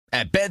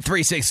At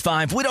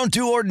Bet365, we don't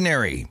do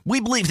ordinary. We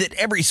believe that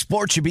every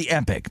sport should be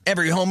epic.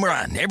 Every home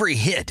run, every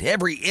hit,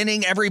 every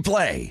inning, every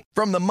play.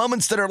 From the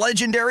moments that are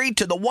legendary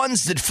to the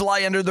ones that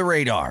fly under the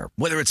radar.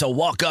 Whether it's a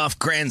walk-off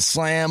grand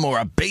slam or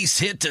a base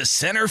hit to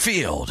center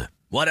field.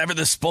 Whatever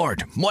the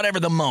sport, whatever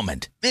the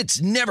moment.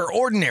 It's never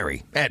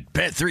ordinary at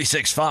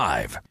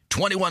Bet365.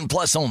 21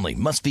 plus only.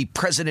 Must be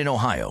present in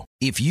Ohio.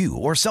 If you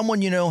or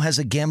someone you know has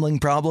a gambling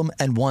problem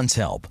and wants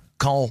help,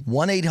 call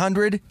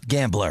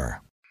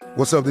 1-800-GAMBLER.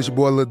 What's up, this your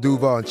boy Lil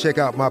Duval, and check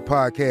out my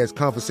podcast,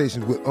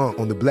 Conversations with Unc,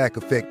 on the Black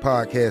Effect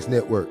Podcast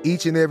Network.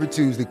 Each and every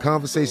Tuesday,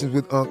 Conversations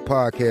with Unc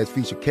podcast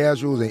feature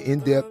casuals and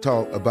in-depth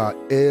talk about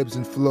ebbs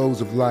and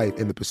flows of life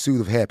and the pursuit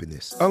of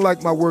happiness.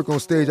 Unlike my work on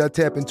stage, I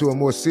tap into a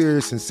more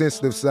serious and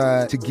sensitive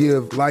side to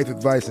give life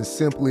advice and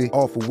simply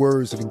offer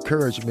words of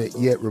encouragement,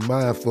 yet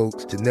remind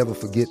folks to never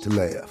forget to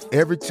laugh.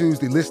 Every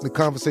Tuesday, listen to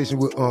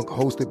Conversations with Unc,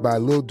 hosted by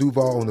Lil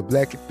Duval on the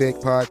Black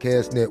Effect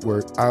Podcast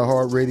Network,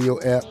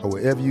 iHeartRadio app, or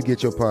wherever you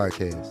get your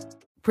podcasts.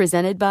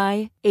 Presented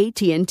by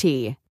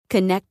AT&T.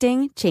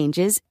 Connecting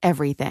changes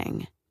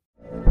everything.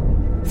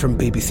 From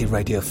BBC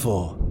Radio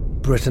 4,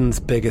 Britain's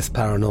biggest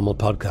paranormal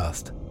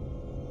podcast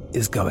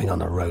is going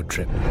on a road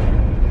trip.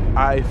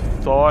 I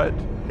thought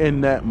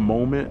in that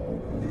moment,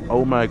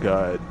 oh my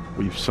God,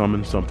 we've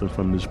summoned something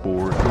from this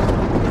board.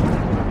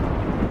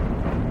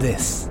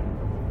 This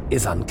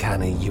is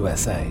Uncanny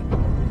USA.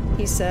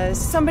 He says,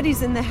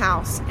 somebody's in the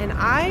house, and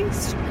I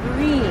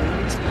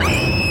screamed.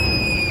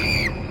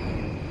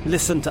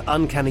 Listen to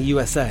Uncanny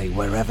USA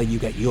wherever you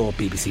get your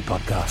BBC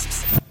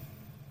podcasts,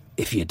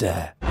 if you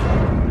dare.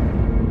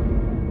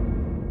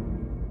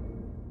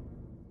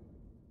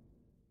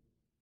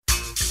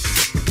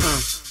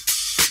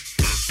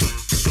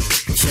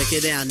 Check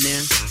it out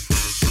now.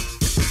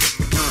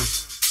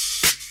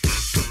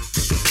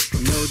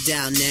 No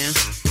doubt now.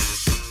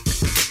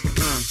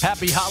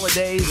 Happy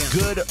holidays.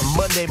 Good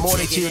Monday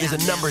morning to you. It is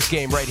a numbers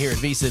game right here at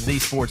VSiN, the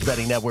Sports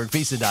Betting Network.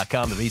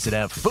 VSiN.com, the VSiN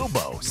app.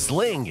 Fubo,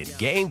 Sling, and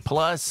Game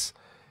Plus.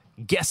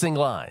 Guessing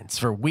lines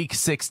for Week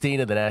 16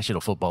 of the National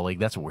Football League.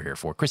 That's what we're here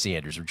for. Chrissy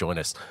Andrews will join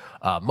us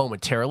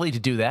momentarily to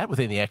do that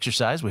within the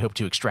exercise. We hope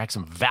to extract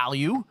some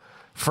value.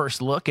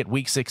 First look at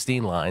Week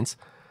 16 lines.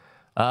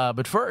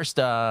 But first,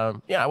 I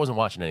wasn't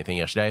watching anything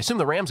yesterday. I assume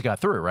the Rams got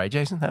through, right,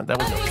 Jason? That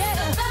was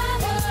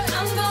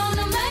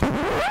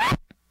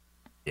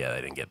Yeah,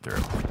 they didn't get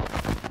through.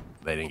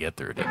 They didn't get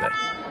through, did they?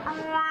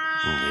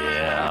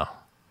 Yeah.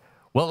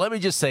 Well, let me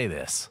just say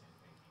this.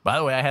 By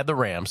the way, I had the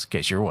Rams, in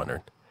case you're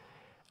wondering.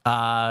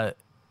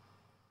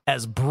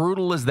 As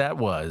brutal as that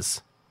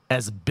was,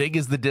 as big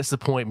as the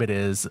disappointment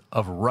is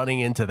of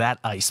running into that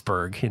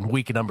iceberg in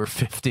week number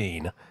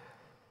 15,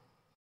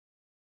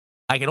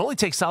 I can only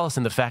take solace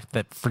in the fact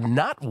that for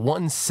not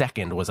 1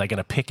 second was I going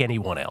to pick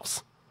anyone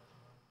else.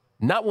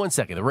 Not 1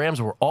 second. The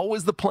Rams were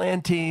always the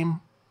planned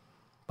team.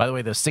 By the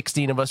way, the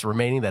 16 of us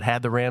remaining that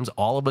had the Rams,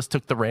 all of us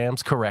took the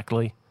Rams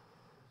correctly.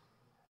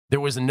 There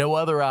was no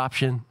other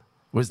option.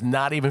 It was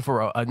not even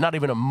not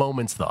even a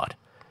moment's thought.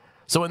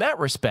 So in that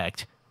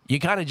respect, you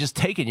kind of just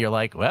take it and you're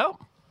like,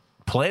 well,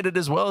 played it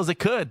as well as it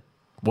could.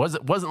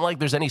 It wasn't like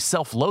there's any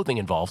self-loathing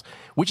involved,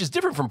 which is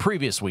different from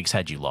previous weeks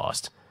had you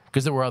lost,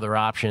 because there were other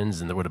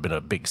options and there would have been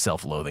a big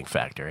self-loathing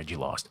factor had you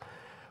lost.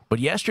 But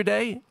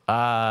yesterday,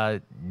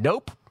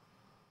 nope.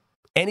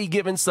 Any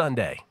given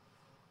Sunday.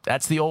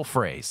 That's the old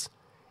phrase.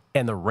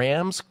 And the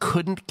Rams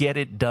couldn't get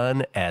it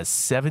done as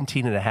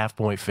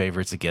 17.5-point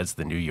favorites against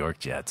the New York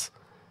Jets.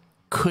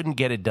 Couldn't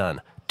get it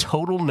done.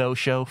 Total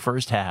no-show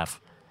first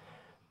half.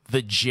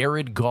 The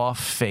Jared Goff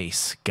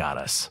face got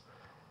us.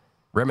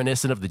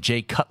 Reminiscent of the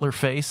Jay Cutler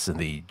face and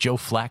the Joe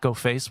Flacco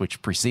face,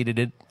 which preceded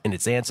it in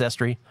its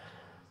ancestry.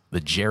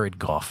 The Jared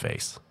Goff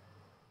face.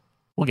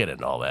 We'll get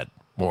into all that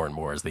more and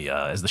more as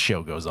the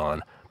show goes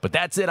on. But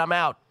that's it. I'm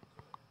out.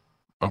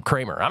 I'm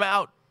Kramer. I'm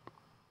out.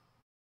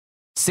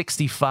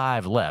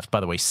 65 left. By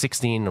the way,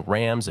 16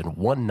 Rams and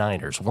 1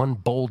 Niners. 1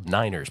 bold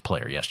Niners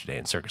player yesterday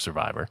in Circa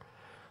Survivor.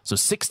 So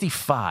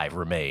 65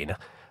 remain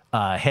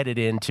headed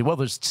into, well,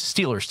 there's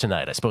Steelers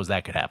tonight. I suppose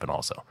that could happen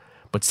also.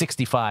 But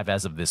 65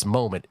 as of this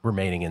moment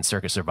remaining in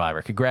Circa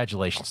Survivor.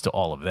 Congratulations to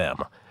all of them.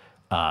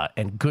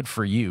 And good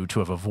for you to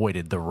have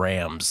avoided the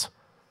Rams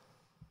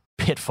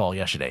pitfall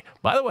yesterday.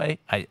 By the way,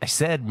 I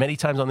said many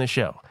times on this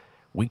show,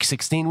 Week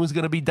 16 was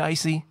going to be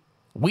dicey.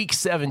 Week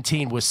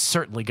 17 was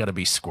certainly going to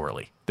be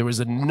squirrely. There was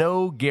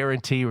no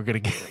guarantee we're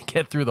going to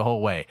get through the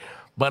whole way.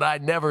 But I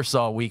never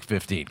saw Week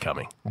 15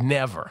 coming.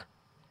 Never.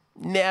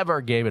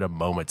 Never gave it a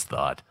moment's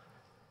thought.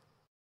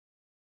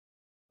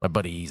 My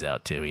buddy, he's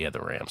out too. He had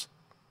the Rams.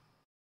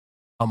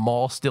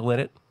 Amal still in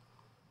it.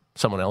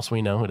 Someone else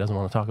we know who doesn't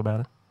want to talk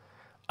about it.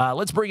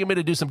 Let's bring him in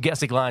to do some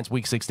guessing lines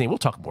Week 16. We'll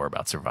talk more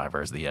about Survivor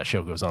as the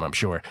show goes on, I'm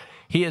sure.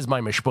 He is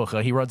my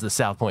mishpucha. He runs the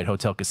South Point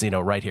Hotel Casino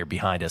right here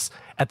behind us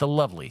at the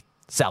lovely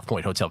South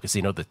Point Hotel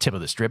Casino, the tip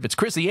of the strip. It's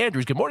Chrissy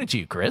Andrews. Good morning to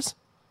you, Chris.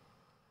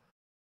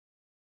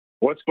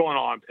 What's going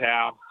on,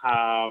 pal?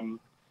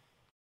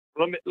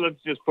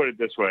 Let's just put it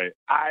this way.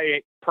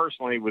 I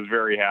personally was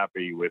very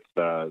happy with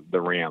the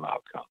Ram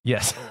outcome.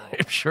 Yes,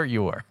 I'm sure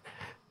you were.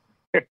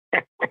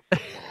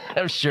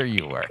 I'm sure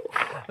you were.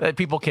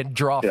 People can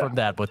draw from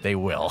that what they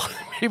will.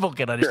 People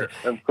can understand.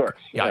 Sure, of course.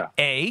 Yeah.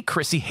 A,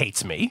 Chrissy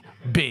hates me.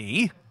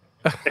 B,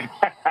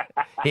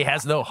 he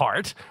has no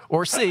heart.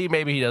 Or C,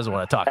 maybe he doesn't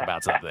want to talk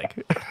about something.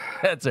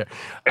 That's it.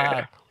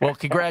 Well,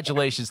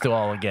 congratulations to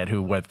all again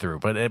who went through.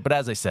 But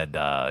as I said,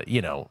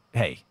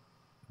 hey,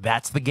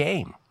 that's the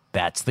game.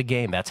 That's the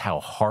game. That's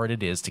how hard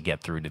it is to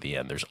get through to the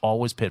end. There's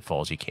always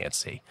pitfalls you can't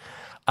see.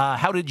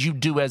 How did you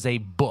do as a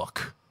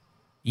book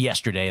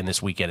yesterday and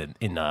this weekend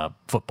in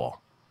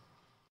football?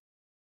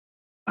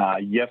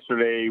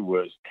 Yesterday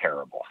was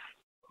terrible.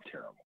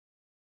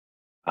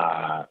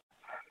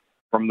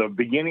 From the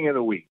beginning of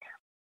the week,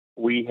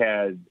 we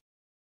had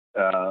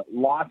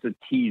lots of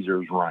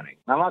teasers running.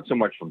 Now, not so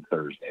much from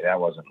Thursday. That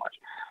wasn't much.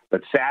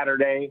 But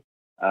Saturday,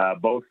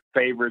 both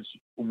favorites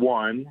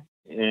won,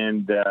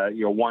 and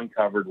one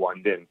covered,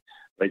 one didn't.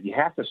 But you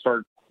have to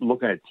start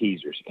looking at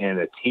teasers, and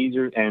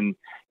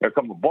a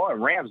couple of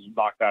Rams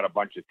knocked out a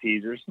bunch of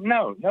teasers.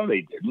 No,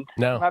 they didn't.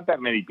 No, not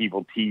that many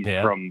people teased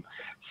from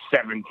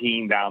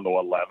 17 down to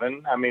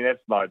 11. I mean,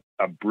 that's not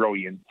a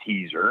brilliant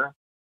teaser.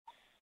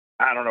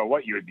 I don't know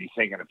what you would be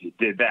thinking if you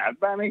did that,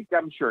 but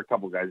I'm sure a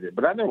couple guys did.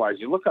 But otherwise,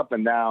 you look up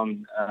and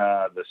down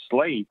the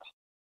slate.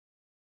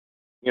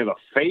 The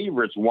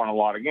favorites won a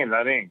lot of games.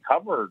 I didn't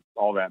cover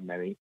all that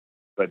many,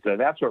 but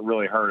that's what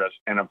really hurt us.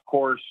 And of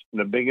course,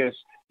 the biggest,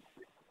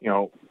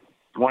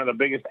 one of the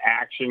biggest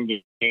action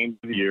games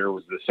of the year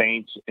was the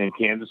Saints in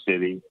Kansas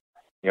City.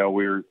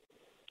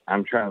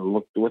 I'm trying to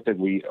look. What did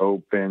we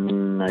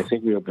open? I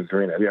think we opened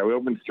 3.5. Yeah, we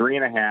opened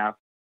 3.5.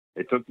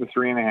 They took the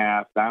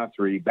 3.5 down to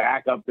 3,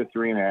 back up to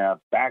 3.5,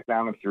 back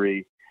down to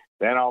 3.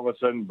 Then all of a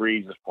sudden,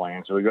 Breeze is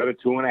playing, so we go to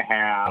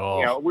 2.5.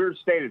 Oh. We were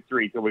stayed at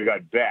 3 till we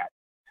got bet,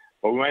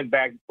 but we went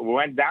down to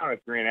 3.5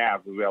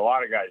 because we had a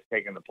lot of guys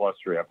taking the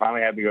 +3. I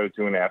finally had to go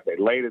to 2.5. They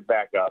laid it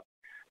back up.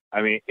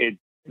 I mean,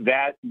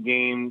 that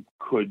game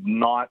could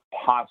not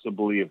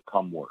possibly have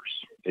come worse.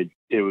 It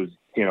was,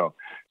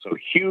 so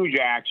huge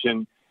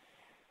action.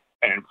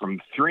 And from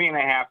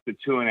 3.5 to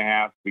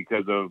 2.5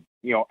 because of,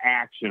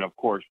 action, of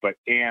course,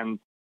 and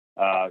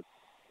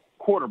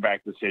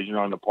quarterback decision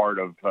on the part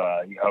of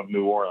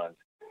New Orleans.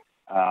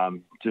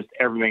 Just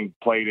everything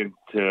played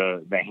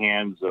into the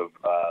hands of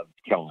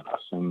killing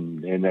us.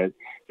 And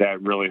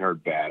that really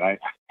hurt bad.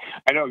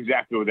 I know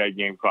exactly what that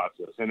game cost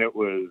us, and it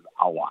was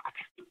a lot.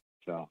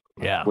 So,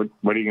 yeah.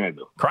 What are you going to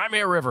do?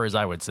 Crimea River, as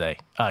I would say.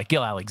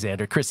 Gil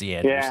Alexander, Chrissy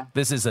Andrews. Yeah.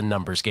 This is a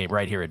numbers game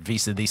right here at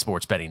VSiN, the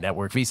Sports Betting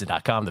Network,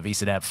 VSiN.com, the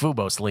VSiN app,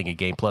 Fubo, Sling a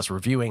Game Plus,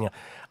 reviewing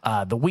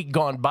the week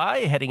gone by,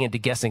 heading into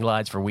guessing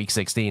lines for Week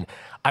 16.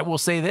 I will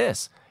say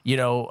this.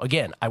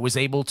 Again, I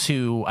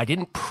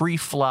didn't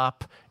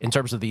pre-flop in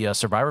terms of the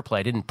Survivor play.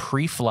 I didn't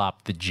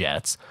pre-flop the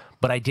Jets,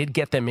 but I did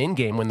get them in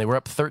game when they were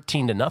up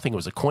 13-0. It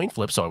was a coin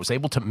flip, so I was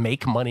able to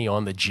make money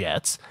on the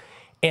Jets.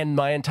 And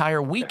my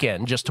entire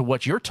weekend, just to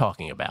what you're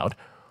talking about,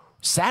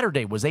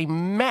 Saturday was a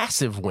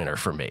massive winner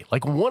for me,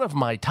 like one of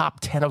my top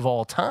 10 of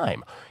all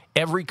time.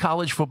 Every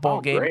college football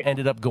game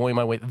ended up going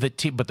my way.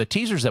 But the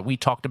teasers that we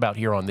talked about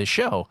here on this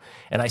show,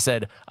 and I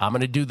said, I'm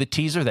going to do the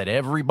teaser that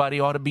everybody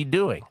ought to be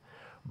doing.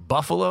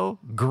 Buffalo,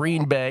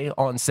 Green Bay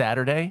on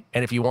Saturday,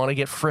 and if you want to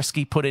get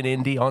frisky, put in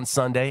Indy on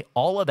Sunday.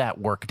 All of that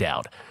worked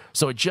out.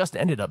 So it just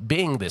ended up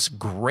being this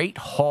great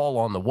haul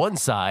on the one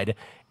side,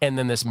 and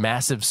then this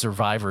massive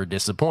Survivor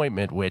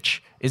disappointment,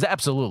 which is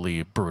absolutely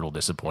a brutal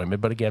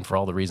disappointment. But again, for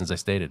all the reasons I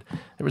stated,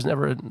 there was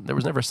never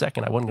a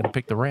second I wasn't going to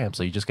pick the Rams.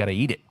 So you just got to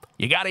eat it.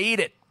 You got to eat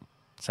it.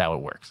 That's how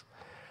it works.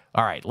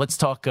 All right, let's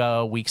talk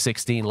Week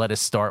 16. Let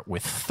us start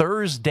with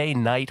Thursday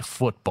night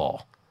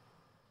football.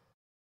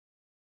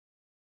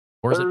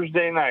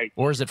 Thursday night.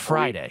 Or is it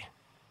Friday?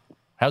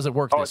 How's it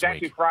work this week? It's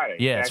actually Friday.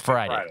 Yeah, it's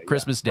Friday.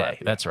 Christmas Day.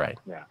 Friday. That's right.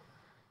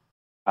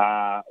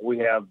 Yeah. We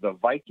have the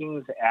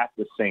Vikings at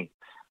the Saints.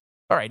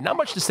 All right, not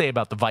much to say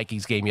about the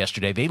Vikings game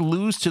yesterday. They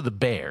lose to the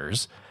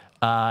Bears,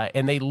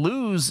 and they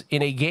lose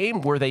in a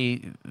game where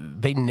they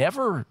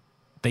never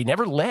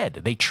led.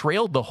 They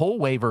trailed the whole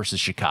way versus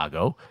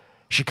Chicago.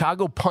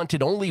 Chicago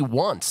punted only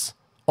once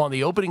on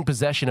the opening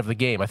possession of the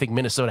game. I think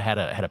Minnesota had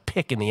a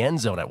pick in the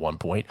end zone at one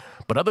point,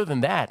 but other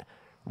than that,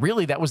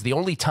 really that was the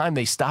only time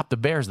they stopped the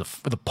Bears.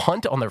 The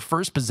punt on their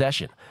first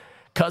possession.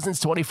 Cousins,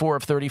 24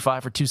 of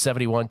 35 for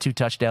 271, 2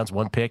 touchdowns,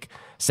 1 pick,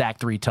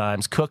 sacked 3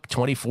 times. Cook,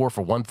 24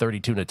 for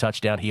 132 and a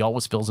touchdown. He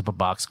always fills up a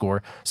box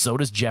score. So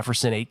does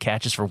Jefferson, 8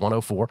 catches for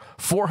 104,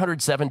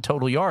 407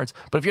 total yards.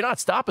 But if you're not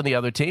stopping the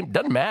other team, it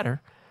doesn't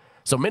matter.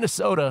 So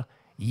Minnesota,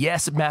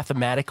 yes,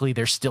 mathematically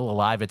they're still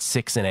alive at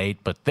 6-8,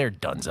 but they're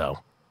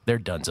donezo. They're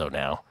donezo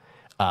now.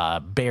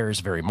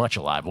 Bears very much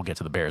alive. We'll get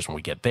to the Bears when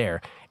we get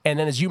there. And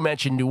then, as you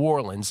mentioned, New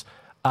Orleans.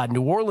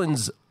 New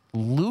Orleans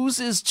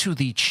loses to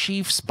the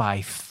Chiefs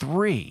by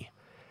 3.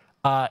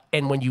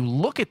 And when you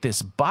look at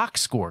this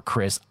box score,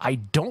 Chris, I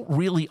don't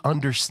really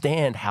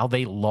understand how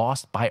they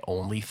lost by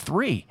only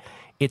 3.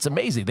 It's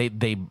amazing.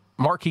 They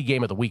marquee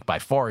game of the week by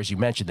far, as you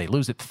mentioned. They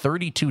lose it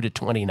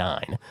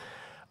 32-29.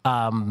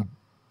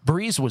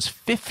 Breeze was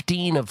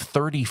 15 of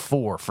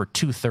 34 for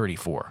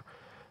 234.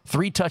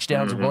 3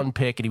 touchdowns, 1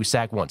 pick, and he was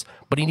sacked once.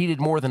 But he needed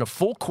more than a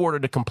full quarter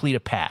to complete a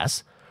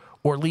pass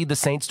or lead the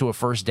Saints to a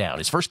first down.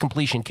 His first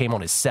completion came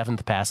on his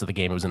 7th pass of the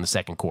game. It was in the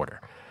second quarter.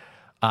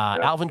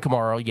 Alvin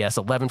Kamara, yes,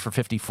 11 for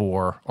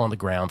 54 on the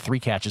ground, 3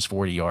 catches,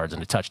 40 yards,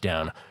 and a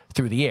touchdown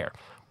through the air.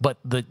 But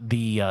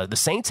the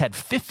Saints had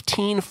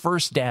 15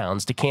 first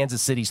downs to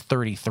Kansas City's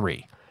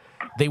 33.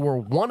 They were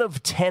 1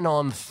 of 10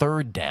 on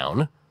third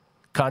down.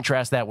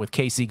 Contrast that with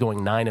KC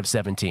going 9 of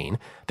 17.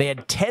 They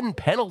had 10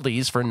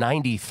 penalties for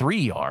 93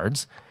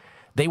 yards.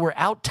 They were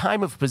out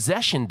time of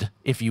possession,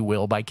 if you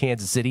will, by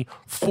Kansas City,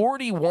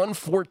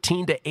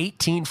 41-14 to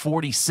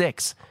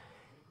 18-46.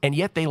 And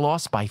yet they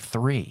lost by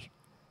 3.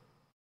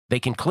 They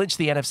can clinch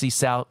the NFC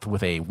South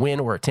with a win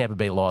or a Tampa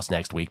Bay loss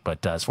next week,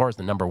 but as far as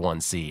the number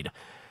 1 seed,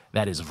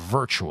 that is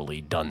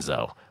virtually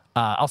donezo.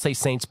 I'll say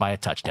Saints by a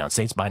touchdown.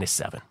 Saints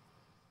 -7.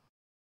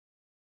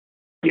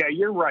 Yeah,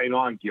 you're right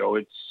on, Joe.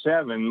 It's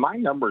 7. My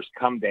numbers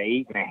come to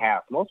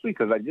 8.5, mostly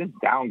because I just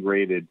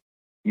downgraded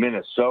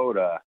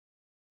Minnesota.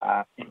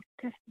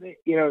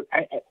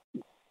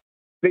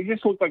 They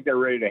just look like they're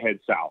ready to head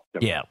south.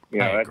 Yeah,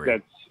 I agree.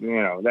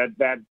 That's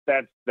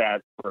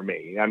that for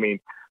me. I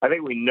mean, I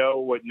think we know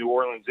what New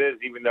Orleans is,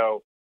 even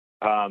though,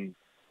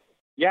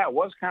 it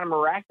was kind of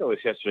miraculous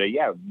yesterday.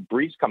 Yeah,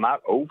 Brees come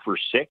out 0 for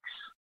 6.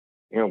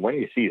 When do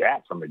you see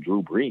that from a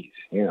Drew Brees?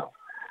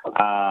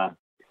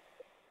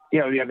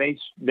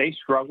 They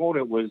struggled.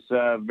 It was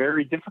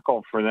very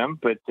difficult for them,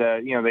 but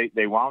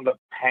they wound up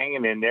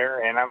hanging in there.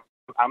 And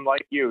I'm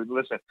like you.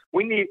 Listen,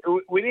 we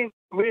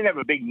didn't have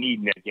a big need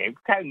in that game. We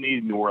kind of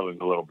needed New Orleans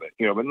a little bit,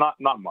 but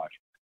not much.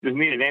 Just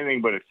needed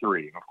anything but a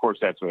 3. And of course,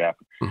 that's what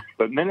happened.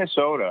 But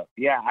Minnesota,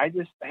 I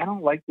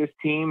don't like this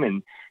team.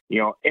 And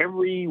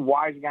every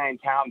wise guy in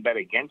town bet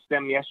against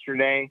them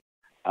yesterday.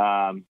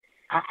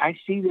 I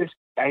see this.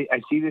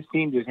 I see this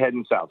team just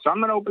heading south. So I'm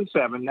going to open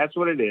 7. That's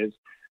what it is.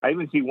 I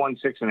even see 1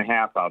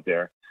 6.5 out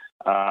there.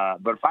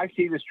 But if I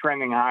see this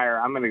trending higher,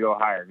 I'm going to go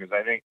higher because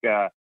I think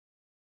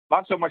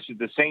not so much that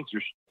the Saints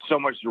are so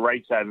much the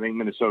right side. I think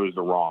Minnesota's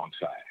the wrong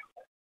side.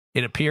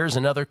 It appears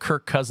another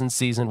Kirk Cousins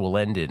season will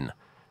end in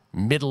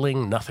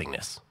middling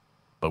nothingness.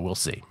 But we'll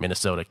see.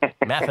 Minnesota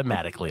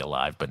mathematically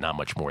alive, but not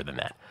much more than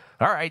that.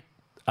 All right.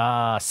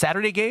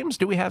 Saturday games?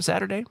 Do we have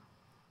Saturday?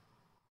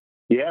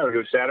 Yeah, we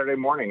do Saturday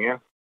morning, yeah.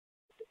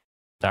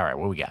 All right,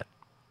 what we got?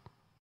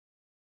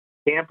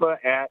 Tampa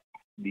at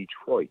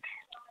Detroit.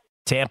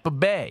 Tampa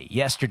Bay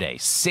yesterday,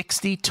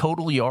 60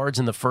 total yards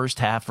in the first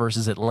half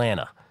versus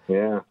Atlanta.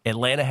 Yeah.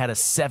 Atlanta had a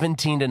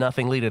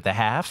 17-0 lead at the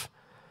half,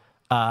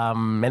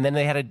 and then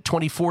they had a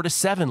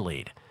 24-7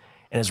 lead.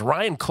 And as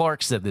Ryan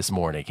Clark said this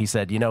morning, he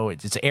said,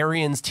 it's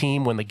Arians'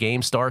 team when the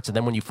game starts, and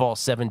then when you fall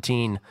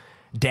 17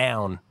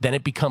 down, then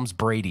it becomes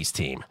Brady's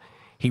team.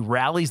 He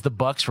rallies the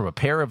Bucs from a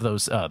pair of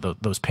those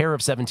pair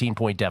of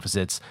 17-point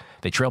deficits.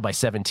 They trailed by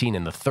 17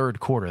 in the third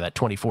quarter, that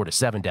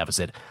 24-7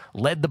 deficit.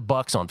 Led the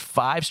Bucs on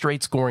 5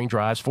 straight scoring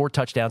drives, 4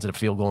 touchdowns and a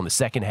field goal in the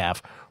second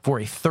half for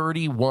a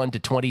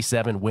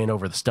 31-27 win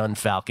over the stunned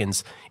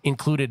Falcons.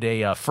 Included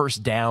a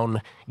first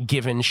down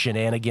given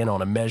shenanigan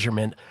on a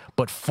measurement,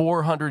 but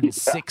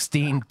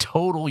 416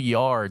 total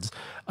yards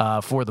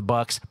for the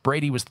Bucs.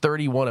 Brady was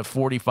 31 of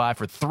 45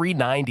 for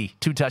 390,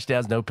 2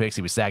 touchdowns, no picks.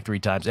 He was sacked 3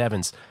 times.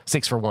 Evans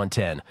 6 for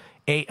 110.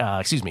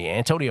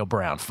 Antonio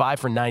Brown 5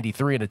 for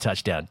 93 and a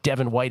touchdown.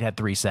 Devin White had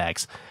 3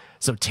 sacks.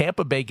 So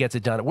Tampa Bay gets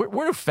it done.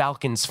 Where do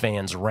Falcons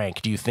fans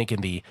rank, do you think,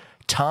 in the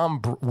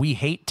we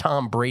hate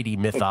Tom Brady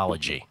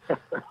mythology?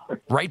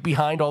 Right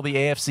behind all the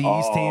AFC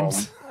East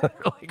teams?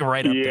 Like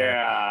right up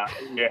there.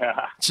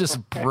 Yeah. It's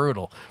just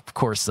brutal. Of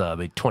course,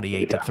 the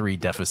 28-3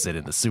 deficit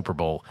in the Super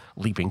Bowl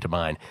leaping to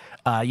mind.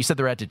 You said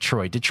they're at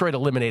Detroit. Detroit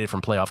eliminated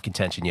from playoff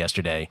contention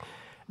yesterday.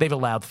 They've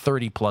allowed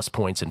 30-plus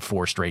points in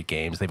 4 straight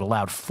games. They've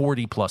allowed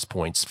 40-plus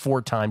points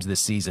 4 times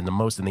this season, the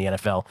most in the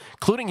NFL,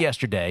 including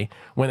yesterday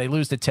when they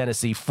lose to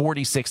Tennessee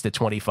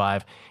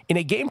 46-25 in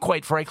a game,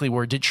 quite frankly,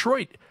 where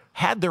Detroit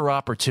had their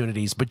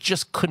opportunities but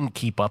just couldn't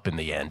keep up in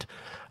the end.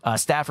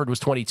 Stafford was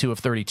 22 of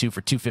 32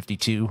 for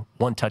 252,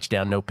 1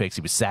 touchdown, no picks.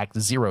 He was sacked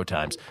 0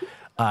 times.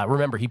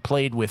 Remember, he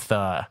played with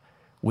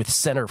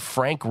center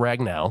Frank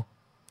Ragnow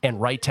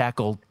and right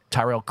tackle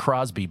Tyrell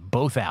Crosby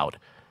both out.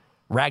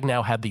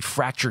 Ragnow had the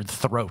fractured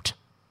throat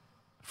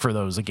for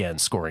those, again,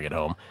 scoring at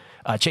home.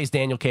 Chase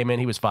Daniel came in.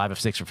 He was 5 of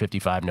 6 for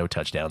 55, no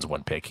touchdowns,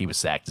 1 pick. He was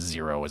sacked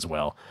 0 as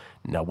well.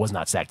 No, was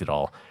not sacked at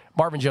all.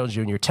 Marvin Jones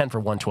Jr., 10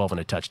 for 112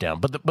 and a touchdown.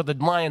 But the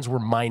Lions were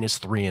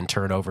 -3 in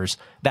turnovers.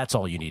 That's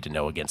all you need to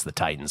know against the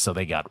Titans. So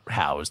they got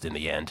housed in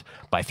the end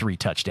by 3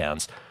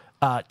 touchdowns.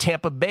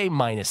 Tampa Bay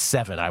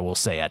 -7, I will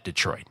say, at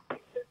Detroit.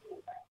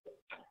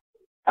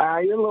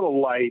 You're a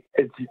little light.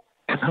 It's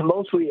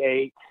mostly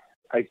 8.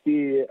 I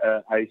see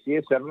a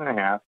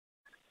 7.5,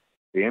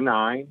 see a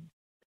 9.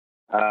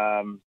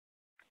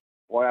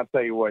 Well, I'll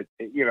tell you what,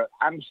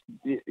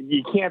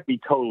 you can't be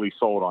totally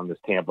sold on this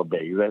Tampa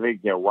Bay. I think,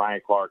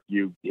 Ryan Clark,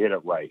 you hit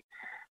it right.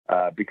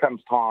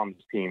 Becomes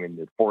Tom's team in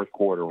the fourth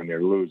quarter when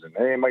they're losing.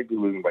 They might be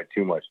losing by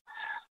too much.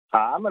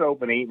 I'm going to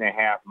open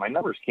 8.5. My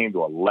numbers came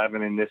to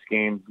 11 in this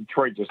game.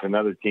 Detroit, just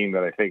another team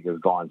that I think has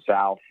gone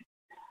south.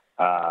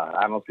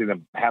 I don't see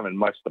them having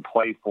much to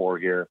play for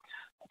here.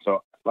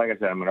 So, like I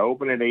said, I'm going to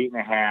open at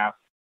 8.5.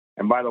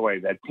 And by the way,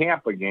 that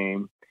Tampa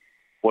game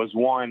was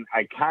one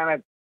I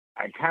kind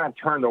of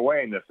turned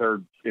away in the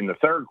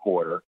third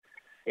quarter.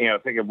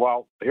 Thinking,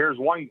 well, here's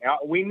one.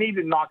 We need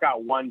to knock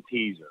out one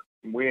teaser.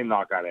 We didn't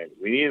knock out any.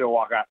 We needed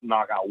to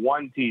knock out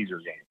one teaser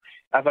game.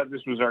 I thought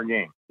this was our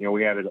game.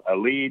 We had a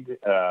lead.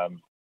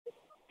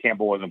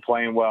 Tampa wasn't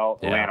playing well.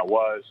 Yeah. Atlanta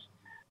was.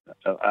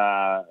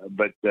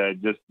 But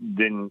just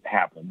didn't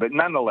happen. But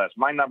nonetheless,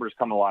 my numbers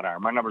come a lot higher.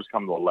 My numbers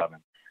come to 11.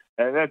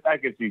 And I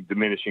could see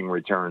diminishing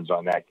returns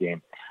on that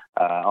game,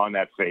 on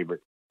that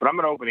favorite. But I'm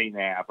going to open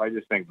 8.5. I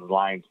just think the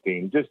Lions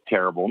team just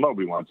terrible.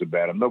 Nobody wants to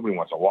bet them. Nobody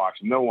wants to watch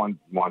them. No one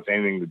wants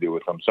anything to do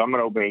with them. So I'm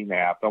going to open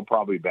 8.5. They'll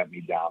probably bet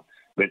me down.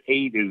 But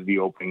 8 is the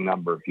opening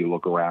number if you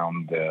look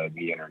around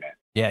the internet.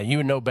 Yeah, you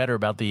would know better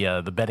about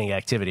the betting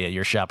activity at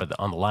your shop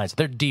on the Lions.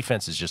 Their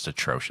defense is just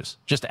atrocious,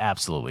 just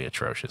absolutely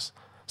atrocious.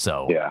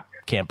 So yeah,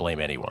 can't blame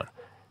anyone.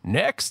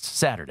 Next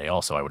Saturday,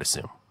 also, I would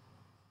assume.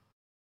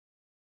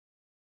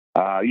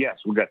 Yes,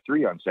 we got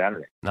 3 on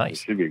Saturday.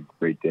 Nice. It should be a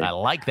great day. I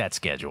like that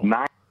schedule.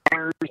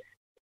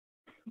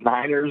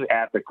 Niners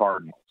at the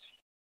Cardinals.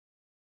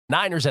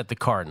 Niners at the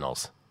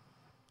Cardinals.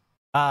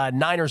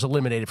 Niners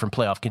eliminated from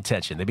playoff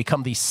contention. They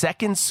become the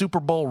second Super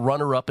Bowl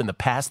runner-up in the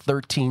past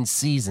 13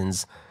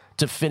 seasons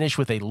to finish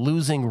with a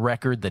losing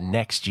record the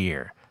next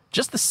year.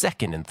 Just the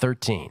second in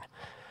 13.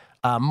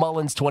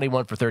 Mullins,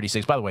 21 for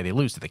 36. By the way, they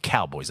lose to the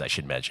Cowboys, I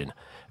should mention.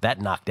 That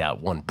knocked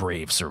out one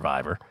brave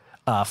survivor.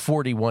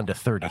 41 to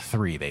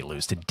 33, they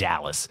lose to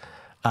Dallas.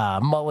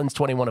 Mullins,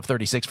 21 of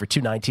 36 for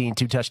 219,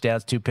 2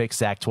 touchdowns, 2 picks,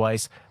 sacked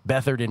twice.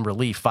 Beathard in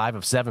relief, 5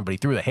 of 7, but he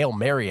threw the Hail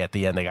Mary at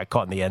the end. They got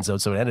caught in the end zone,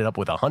 so it ended up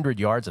with 100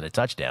 yards and a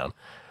touchdown.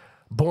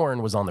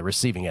 Bourne was on the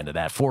receiving end of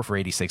that, 4 for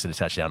 86 and a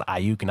touchdown.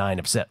 Ayuk,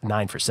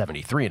 9 for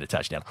 73 and a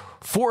touchdown.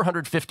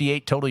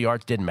 458 total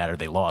yards, didn't matter.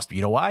 They lost.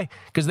 You know why?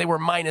 Because they were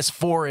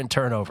 -4 in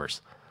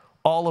turnovers,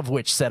 all of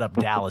which set up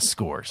Dallas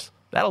scores.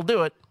 That'll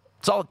do it.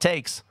 That's all it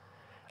takes.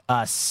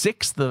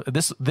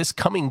 This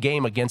coming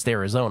game against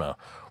Arizona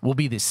will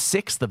be the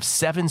 6th of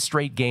 7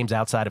 straight games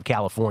outside of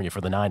California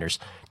for the Niners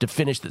to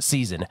finish the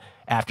season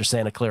after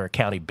Santa Clara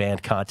County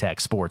banned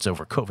contact sports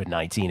over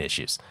COVID-19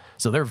 issues.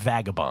 So they're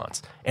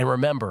vagabonds. And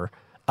remember,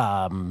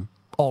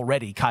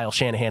 already Kyle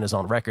Shanahan is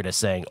on record as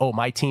saying,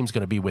 my team's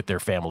going to be with their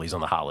families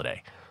on the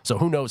holiday. So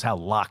who knows how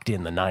locked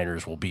in the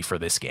Niners will be for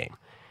this game.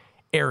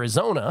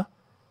 Arizona,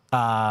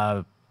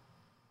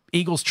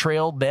 Eagles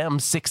trailed them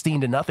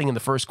 16-0 in the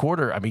first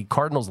quarter. I mean,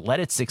 Cardinals led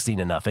it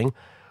 16-0,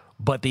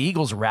 but the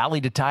Eagles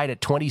rallied to tie it at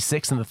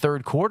 26 in the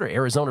third quarter.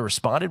 Arizona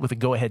responded with a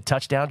go-ahead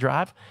touchdown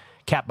drive,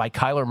 capped by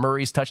Kyler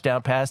Murray's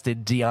touchdown pass to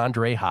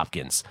DeAndre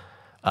Hopkins.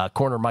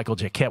 Corner Michael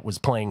Jacquet was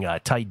playing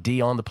tight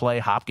D on the play.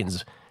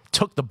 Hopkins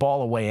took the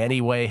ball away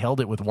anyway, held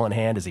it with one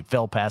hand as he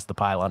fell past the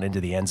pylon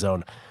into the end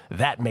zone.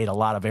 That made a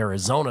lot of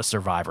Arizona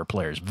Survivor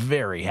players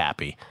very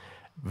happy.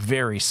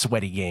 Very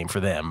sweaty game for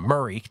them.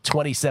 Murray,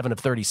 27 of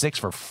 36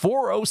 for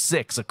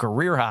 406, a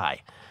career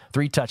high.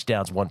 3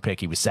 touchdowns, 1 pick.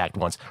 He was sacked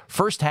once.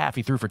 First half,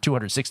 he threw for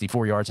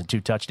 264 yards and 2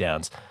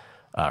 touchdowns.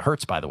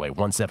 Hurts, by the way,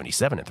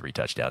 177 and 3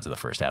 touchdowns in the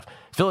first half.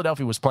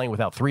 Philadelphia was playing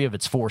without 3 of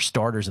its 4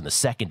 starters in the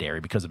secondary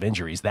because of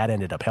injuries. That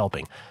ended up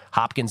helping.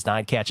 Hopkins,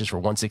 9 catches for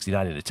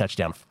 169 and a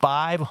touchdown.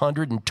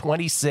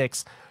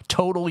 526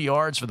 total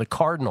yards for the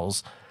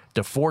Cardinals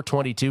to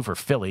 422 for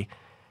Philly.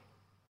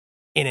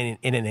 In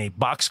a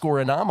box score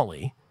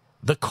anomaly,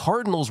 the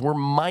Cardinals were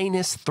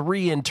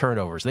 -3 in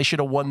turnovers. They should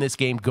have won this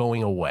game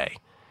going away.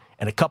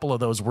 And a couple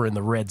of those were in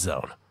the red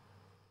zone.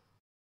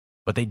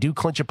 But they do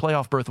clinch a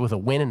playoff berth with a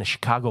win and a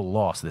Chicago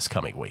loss this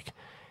coming week.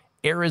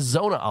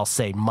 Arizona, I'll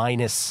say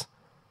let's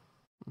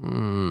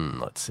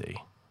see.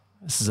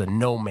 This is a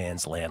no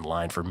man's land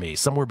line for me.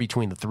 Somewhere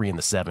between the 3 and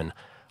the 7.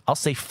 I'll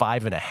say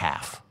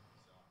 5.5.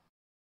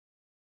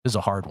 This is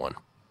a hard one.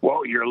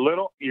 Well, you're a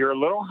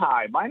little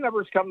high. My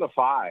numbers come to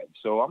 5,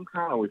 so I'm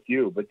kind of with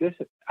you. But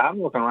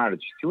I'm looking around.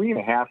 It's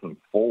 3.5 and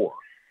 4,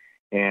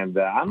 and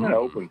I'm going to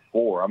open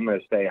 4. I'm going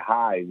to stay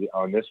high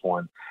on this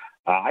one.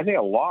 I think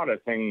a lot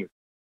of things,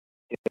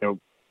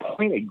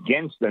 point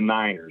against the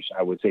Niners.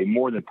 I would say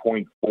more than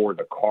point for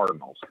the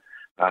Cardinals.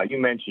 You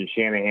mentioned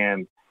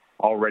Shanahan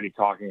already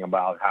talking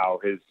about how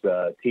his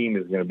team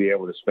is going to be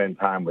able to spend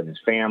time with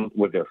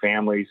with their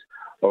families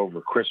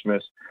over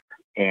Christmas,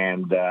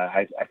 and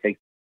I think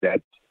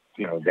that.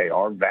 They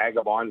are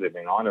vagabonds. They've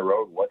been on the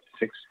road,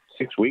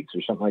 six weeks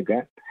or something like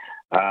that.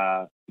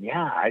 I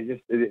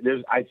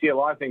see a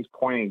lot of things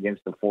pointing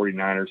against the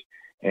 49ers,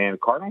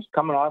 and Cardinals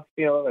coming off,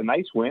 a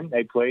nice win.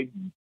 They played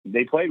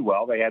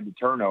well. They had the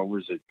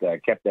turnovers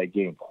that kept that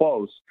game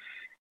close.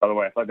 By the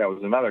way, I thought that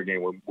was another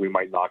game where we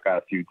might knock out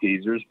a few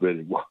teasers, but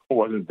it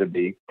wasn't to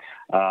be.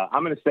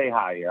 I'm going to stay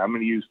high here. I'm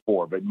going to use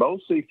 4, but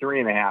mostly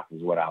 3.5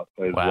 is what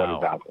is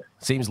out there.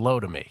 Seems low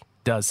to me.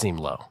 Does seem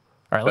low.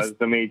 All right, does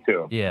to me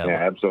too. Yeah,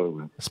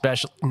 absolutely.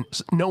 Especially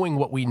knowing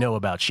what we know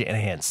about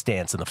Shanahan's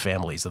stance and the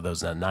families of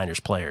those Niners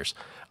players.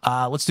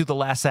 Let's do the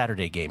last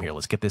Saturday game here.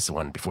 Let's get this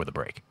one before the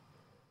break.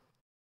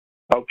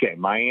 Okay,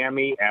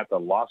 Miami at the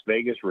Las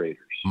Vegas Raiders.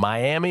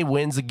 Miami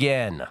wins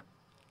again.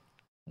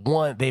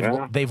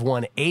 They've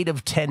won 8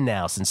 of 10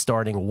 now since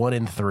starting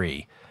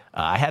 1-3.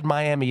 I had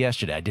Miami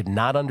yesterday. I did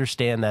not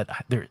understand that.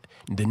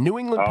 The New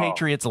England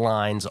Patriots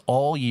lines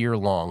all year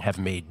long have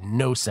made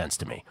no sense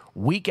to me.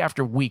 Week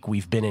after week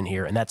we've been in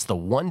here, and that's the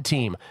one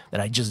team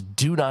that I just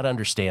do not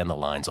understand the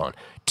lines on.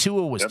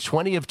 Tua was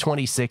 20 of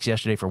 26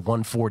 yesterday for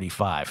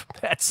 145.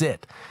 That's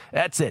it.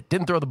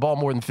 Didn't throw the ball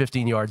more than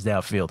 15 yards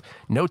downfield.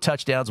 No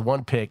touchdowns,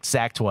 1 pick,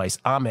 sacked twice.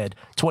 Ahmed,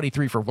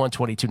 23 for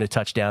 122 and a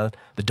touchdown.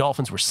 The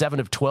Dolphins were 7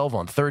 of 12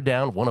 on 3rd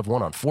down, 1 of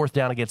 1 on 4th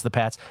down against the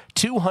Pats.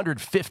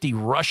 250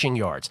 rushing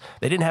yards.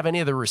 They didn't have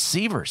any of the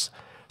receivers,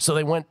 so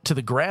they went to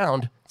the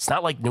ground. It's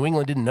not like New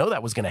England didn't know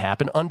that was going to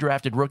happen.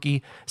 Undrafted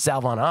rookie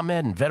Salvon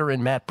Ahmed and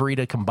veteran Matt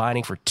Breida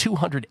combining for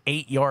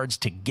 208 yards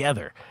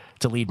together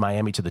to lead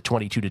Miami to the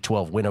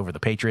 22-12 win over the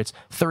Patriots.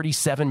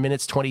 37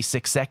 minutes,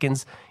 26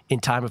 seconds in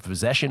time of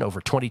possession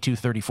over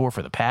 22-34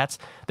 for the Pats.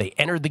 They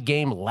entered the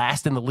game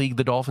last in the league,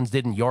 the Dolphins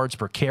did, in yards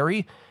per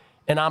carry,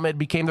 and Ahmed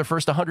became their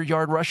first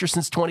 100-yard rusher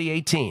since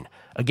 2018.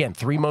 Again,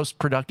 3 most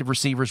productive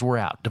receivers were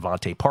out.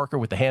 Devontae Parker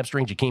with the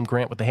hamstring, Jakeem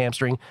Grant with the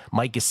hamstring,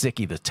 Mike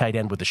Gesicki, the tight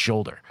end, with the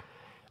shoulder.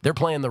 They're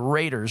playing the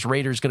Raiders.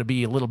 Raiders going to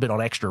be a little bit on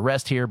extra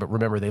rest here, but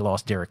remember they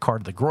lost Derek Carr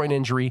to the groin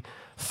injury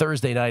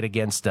Thursday night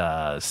against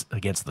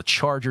the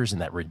Chargers in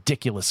that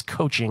ridiculous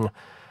coaching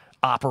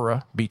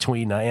opera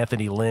between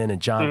Anthony Lynn and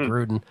John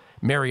Gruden.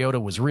 Mariota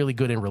was really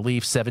good in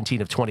relief,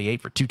 17 of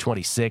 28 for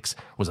 226,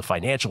 was a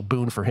financial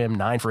boon for him,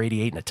 9 for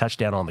 88 and a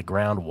touchdown on the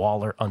ground.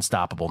 Waller,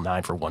 unstoppable,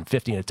 9 for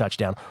 150 and a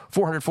touchdown,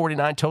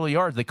 449 total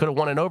yards. They could have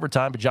won in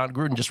overtime, but John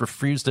Gruden just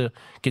refused to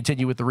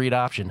continue with the read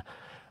option.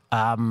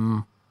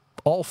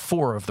 All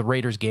 4 of the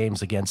Raiders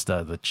games against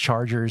the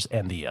Chargers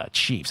and the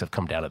Chiefs have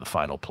come down to the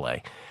final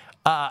play.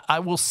 I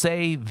will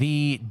say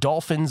the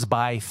Dolphins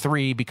by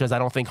 3 because I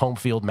don't think home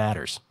field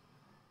matters.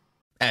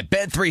 At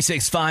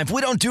Bet365, we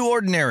don't do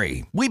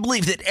ordinary. We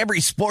believe that every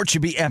sport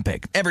should be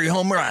epic. Every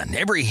home run,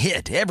 every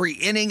hit, every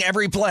inning,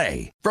 every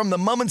play. From the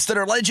moments that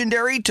are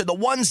legendary to the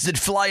ones that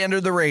fly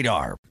under the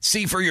radar.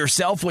 See for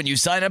yourself when you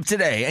sign up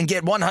today and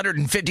get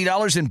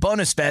 $150 in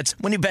bonus bets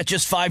when you bet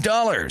just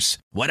 $5.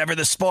 Whatever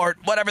the sport,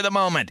 whatever the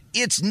moment,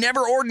 it's never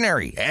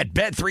ordinary at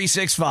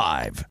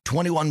Bet365.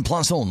 21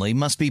 plus only.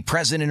 Must be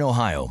present in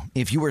Ohio.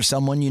 If you or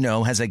someone you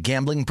know has a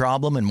gambling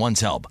problem and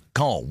wants help,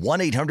 call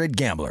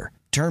 1-800-GAMBLER.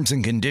 Terms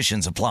and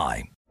conditions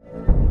apply.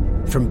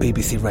 From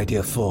BBC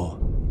Radio 4,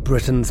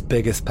 Britain's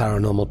biggest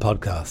paranormal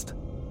podcast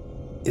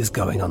is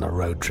going on a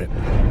road trip.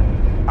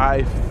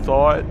 I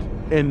thought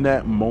in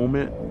that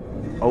moment,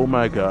 oh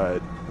my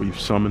God, we've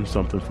summoned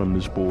something from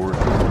this board.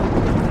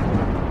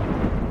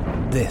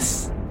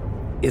 This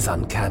is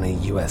Uncanny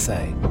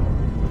USA.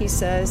 He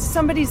says,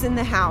 somebody's in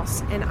the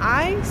house, and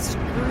I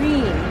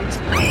screamed.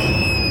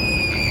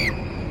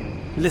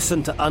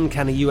 Listen to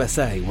Uncanny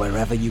USA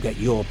wherever you get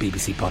your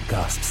BBC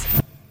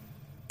podcasts,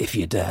 if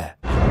you dare.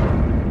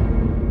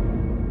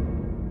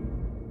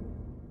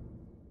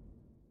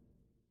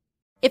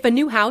 If a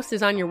new house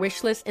is on your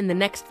wish list in the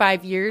next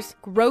 5 years,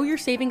 grow your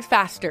savings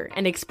faster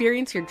and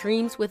experience your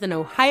dreams with an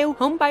Ohio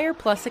Homebuyer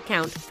Plus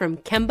account from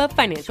Kemba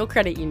Financial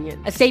Credit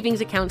Union. A savings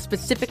account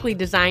specifically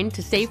designed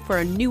to save for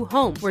a new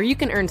home, where you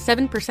can earn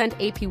 7%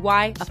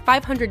 APY,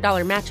 a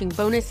 $500 matching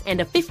bonus,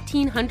 and a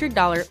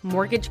 $1,500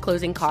 mortgage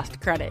closing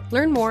cost credit.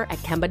 Learn more at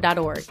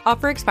Kemba.org.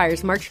 Offer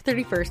expires March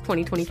 31st,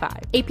 2025.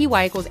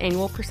 APY equals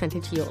annual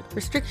percentage yield.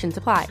 Restrictions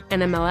apply.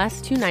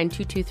 NMLS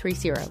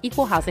 292230.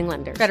 Equal housing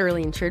lender.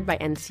 Federally insured by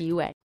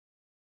NCUA.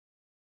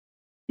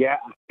 Yeah,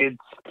 it's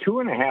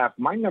 2.5.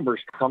 My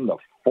numbers come to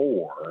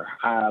 4.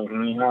 I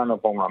don't know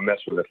if I'm going to mess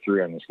with a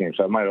 3 on this game,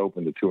 so I might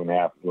open to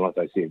 2.5 unless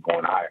I see it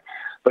going higher.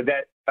 But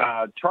that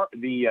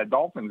the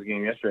Dolphins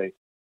game yesterday,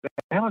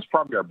 that was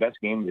probably our best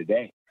game of the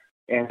day.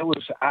 And it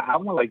was,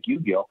 I'm like you,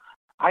 Gil.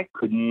 I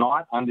could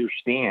not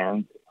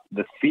understand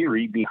the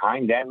theory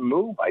behind that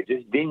move. I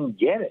just didn't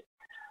get it.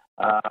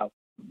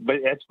 But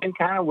it's been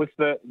kind of with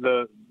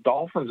the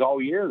Dolphins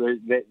all year.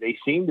 They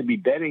seem to be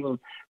betting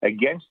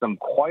against them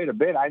quite a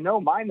bit. I know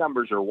my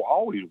numbers are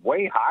always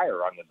way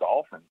higher on the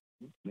Dolphins.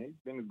 They've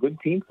been a good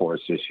team for us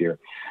this year.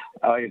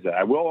 Like I said,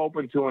 I will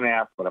open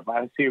 2.5, but if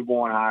I see it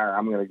going higher,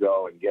 I'm going to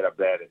go and get a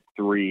bet at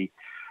 3.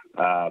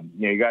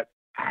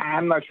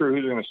 I'm not sure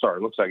who's going to start.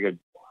 It looks like a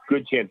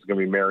good chance it's going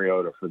to be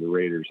Mariota for the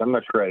Raiders. I'm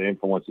not sure that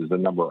influences the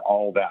number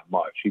all that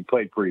much. He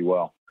played pretty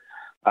well.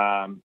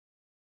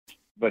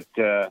 But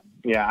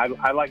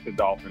I like the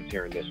Dolphins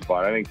here in this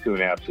spot. I think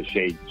 2.5 is a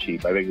shade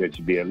cheap. I think that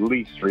should be at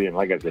least 3. And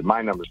like I said,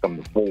 my numbers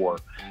come to 4.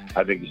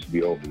 I think it should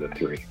be over the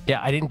 3.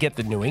 Yeah, I didn't get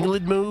the New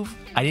England move.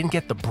 I didn't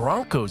get the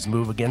Broncos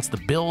move against the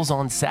Bills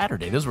on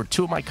Saturday. Those were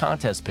 2 of my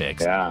contest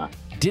picks. Yeah.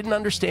 Didn't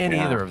understand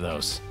either of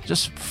those.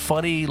 Just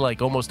funny,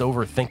 like almost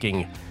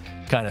overthinking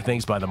kind of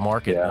things by the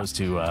market in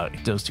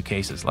those two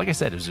cases. Like I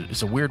said,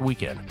 it's a weird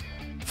weekend.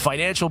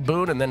 Financial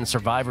boon and then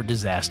survivor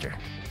disaster.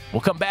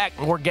 We'll come back,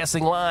 more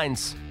guessing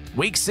lines.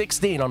 Week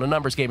 16 on the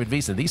numbers game at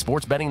VSiN, the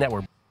Sports Betting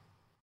Network.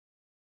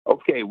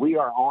 Okay, we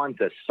are on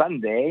to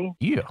Sunday.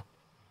 Yeah.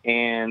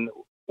 And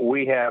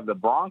we have the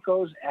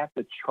Broncos at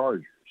the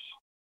Chargers.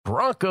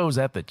 Broncos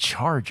at the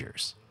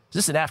Chargers. Is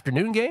this an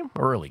afternoon game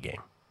or early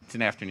game? It's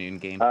an afternoon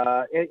game.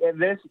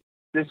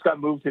 This got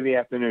moved to the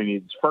afternoon.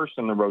 It's first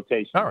in the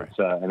rotation. All right. It's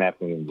an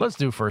afternoon game. Let's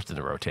do first in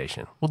the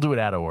rotation. We'll do it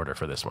out of order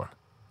for this one.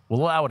 We'll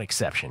allow an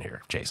exception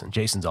here, Jason.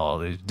 Jason's all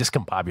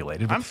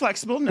discombobulated. I'm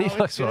flexible. No,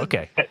 flexible.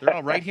 Okay. They're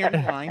all right here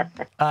in line.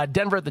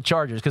 Denver at the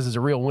Chargers, because it's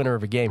a real winner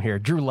of a game here.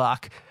 Drew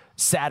Lock,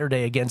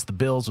 Saturday against the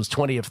Bills, was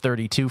 20 of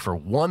 32 for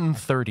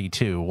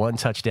 132. One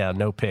touchdown,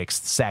 no picks,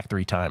 sacked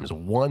 3 times,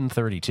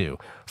 132.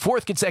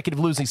 Fourth consecutive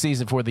losing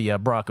season for the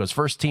Broncos.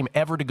 First team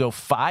ever to go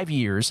 5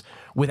 years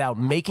without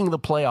making the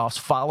playoffs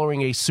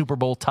following a Super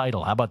Bowl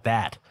title. How about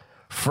that?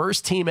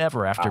 First team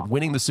ever after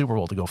winning the Super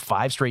Bowl to go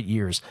 5 straight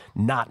years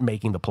not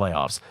making the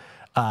playoffs.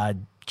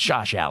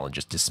 Josh Allen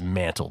just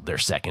dismantled their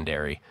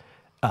secondary.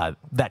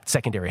 That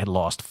secondary had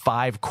lost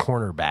 5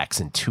 cornerbacks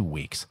in 2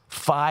 weeks.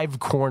 5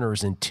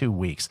 corners in 2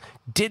 weeks.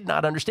 Did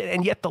not understand.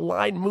 And yet the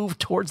line moved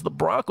towards the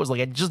Broncos. Like,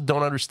 I just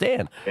don't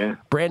understand. Yeah.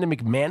 Brandon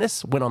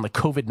McManus went on the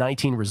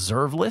COVID-19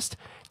 reserve list.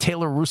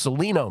 Taylor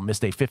Russolino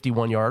missed a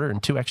 51-yarder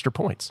and 2 extra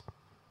points.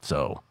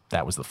 So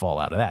that was the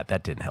fallout of that.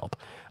 That didn't help.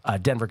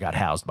 Denver got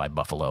housed by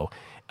Buffalo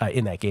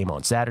in that game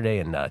on Saturday,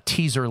 and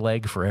teaser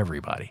leg for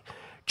everybody.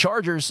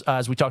 Chargers,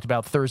 as we talked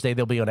about Thursday,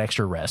 they'll be on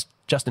extra rest.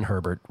 Justin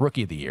Herbert,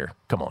 Rookie of the Year.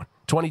 Come on.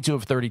 22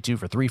 of 32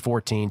 for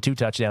 314, 2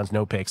 touchdowns,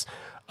 no picks,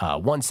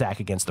 1 sack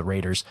against the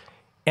Raiders.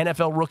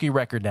 NFL rookie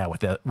record now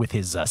with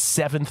his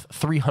 7th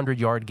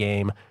 300-yard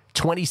game,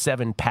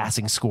 27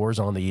 passing scores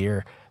on the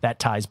year. That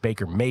ties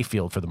Baker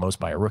Mayfield for the most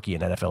by a rookie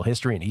in NFL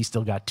history, and he's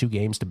still got 2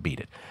 games to beat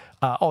it.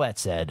 All that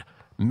said,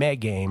 meh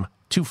game,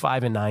 2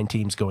 5-9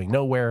 teams going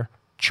nowhere.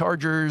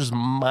 Chargers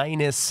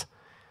minus,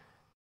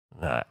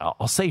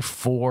 I'll say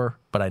 4,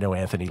 but I know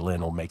Anthony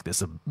Lynn will make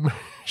this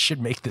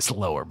should make this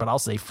lower, but I'll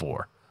say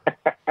 4.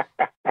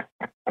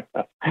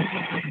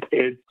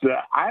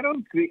 I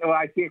don't see. Well,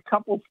 I see a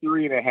couple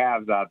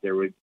 3.5s out there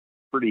with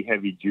pretty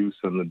heavy juice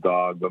on the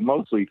dog, but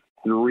mostly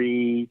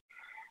 3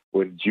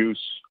 with juice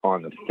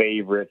on the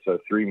favorite. So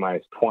 3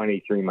 minus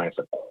 20, 3 minus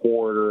a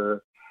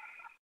quarter.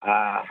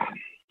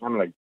 I'm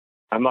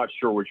not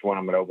sure which one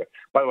I'm going to open.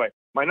 By the way,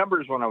 my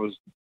numbers when I was,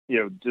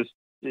 just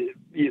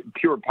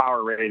pure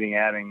power rating,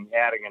 adding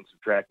and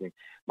subtracting,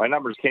 my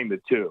numbers came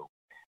to 2.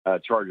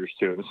 Chargers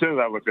 2. And as soon as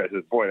I looked at it, I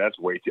said, boy, that's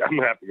way too. I'm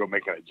going to have to go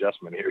make an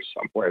adjustment here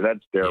somewhere.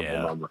 That's a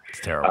terrible number. It's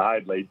terrible.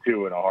 I'd lay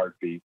 2 in a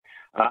heartbeat.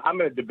 I'm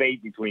going to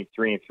debate between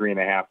 3 and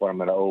 3.5 what I'm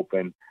going to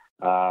open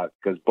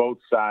because both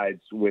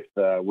sides with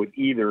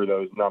either of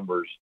those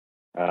numbers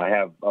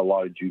have a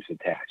lot of juice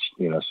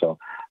attached. So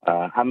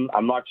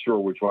I'm not sure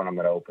which one I'm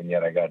going to open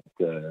yet. I got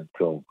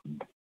till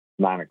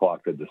 9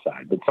 o'clock to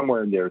decide, but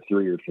somewhere in there,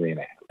 3 or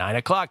 3.5. 9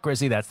 o'clock,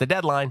 Chrissy. That's the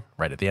deadline.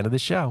 Right at the end of the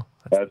show.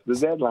 That's the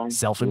deadline.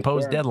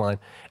 Self-imposed deadline.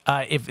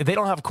 If they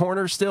don't have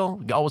corners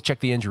still, always check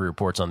the injury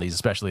reports on these,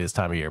 especially this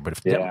time of year. But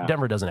if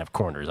Denver doesn't have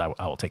corners, I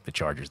will take the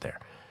Chargers there.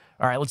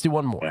 All right, let's do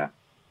one more. Yeah.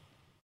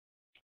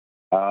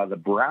 The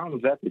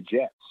Browns at the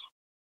Jets.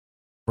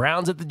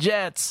 Browns at the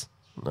Jets.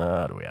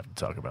 Do we have to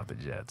talk about the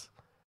Jets?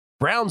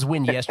 Browns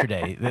win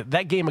yesterday.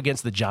 That game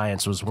against the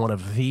Giants was one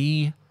of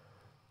the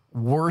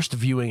worst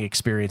viewing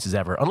experiences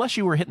ever. Unless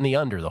you were hitting the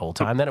under the whole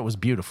time, then it was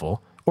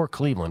beautiful. Or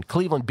Cleveland.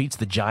 Cleveland beats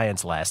the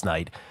Giants last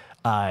night,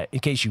 in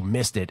case you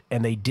missed it,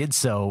 and they did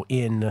so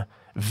in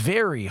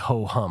very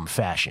ho-hum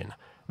fashion.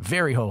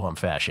 Very ho-hum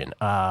fashion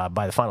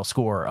by the final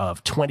score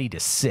of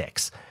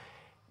 20-6.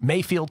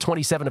 Mayfield,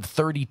 27 of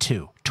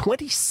 32.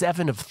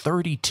 27 of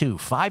 32.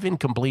 5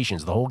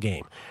 incompletions the whole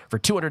game for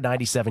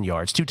 297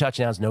 yards, 2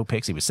 touchdowns, no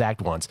picks. He was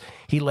sacked once.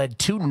 He led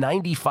 2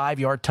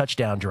 95-yard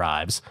touchdown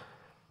drives.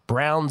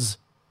 Browns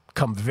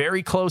come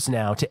very close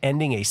now to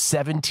ending a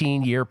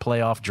 17-year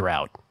playoff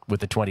drought with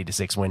the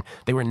 20-6 win.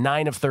 They were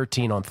 9 of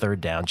 13 on third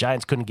down.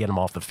 Giants couldn't get them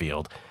off the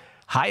field.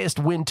 Highest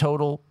win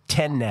total,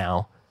 10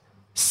 now,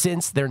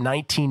 since their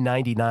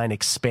 1999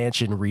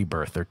 expansion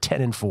rebirth. They're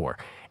 10-4.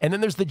 And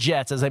then there's the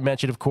Jets, as I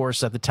mentioned, of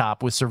course, at the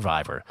top with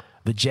Survivor.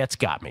 The Jets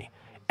got me.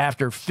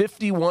 After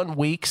 51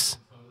 weeks,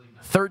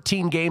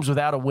 13 games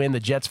without a win, the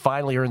Jets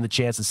finally earned the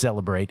chance to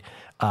celebrate.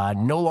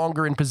 No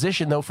longer in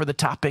position, though, for the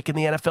top pick in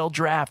the NFL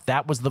draft.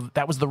 That was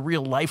the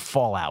real-life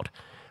fallout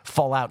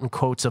in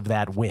quotes of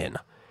that win,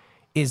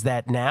 is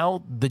that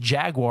now the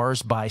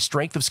Jaguars, by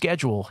strength of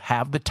schedule,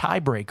 have the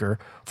tiebreaker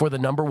for the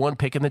number 1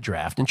 pick in the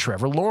draft in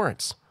Trevor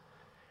Lawrence.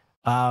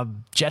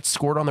 Jets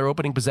scored on their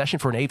opening possession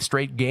for an 8th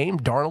straight game.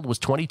 Darnold was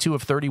 22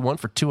 of 31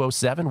 for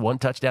 207, 1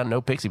 touchdown,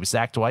 no picks. He was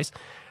sacked twice.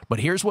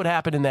 But here's what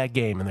happened in that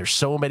game, and there's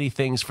so many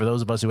things for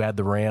those of us who had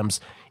the Rams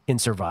in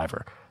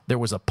Survivor. There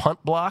was a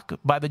punt block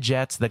by the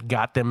Jets that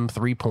got them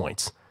 3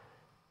 points.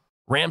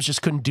 Rams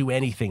just couldn't do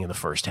anything in the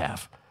first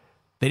half.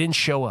 They didn't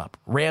show up.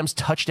 Rams'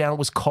 touchdown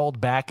was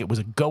called back. It was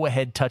a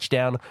go-ahead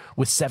touchdown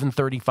with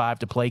 7:35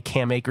 to play.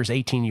 Cam Akers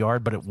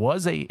 18-yard, but it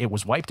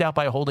was wiped out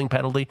by a holding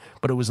penalty,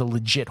 but it was a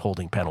legit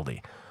holding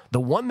penalty. The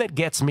one that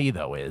gets me,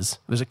 though, is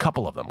there's a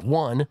couple of them.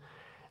 One,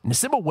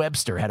 Nasimba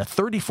Webster had a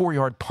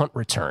 34-yard punt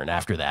return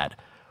after that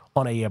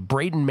on a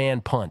Braden Mann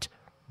punt.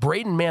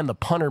 Braden Mann, the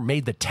punter,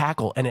 made the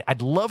tackle, and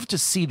I'd love to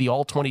see the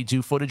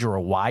all-22 footage or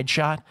a wide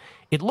shot.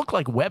 It looked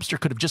like Webster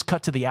could have just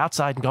cut to the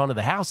outside and gone to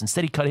the house.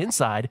 Instead, he cut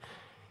inside,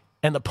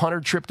 and the punter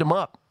tripped him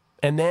up.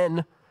 And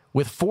then,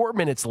 with 4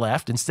 minutes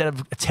left, instead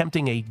of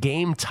attempting a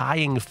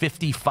game-tying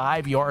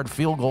 55-yard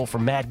field goal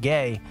from Matt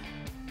Gay,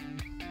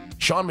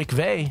 Sean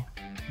McVay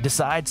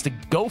decides to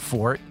go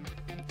for it,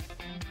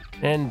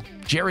 and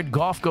Jared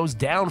Goff goes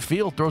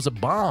downfield, throws a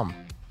bomb,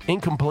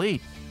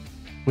 incomplete,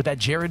 with that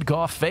Jared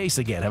Goff face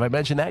again. Have I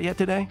mentioned that yet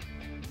today?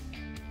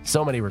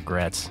 So many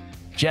regrets.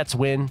 Jets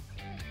win,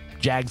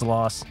 Jags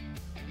loss,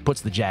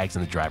 puts the Jags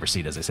in the driver's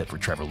seat, as I said, for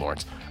Trevor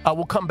Lawrence.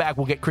 We'll come back,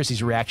 we'll get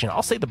Chrissy's reaction.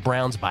 I'll say the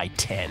Browns by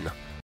 10.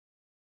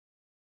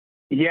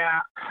 Yeah,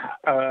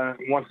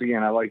 once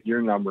again, I like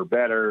your number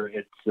better.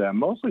 It's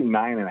mostly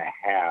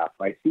 9.5.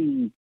 I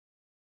see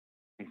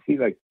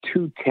like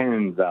 2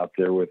 10s out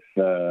there with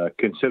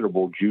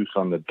considerable juice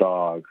on the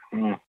dog.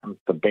 I'm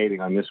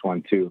debating on this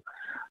one too.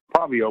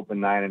 Probably open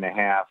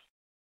 9.5.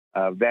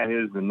 That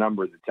is the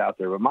number that's out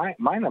there, but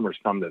my numbers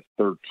come to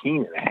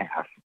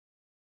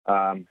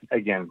 13.5.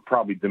 Again,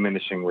 probably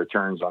diminishing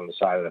returns on the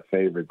side of the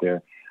favorite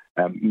there.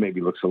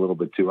 Maybe looks a little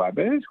bit too high,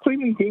 but this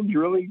Cleveland team's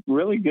really,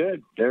 really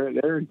good.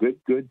 They're a good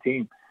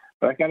team.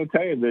 But I got to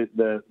tell you,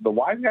 the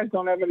wise guys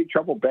don't have any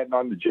trouble betting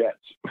on the Jets,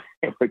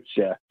 which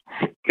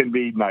can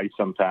be nice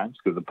sometimes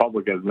because the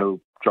public has no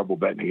trouble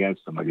betting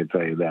against them. I can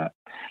tell you that.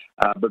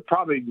 But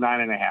probably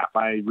 9.5.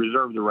 I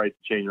reserve the right to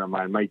change my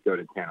mind. Might go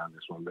to 10 on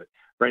this one, but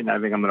right now I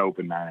think I'm going to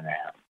open 9.5.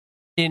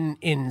 In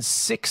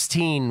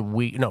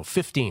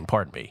 15,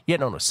 pardon me. Yeah,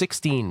 no,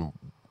 16.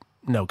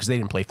 No, because they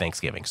didn't play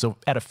Thanksgiving. So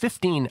out of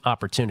 15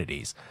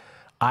 opportunities,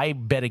 I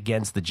bet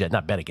against the Jets,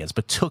 not bet against,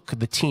 but took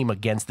the team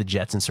against the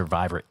Jets in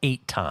Survivor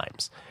 8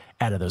 times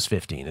out of those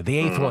 15. The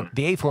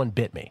eighth one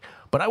bit me.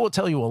 But I will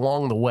tell you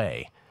along the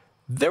way,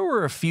 there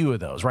were a few of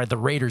those, right? The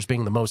Raiders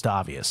being the most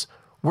obvious,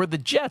 where the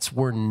Jets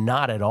were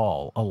not at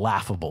all a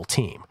laughable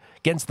team.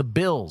 Against the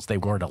Bills, they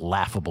weren't a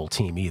laughable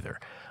team either.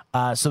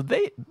 So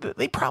they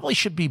probably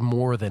should be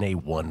more than a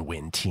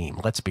 1-win team,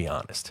 let's be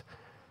honest.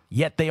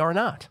 Yet they are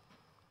not.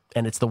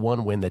 And it's the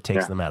one win that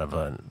takes them out of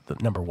the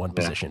number 1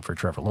 position for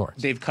Trevor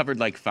Lawrence. They've covered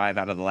like 5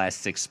 out of the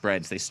last 6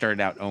 spreads. They started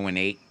out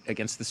 0-8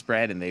 against the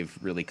spread, and they've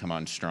really come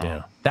on strong.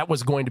 Yeah. That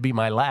was going to be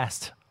my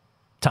last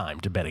time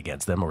to bet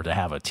against them or to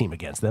have a team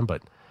against them,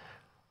 but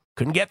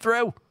couldn't get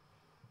through.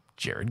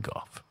 Jared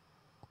Goff,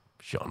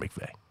 Sean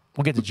McVay.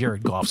 We'll get to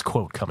Jared Goff's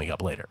quote coming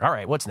up later. All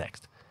right, what's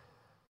next?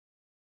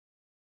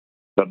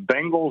 The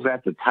Bengals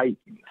at the Titans.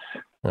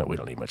 Oh, we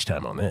don't need much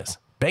time on this.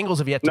 Bengals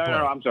have yet to play.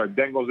 No, I'm sorry.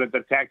 Bengals at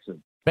the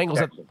Texans.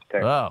 Texans.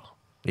 Oh,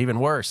 even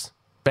worse.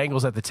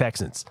 Bengals at the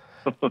Texans.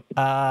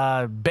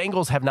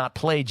 Bengals have not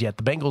played yet.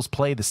 The Bengals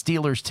play the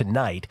Steelers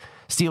tonight.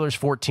 Steelers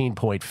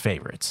 14-point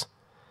favorites.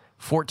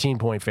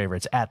 14-point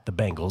favorites at the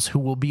Bengals, who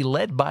will be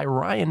led by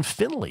Ryan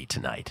Finley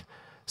tonight.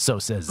 So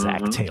says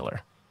Zach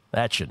Taylor.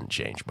 That shouldn't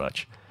change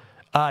much.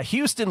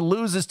 Houston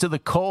loses to the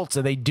Colts,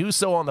 and they do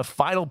so on the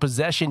final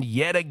possession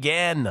yet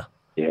again.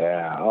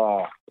 Yeah.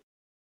 Oh,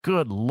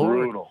 good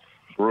Lord.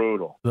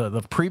 Brutal.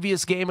 The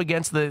previous game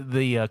against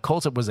the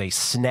Colts, it was a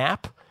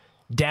snap,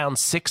 down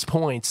 6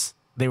 points.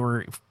 They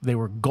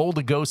were goal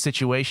to go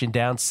situation,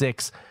 down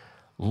 6.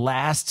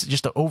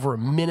 Just over a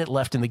minute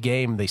left in the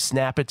game. They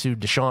snap it to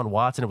Deshaun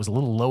Watson. It was a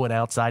little low and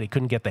outside. He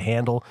couldn't get the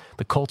handle.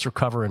 The Colts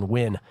recover and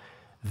win.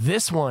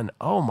 This one,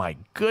 oh my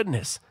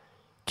goodness.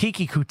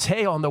 Kiki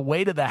Kute on the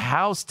way to the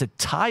house to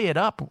tie it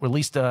up, or at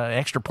least an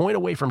extra point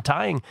away from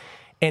tying,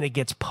 and it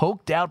gets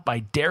poked out by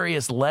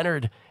Darius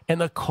Leonard, and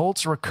the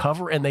Colts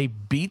recover, and they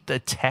beat the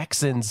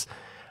Texans.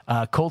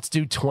 Colts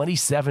do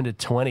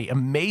 27-20.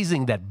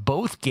 Amazing that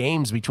both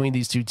games between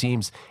these two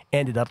teams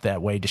ended up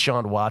that way.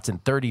 Deshaun Watson,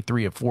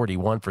 33 of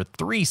 41 for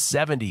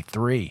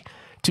 373.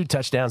 2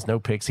 touchdowns, no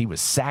picks. He was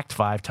sacked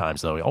 5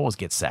 times, though. He always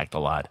gets sacked a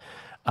lot.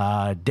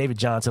 David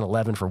Johnson,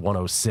 11 for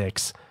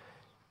 106.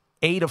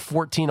 8 of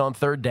 14 on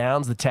third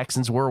downs. The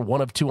Texans were 1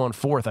 of 2 on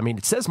fourth. I mean,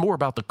 it says more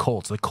about the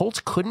Colts. The Colts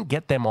couldn't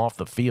get them off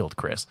the field,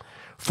 Chris.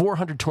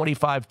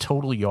 425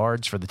 total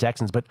yards for the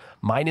Texans, but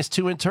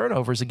 -2 in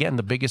turnovers. Again,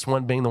 the biggest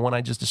one being the one I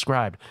just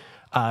described.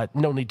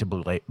 No need to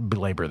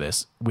belabor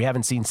this. We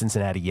haven't seen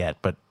Cincinnati yet,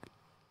 but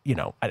you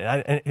know,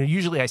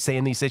 usually I say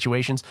in these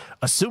situations,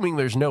 assuming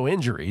there's no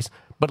injuries,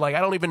 but like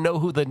I don't even know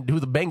who the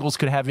Bengals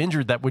could have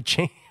injured that would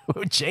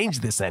change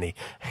this any.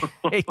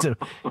 hate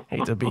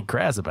to be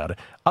crass about it.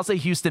 I'll say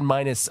Houston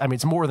minus. I mean,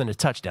 it's more than a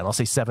touchdown. I'll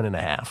say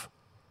 7.5.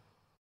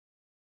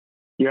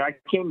 Yeah, I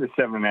came to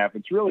 7.5.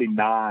 It's really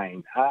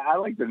 9. I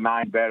like the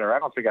 9 better. I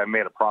don't think I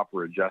made a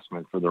proper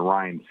adjustment for the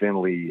Ryan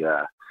Finley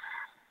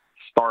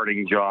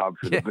starting job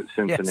for the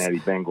Cincinnati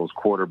Bengals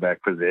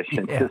quarterback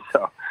position. Yeah.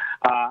 So,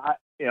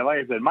 like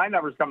I said, my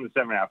numbers come to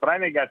 7.5, but I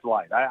think that's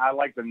light. I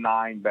like the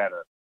 9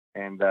 better,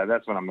 and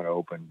that's what I'm going to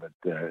open. But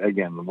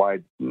again,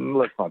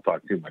 let's not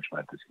talk too much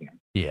about this game.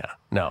 Yeah,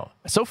 no.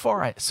 So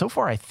far, I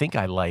think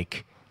I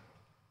like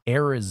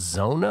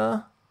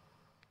Arizona,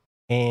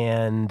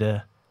 and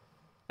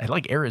I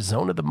like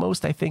Arizona the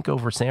most, I think,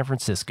 over San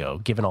Francisco,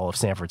 given all of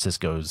San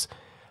Francisco's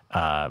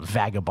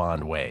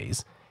vagabond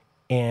ways.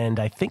 and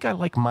I think I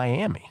like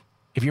Miami.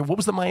 What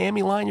was the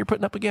Miami line you're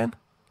putting up again?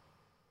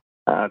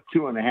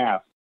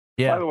 2.5.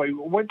 Yeah. By the way,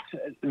 what's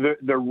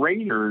the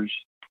Raiders?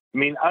 I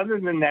mean, other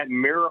than that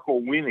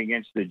miracle win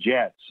against the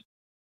Jets,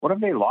 what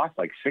have they lost?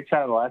 Like 6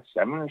 out of the last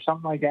 7 or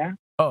something like that?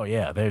 Oh,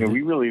 yeah.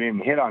 We really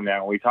didn't hit on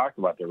that when we talked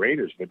about the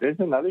Raiders, but there's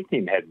another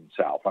team heading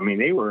south. I mean,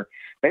 they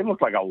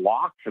looked like a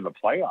lock for the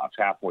playoffs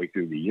halfway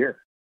through the year,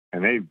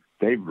 and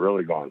they've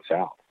really gone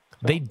south.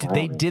 So,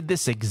 they did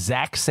this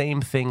exact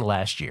same thing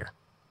last year.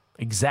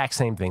 Exact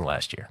same thing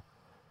last year.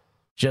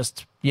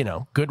 Just,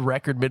 good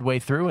record midway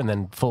through and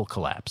then full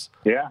collapse.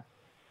 Yeah.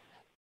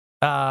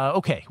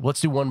 Okay,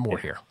 let's do one more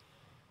here.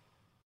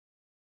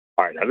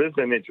 All right, now this is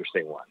an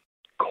interesting one.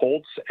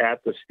 Colts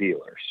at the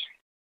Steelers.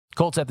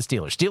 Colts at the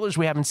Steelers. Steelers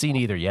we haven't seen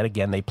either yet.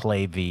 Again, they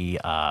play the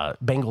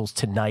Bengals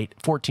tonight,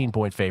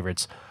 14-point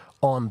favorites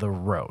on the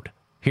road.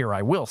 Here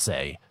I will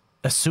say,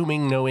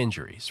 assuming no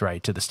injuries,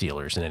 right, to the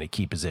Steelers in any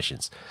key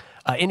positions.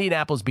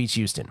 Indianapolis beats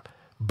Houston.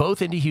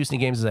 Both Indy-Houston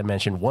games, as I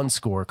mentioned, one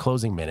score,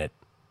 closing minute,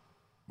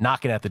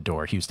 knocking at the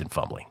door, Houston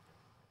fumbling.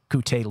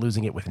 Coutee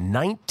losing it with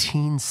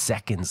 19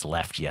 seconds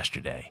left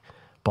yesterday.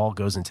 Ball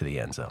goes into the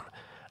end zone.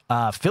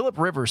 Phillip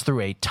Rivers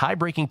threw a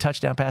tie-breaking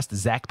touchdown pass to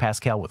Zach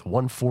Pascal with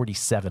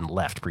 1:47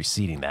 left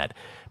preceding that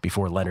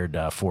before Leonard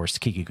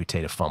forced Keke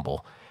Coutee to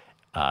fumble.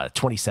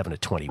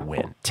 27-20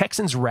 win.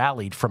 Texans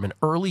rallied from an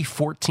early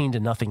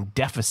 14-0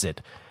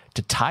 deficit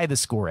to tie the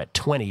score at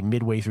 20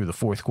 midway through the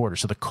fourth quarter.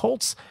 So the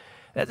Colts,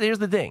 here's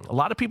the thing. A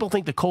lot of people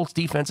think the Colts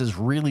defense is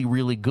really,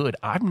 really good.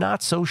 I'm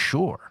not so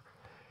sure.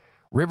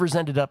 Rivers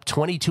ended up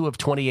 22 of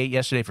 28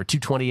 yesterday for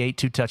 228,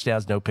 2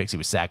 touchdowns, no picks. He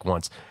was sacked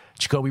once.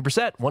 Jacoby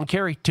Brissett, 1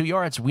 carry, 2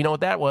 yards. We know what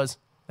that was.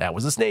 That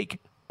was a snake.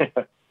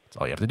 That's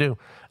all you have to do.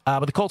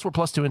 But the Colts were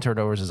 +2 in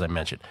turnovers, as I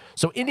mentioned.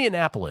 So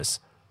Indianapolis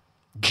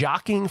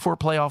jockeying for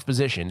playoff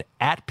position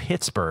at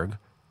Pittsburgh,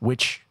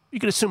 which you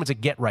could assume it's a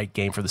get-right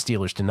game for the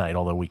Steelers tonight,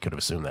 although we could have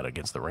assumed that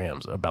against the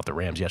Rams, about the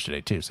Rams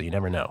yesterday too, so you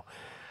never know.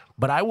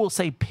 But I will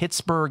say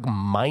Pittsburgh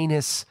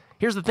minus.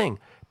 Here's the thing.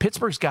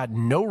 Pittsburgh's got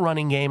no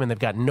running game, and they've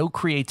got no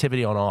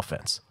creativity on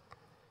offense.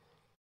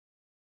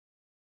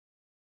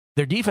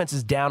 Their defense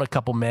is down a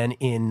couple men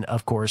in,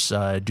 of course,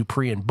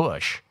 Dupree and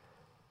Bush,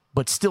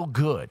 but still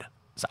good.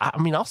 So,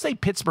 I'll say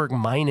Pittsburgh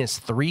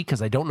 -3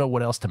 because I don't know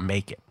what else to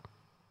make it.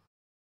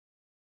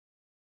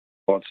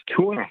 Well, it's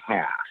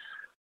 2.5.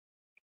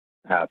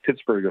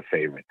 Pittsburgh a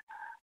favorite.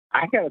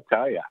 I got to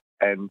tell you,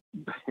 and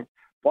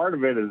part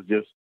of it is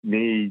just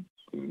me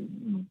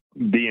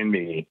being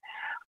me.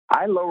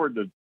 I lowered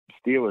the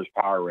Steelers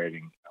power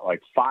rating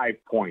like 5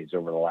 points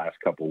over the last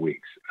couple of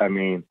weeks.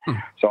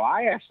 So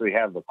I actually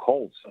have the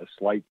Colts a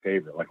slight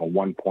favorite, like a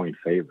 1-point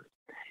favorite.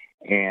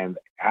 And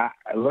I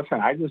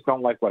just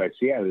don't like what I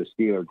see out of the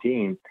Steeler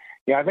team.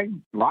 I think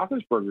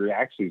Roethlisberger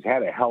actually has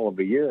had a hell of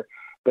a year,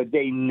 but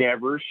they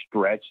never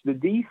stretch the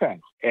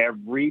defense.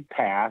 Every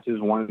pass is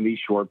one of these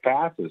short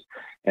passes.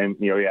 And,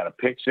 he had a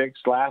pick six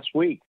last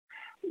week.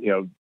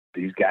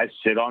 These guys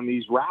sit on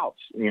these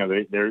routes.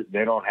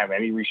 They don't have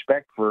any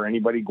respect for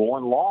anybody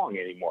going long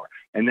anymore.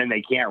 And then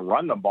they can't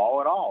run the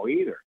ball at all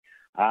either.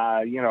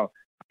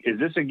 Is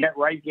this a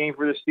get-right game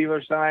for the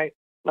Steelers tonight?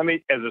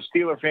 As a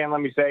Steeler fan,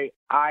 let me say,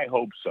 I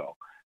hope so.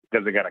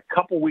 Because they got a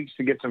couple weeks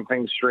to get some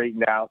things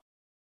straightened out.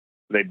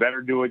 They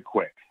better do it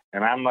quick.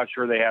 And I'm not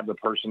sure they have the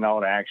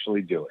personnel to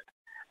actually do it.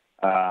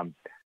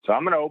 So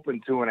I'm going to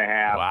open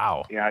 2.5.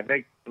 Wow. I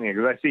think,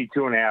 because I see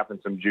 2.5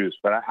 and some juice,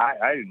 but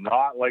I do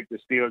not like the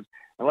Steelers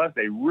unless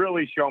they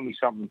really show me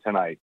something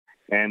tonight.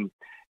 And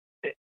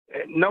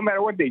no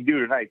matter what they do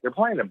tonight, they're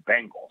playing the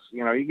Bengals.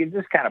 You can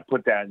just kind of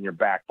put that in your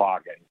back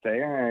pocket and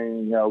say,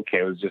 okay,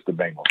 it was just the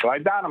Bengals. So I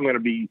doubt I'm going to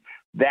be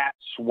that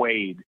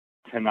swayed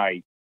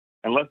tonight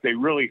unless they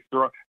really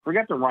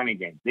forget the running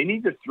game. They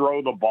need to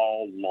throw the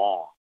ball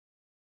long,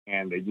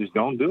 and they just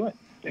don't do it.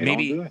 They don't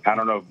do it. I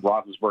don't know if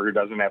Roethlisberger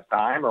doesn't have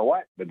time or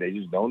what, but they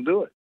just don't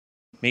do it.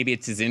 Maybe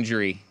it's his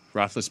injury,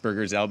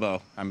 Roethlisberger's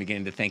elbow. I'm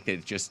beginning to think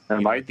that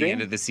at the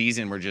end of the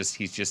season,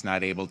 he's just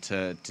not able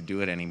to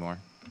do it anymore.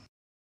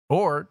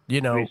 Or,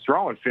 he's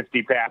throwing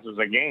 50 passes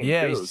a game.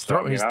 Yeah, too, he's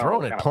throwing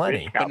it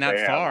plenty, but not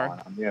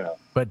far.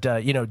 But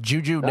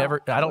Juju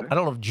never. I don't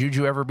know if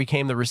Juju ever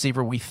became the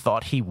receiver we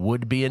thought he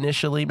would be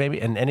initially.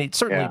 Maybe, and it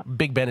certainly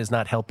Big Ben is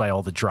not helped by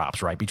all the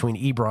drops. Right between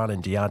Ebron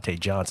and Deontay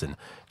Johnson,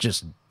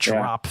 just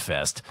drop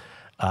fest.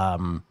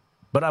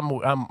 But I'm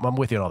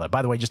with you on all that.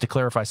 By the way, just to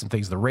clarify some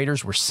things, the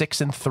Raiders were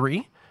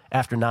 6-3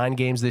 after 9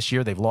 games this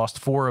year. They've lost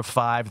 4 of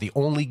 5. The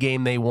only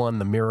game they won,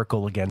 the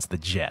miracle against the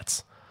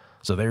Jets.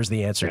 So there's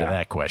the answer to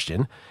that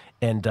question.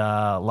 And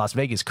Las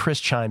Vegas,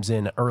 Chris chimes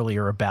in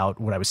earlier about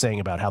what I was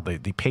saying about how the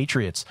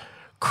Patriots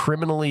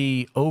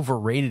criminally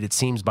overrated, it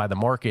seems, by the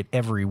market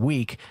every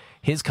week.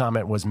 His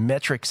comment was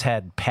metrics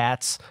had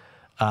Pats,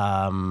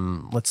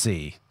 let's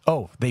see.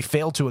 Oh, they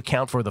failed to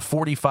account for the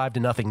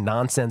 45-0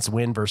 nonsense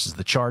win versus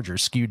the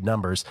Chargers, skewed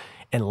numbers,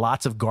 and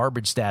lots of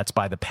garbage stats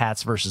by the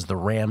Pats versus the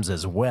Rams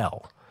as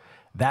well.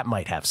 That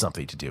might have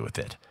something to do with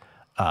it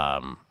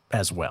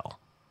as well.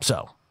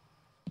 So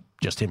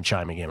just him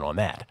chiming in on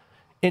that.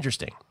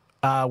 Interesting.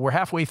 We're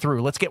halfway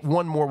through. Let's get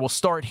one more. We'll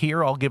start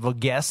here. I'll give a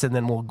guess, and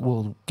then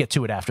we'll get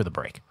to it after the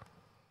break.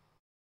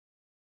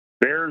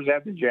 Bears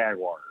at the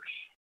Jaguars.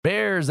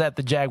 Bears at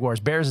the Jaguars.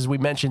 Bears, as we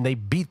mentioned, they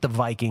beat the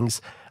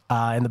Vikings.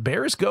 And the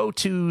Bears go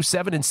to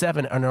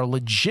 7-7 and are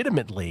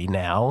legitimately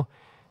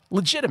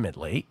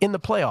in the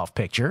playoff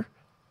picture.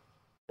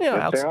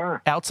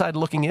 Outside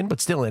looking in,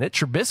 but still in it.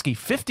 Trubisky,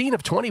 15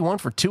 of 21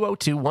 for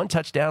 202, 1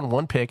 touchdown,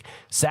 1 pick,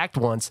 sacked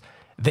once.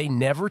 They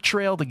never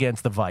trailed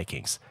against the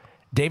Vikings.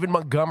 David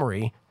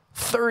Montgomery,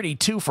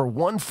 32 for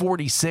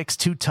 146,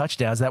 2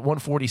 touchdowns. That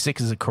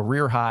 146 is a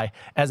career high.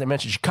 As I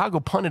mentioned, Chicago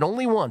punted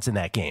only once in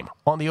that game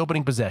on the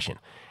opening possession.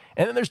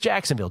 And then there's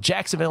Jacksonville.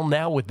 Jacksonville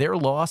now with their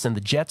loss and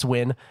the Jets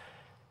win,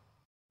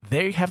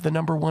 they have the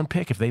number 1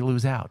 pick if they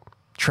lose out.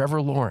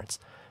 Trevor Lawrence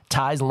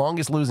ties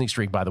longest losing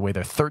streak, by the way,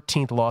 their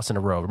 13th loss in a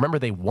row. Remember,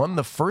 they won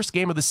the first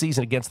game of the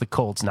season against the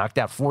Colts, knocked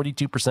out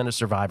 42% of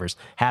survivors,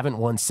 haven't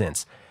won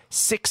since.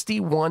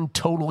 61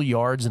 total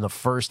yards in the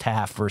first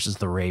half versus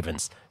the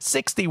Ravens.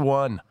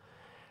 61.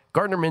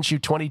 Gardner Minshew,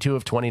 22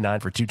 of 29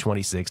 for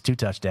 226, 2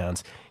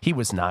 touchdowns. He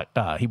was not.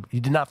 He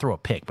did not throw a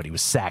pick, but he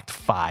was sacked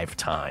 5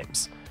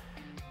 times.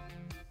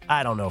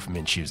 I don't know if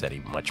Minshew's any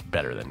much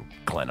better than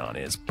Glennon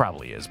is.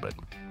 Probably is, but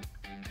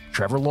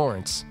Trevor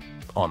Lawrence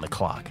on the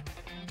clock.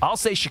 I'll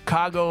say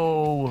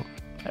Chicago.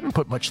 I haven't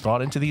put much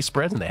thought into these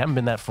spreads, and they haven't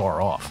been that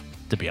far off,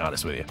 to be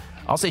honest with you.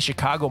 I'll say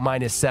Chicago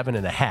minus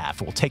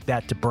 7.5. We'll take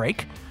that to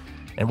break,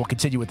 and we'll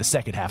continue with the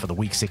second half of the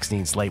Week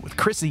 16 slate with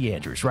Chrissy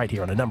Andrews right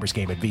here on A Numbers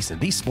Game at VSiN,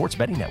 the Sports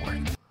Betting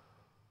Network.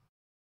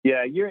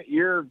 Yeah,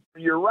 you're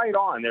right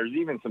on. There's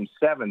even some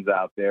 7s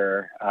out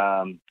there.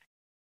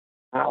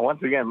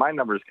 Once again, my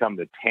numbers come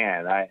to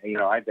 10. I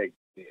think,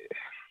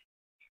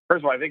 first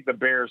of all, I think the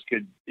Bears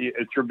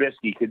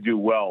Trubisky could do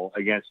well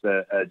against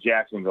a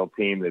Jacksonville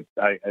team that,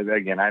 I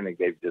think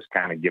they've just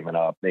kind of given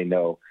up. They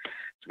know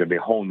it's going to be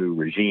a whole new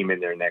regime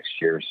in there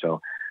next year, so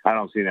I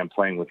don't see them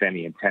playing with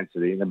any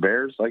intensity. And the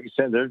Bears, like you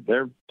said,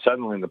 they're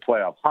suddenly in the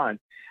playoff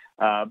hunt.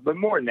 But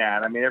more than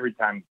that, I mean, every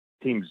time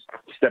teams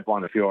step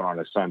on the field on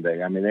a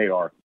Sunday, I mean,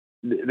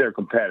 they're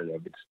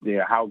competitive. It's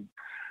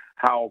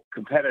how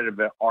competitive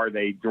are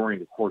they during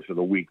the course of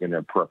the week in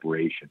their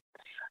preparation?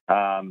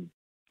 I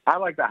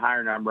like the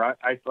higher number.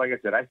 Like I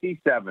said, I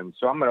see 7,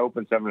 so I'm going to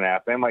open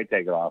 7.5. They might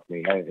take it off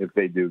me. If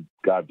they do,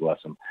 God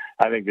bless them.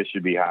 I think this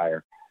should be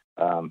higher.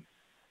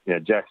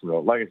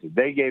 Jacksonville, like I said,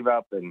 they gave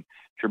up, and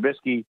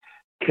Trubisky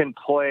can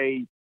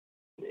play,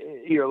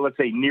 let's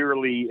say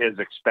nearly as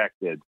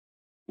expected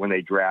when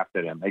they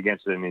drafted him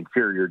against an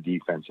inferior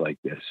defense like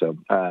this. So,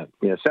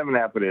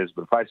 7.5 it is,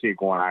 but if I see it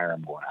going higher,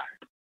 I'm going higher.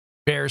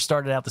 Bears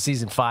started out the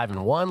season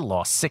 5-1,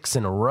 lost 6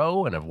 in a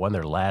row, and have won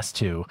their last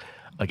 2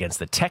 against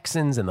the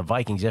Texans and the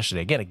Vikings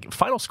yesterday. Again, a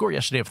final score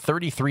yesterday of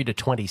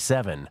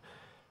 33-27,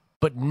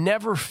 but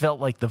never felt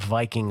like the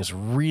Vikings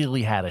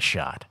really had a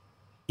shot,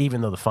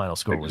 even though the final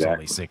score was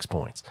only 6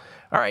 points.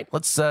 All right,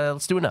 let's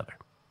do another.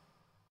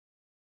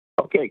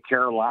 Okay,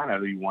 Carolina,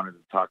 who you wanted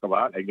to talk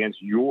about,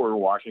 against your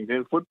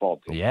Washington football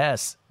team.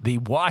 Yes, the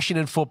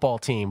Washington football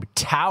team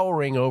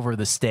towering over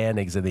the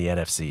standings in the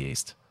NFC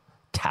East.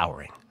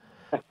 Towering.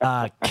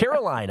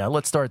 Carolina,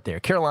 let's start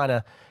there.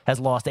 Carolina has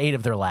lost 8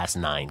 of their last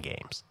 9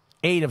 games.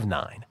 8 of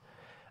 9.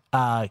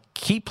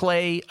 Key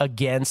play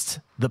against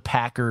the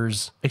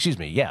Packers.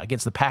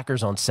 Against the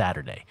Packers on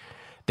Saturday.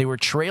 They were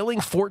trailing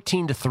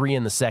 14-3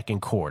 in the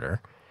second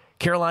quarter.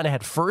 Carolina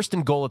had 1st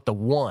and goal at the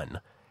 1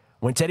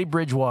 when Teddy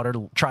Bridgewater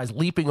tries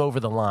leaping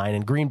over the line,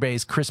 and Green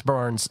Bay's Chris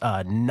Barnes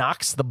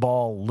knocks the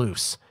ball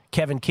loose.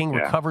 Kevin King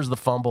recovers the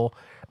fumble,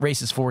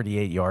 races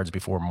 48 yards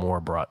before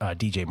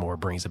DJ Moore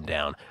brings him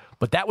down.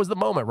 But that was the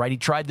moment, right? He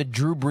tried the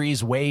Drew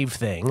Brees wave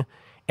thing,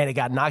 and it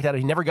got knocked out.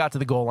 He never got to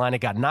the goal line. It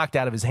got knocked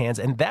out of his hands,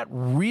 and that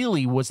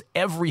really was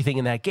everything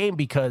in that game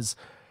because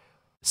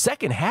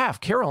second half,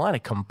 Carolina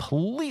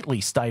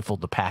completely stifled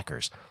the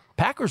Packers.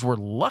 Packers were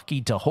lucky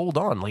to hold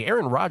on. Like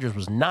Aaron Rodgers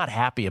was not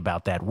happy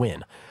about that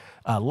win.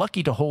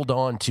 Lucky to hold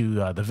on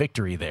to the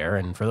victory there,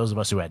 and for those of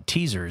us who had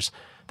teasers,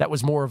 that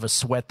was more of a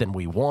sweat than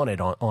we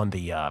wanted on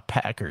the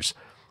Packers.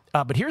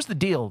 But here's the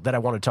deal that I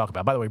want to talk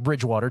about. By the way,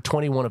 Bridgewater,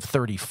 21 of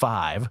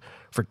 35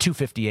 for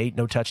 258,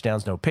 no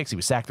touchdowns, no picks. He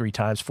was sacked 3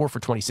 times, 4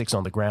 for 26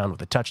 on the ground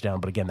with a touchdown,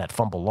 but again, that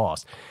fumble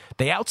lost.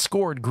 They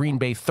outscored Green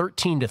Bay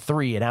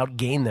 13-3 and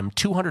outgained them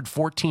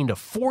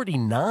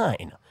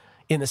 214-49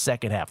 in the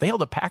second half. They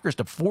held the Packers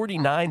to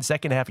 49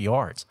 second half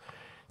yards.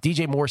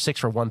 DJ Moore, 6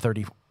 for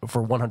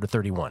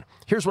 131.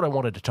 Here's what I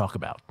wanted to talk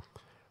about.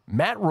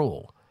 Matt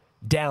Rule,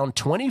 down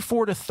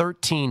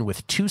 24-13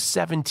 with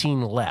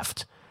 2:17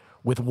 left,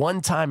 with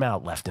 1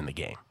 timeout left in the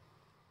game.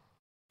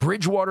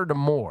 Bridgewater to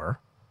Moore,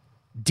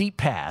 deep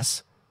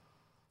pass,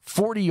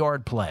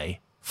 40-yard play,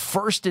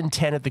 1st and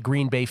 10 at the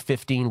Green Bay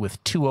 15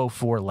 with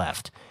 2:04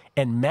 left.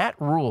 And Matt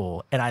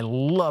Rule, and I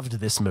loved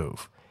this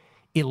move,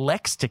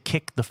 elects to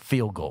kick the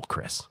field goal,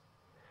 Chris.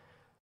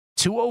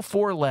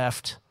 2:04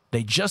 left.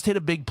 They just hit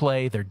a big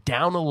play. They're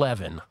down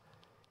 11.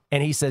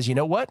 And he says, you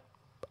know what?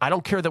 I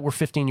don't care that we're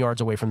 15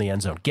 yards away from the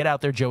end zone. Get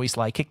out there, Joey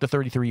Sly. Kick the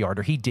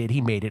 33-yarder. He did.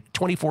 He made it.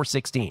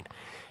 24-16.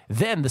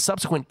 Then the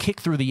subsequent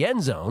kick through the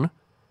end zone,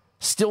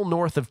 still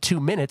north of 2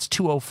 minutes,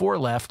 2:04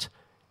 left,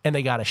 and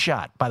they got a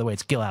shot. By the way,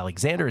 it's Gil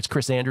Alexander. It's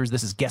Chris Andrews.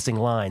 This is Guessing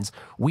Lines,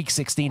 Week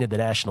 16 of the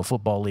National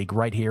Football League,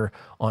 right here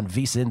on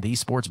VSiN, the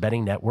Sports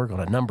Betting Network, on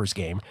a numbers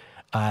game.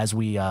 As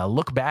we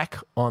look back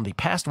on the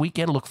past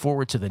weekend, look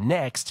forward to the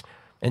next,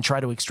 and try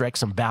to extract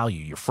some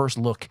value. Your first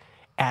look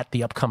at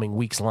the upcoming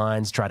week's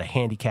lines, try to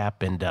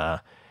handicap and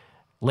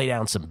lay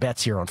down some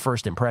bets here on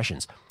first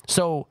impressions.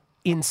 So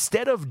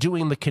instead of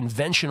doing the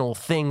conventional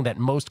thing that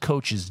most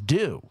coaches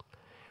do,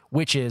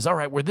 which is, all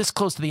right, we're this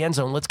close to the end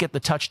zone, let's get the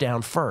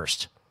touchdown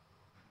first.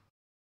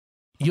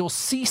 You'll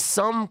see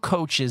some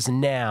coaches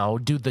now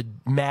do the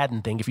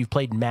Madden thing. If you've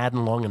played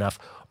Madden long enough,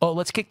 oh,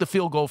 let's kick the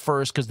field goal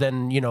first because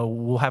then,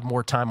 we'll have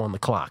more time on the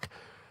clock.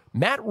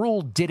 Matt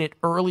Rule did it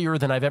earlier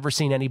than I've ever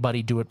seen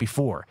anybody do it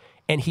before.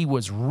 And he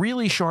was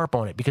really sharp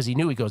on it because he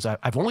knew, he goes,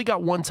 I've only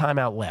got one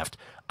timeout left.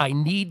 I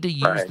need to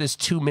use this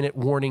 2-minute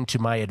warning to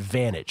my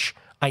advantage.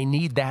 I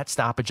need that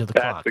stoppage of the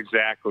clock. That's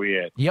exactly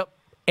it. Yep.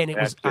 And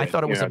I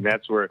thought it was and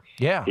that's where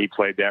he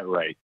played that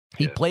right.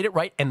 He played it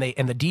right, and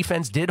the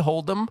defense did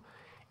hold them,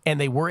 and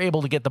they were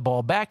able to get the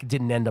ball back.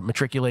 Didn't end up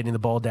matriculating the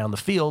ball down the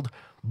field,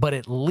 but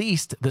at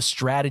least the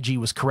strategy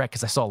was correct,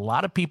 because I saw a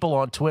lot of people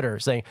on Twitter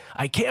saying,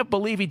 I can't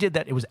believe he did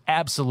that. It was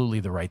absolutely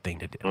the right thing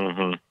to do.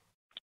 Mm-hmm.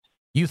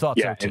 You thought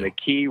so, too. And the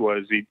key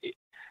was,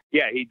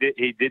 he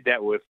did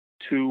that with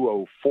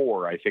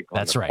 2:04, I think, on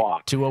That's the right,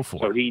 clock. 2:04.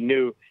 So he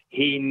knew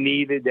he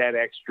needed that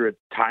extra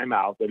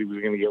timeout that he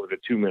was going to get with a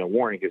 2-minute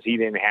warning because he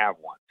didn't have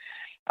one.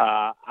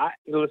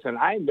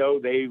 I know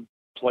they've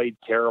played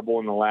terrible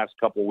in the last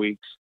couple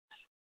weeks,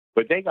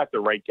 but they got the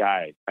right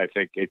guy, I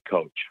think, at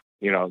coach.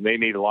 They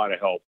need a lot of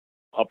help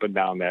up and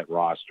down that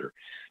roster,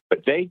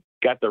 but they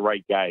got the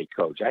right guy at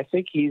coach. I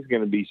think he's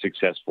going to be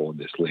successful in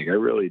this league. I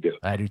really do.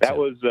 I do, that too.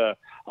 was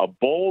a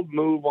bold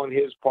move on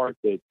his part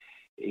that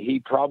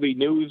he probably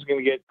knew he was going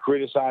to get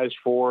criticized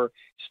for,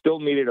 still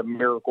needed a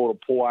miracle to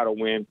pull out a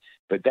win,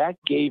 but that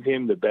gave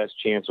him the best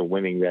chance of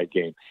winning that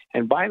game.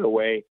 And by the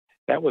way,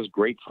 that was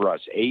great for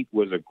us. 8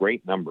 was a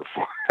great number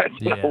for us.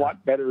 A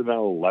lot better than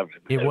 11.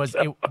 It was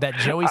that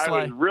Joey Sly.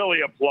 I was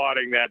really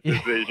applauding that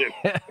decision.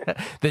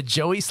 The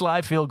Joey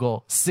Sly field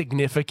goal,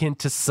 significant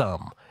to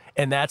some.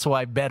 And that's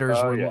why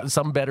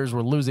some bettors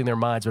were losing their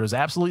minds. But it was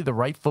absolutely the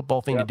right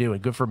football thing to do, and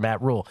good for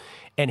Matt Rule.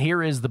 And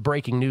here is the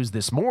breaking news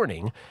this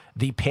morning: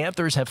 the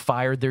Panthers have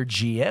fired their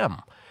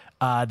GM.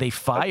 They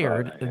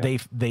fired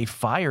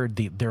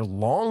their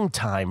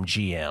longtime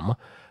GM,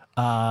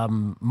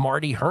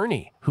 Marty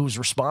Herney, who's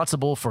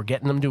responsible for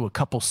getting them to a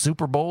couple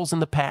Super Bowls in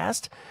the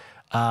past.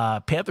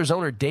 Panthers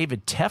owner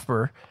David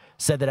Tepper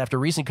said that after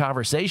recent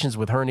conversations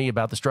with Herney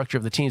about the structure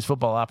of the team's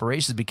football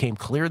operations, it became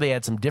clear they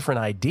had some different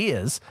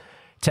ideas.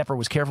 Tepper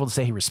was careful to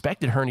say he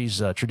respected Herney's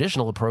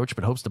traditional approach,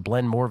 but hopes to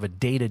blend more of a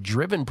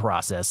data-driven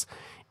process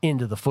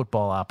into the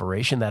football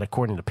operation. That,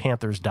 according to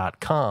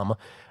Panthers.com,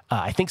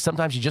 I think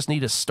sometimes you just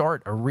need a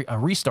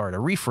restart, a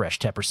refresh,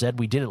 Tepper said.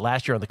 We did it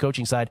last year on the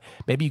coaching side.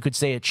 Maybe you could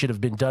say it should have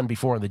been done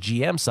before on the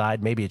GM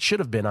side. Maybe it should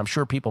have been. I'm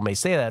sure people may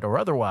say that, or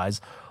otherwise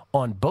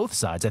on both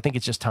sides. I think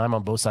it's just time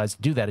on both sides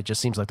to do that. It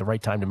just seems like the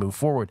right time to move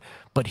forward.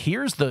 But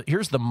here's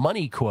the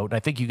money quote, and I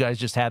think you guys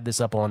just had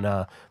this up on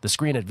the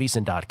screen at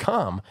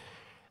VSiN.com.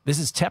 This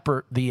is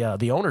Tepper,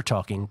 the owner,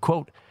 talking.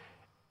 Quote,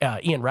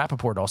 Ian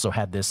Rappaport also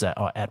had this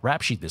at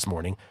Rap Sheet this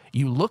morning.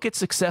 You look at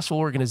successful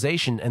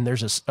organizations, and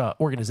there's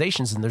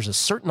a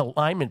certain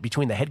alignment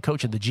between the head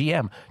coach and the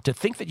GM. To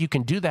think that you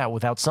can do that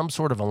without some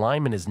sort of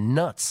alignment is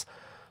nuts.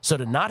 So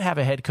to not have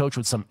a head coach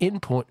with some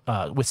input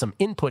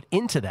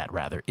into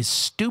that, is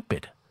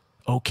stupid.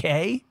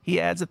 Okay, he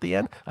adds at the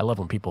end. I love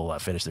when people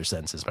finish their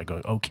sentences by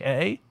going,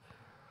 okay.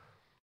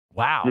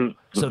 Wow.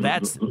 So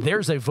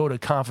there's a vote of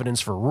confidence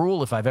for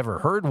Rule if I've ever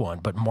heard one.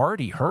 But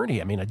Marty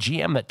Herney, a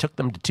GM that took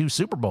them to 2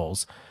 Super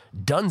Bowls,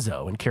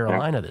 Dunzo in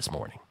Carolina this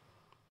morning.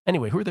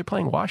 Anyway, who are they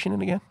playing?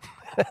 Washington again?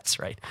 That's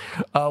right.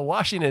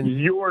 Washington.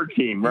 Your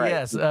team, right?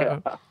 Yes.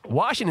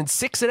 Washington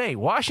 6-8.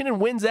 Washington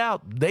wins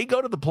out. They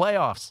go to the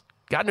playoffs.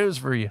 Got news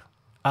for you.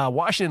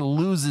 Washington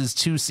loses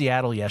to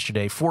Seattle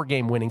yesterday.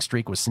 4-game winning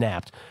streak was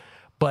snapped.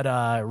 But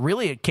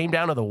really, it came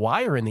down to the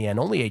wire in the end.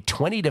 Only a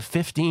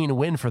 20-15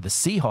 win for the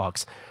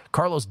Seahawks.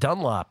 Carlos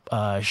Dunlap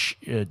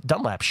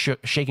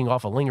shaking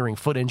off a lingering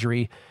foot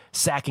injury,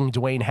 sacking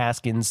Dwayne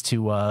Haskins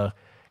to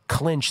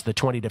clinch the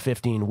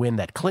 20-15 win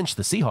that clinched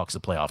the Seahawks a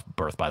playoff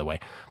berth, by the way.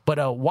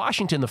 But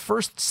Washington, the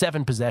first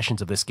 7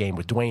 possessions of this game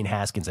with Dwayne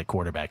Haskins at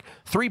quarterback,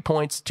 3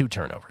 points, 2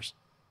 turnovers.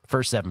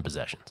 First 7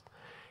 possessions.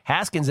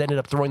 Haskins ended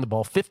up throwing the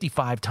ball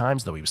 55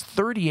 times, though. He was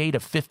 38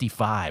 of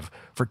 55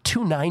 for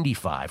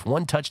 295.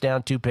 1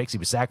 touchdown, 2 picks. He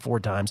was sacked 4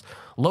 times.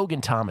 Logan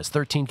Thomas,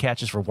 13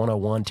 catches for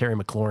 101. Terry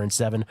McLaurin,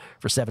 7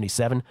 for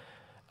 77.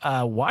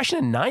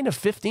 Washington, 9 of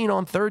 15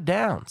 on third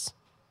downs.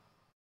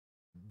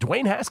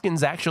 Dwayne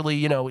Haskins actually,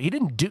 he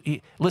didn't do...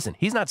 Listen,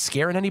 he's not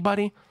scaring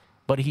anybody,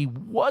 but he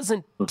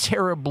wasn't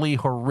terribly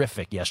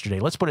horrific yesterday.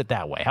 Let's put it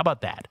that way. How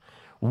about that?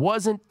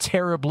 wasn't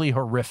terribly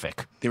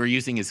horrific. They were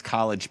using his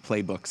college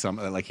playbook,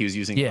 like he was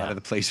using a lot of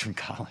the plays from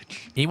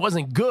college. He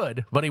wasn't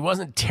good, but he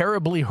wasn't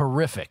terribly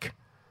horrific,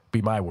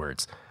 be my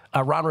words.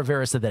 Ron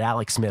Rivera said that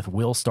Alex Smith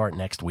will start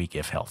next week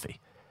if healthy.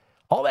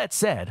 All that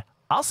said,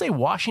 I'll say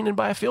Washington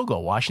by a field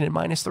goal. Washington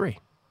 -3.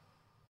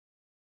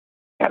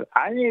 Yeah,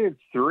 I needed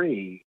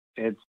 3.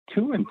 It's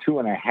 2 and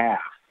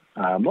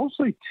 2.5.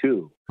 Mostly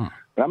 2. But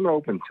I'm going to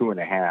open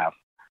 2.5.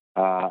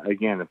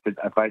 Again,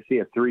 if I see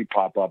a 3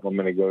 pop up, I'm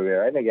going to go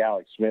there. I think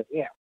Alex Smith,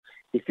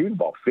 he threw the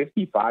ball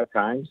 55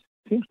 times.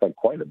 Seems like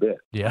quite a bit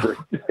for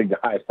a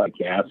guy like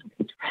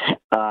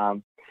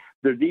Haskins.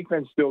 Their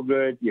defense still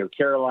good.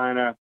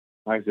 Carolina,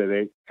 like I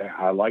said,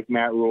 I like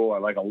Matt Rule.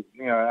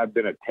 I've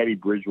been a Teddy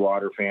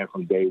Bridgewater fan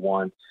from day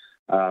one.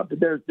 But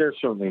they're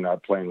certainly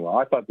not playing well.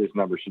 I thought this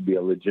number should be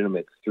a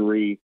legitimate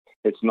 3.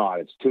 It's not.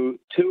 It's 2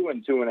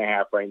 and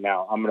 2.5 right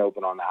now. I'm going to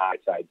open on the high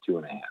side,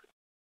 2.5.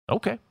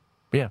 Okay.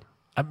 Yeah.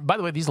 By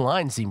the way, these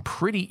lines seem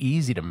pretty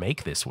easy to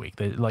make this week.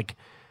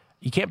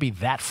 You can't be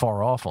that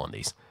far off on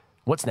these.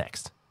 What's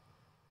next?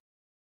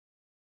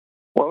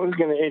 Well, it's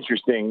going to be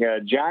interesting.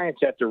 Giants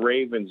at the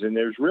Ravens, and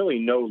there's really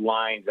no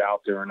lines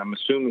out there, and I'm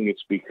assuming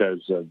it's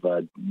because of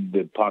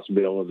the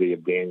possibility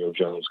of Daniel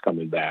Jones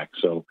coming back.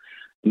 So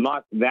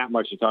not that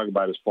much to talk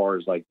about as far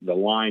as like the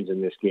lines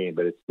in this game,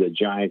 but it's the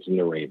Giants and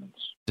the Ravens.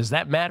 Does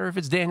that matter if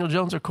it's Daniel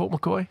Jones or Colt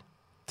McCoy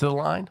to the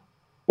line?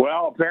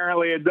 Well,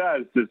 apparently it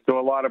does to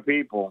a lot of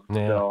people.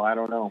 Yeah. So I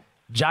don't know.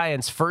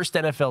 Giants' first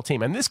NFL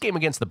team. And this game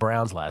against the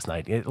Browns last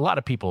night, a lot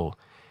of people,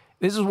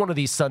 this is one of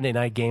these Sunday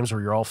night games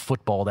where you're all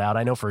footballed out.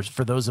 I know for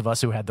those of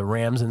us who had the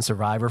Rams in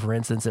Survivor, for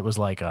instance, it was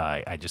like,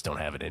 I just don't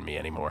have it in me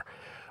anymore.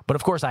 But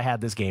of course I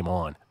had this game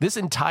on. This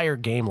entire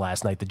game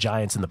last night, the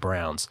Giants and the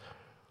Browns,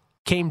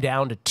 came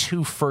down to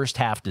 2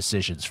 first-half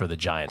decisions for the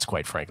Giants,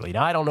 quite frankly.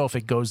 Now, I don't know if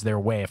it goes their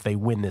way if they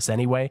win this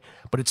anyway,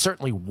 but it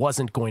certainly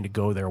wasn't going to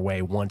go their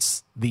way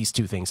once these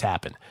 2 things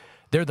happen.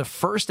 They're the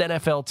first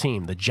NFL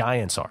team, the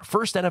Giants are,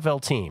 first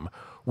NFL team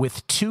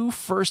with 2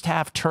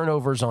 first-half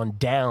turnovers on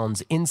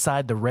downs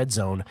inside the red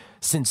zone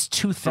since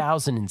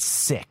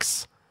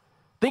 2006.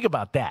 Think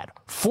about that.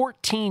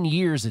 14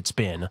 years it's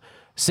been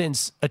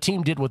since a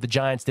team did what the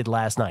Giants did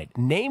last night.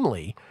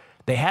 Namely,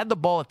 they had the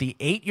ball at the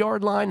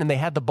 8-yard line and they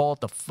had the ball at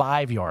the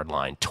 5-yard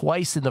line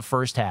twice in the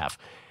first half.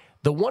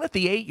 The one at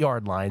the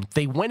 8-yard line,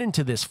 they went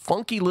into this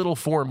funky little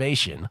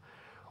formation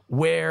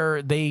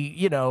where they,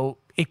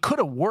 it could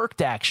have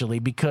worked actually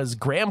because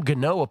Graham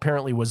Gano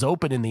apparently was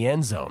open in the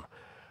end zone.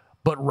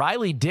 But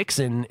Riley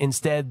Dixon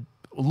instead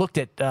looked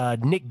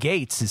at Nick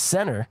Gates, his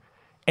center,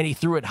 and he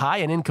threw it high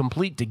and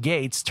incomplete to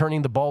Gates,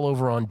 turning the ball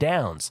over on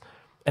downs.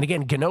 And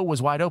again, Gano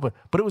was wide open.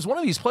 But it was one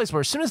of these plays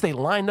where as soon as they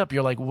lined up,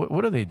 you're like,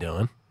 what are they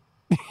doing?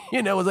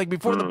 It was like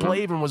before the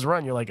play even was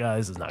run, you're like,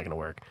 this is not going to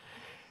work.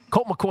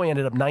 Colt McCoy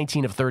ended up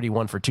 19 of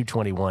 31 for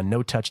 221,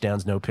 no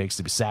touchdowns, no picks,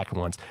 to be sacked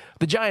once.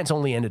 The Giants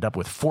only ended up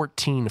with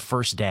 14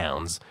 first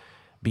downs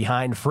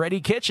behind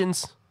Freddie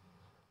Kitchens.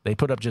 They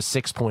put up just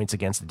 6 points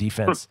against the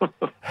defense.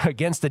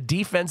 Against a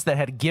defense that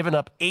had given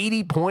up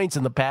 80 points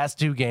in the past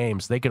 2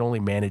 games, they could only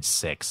manage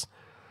 6.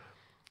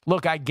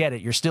 Look, I get it.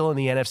 You're still in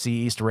the NFC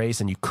East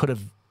race, and you could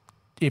have,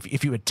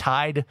 if you had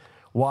tied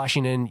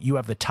Washington, you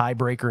have the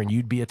tiebreaker and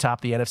you'd be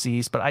atop the NFC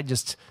East, but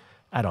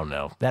I don't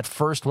know. That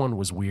first one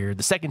was weird.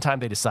 The second time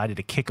they decided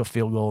to kick a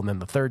field goal, and then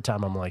the third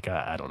time I'm like,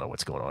 I don't know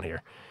what's going on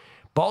here.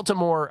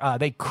 Baltimore,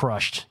 they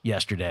crushed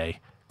yesterday,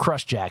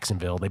 crushed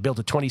Jacksonville. They built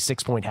a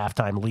 26-point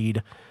halftime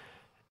lead,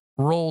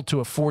 rolled to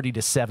a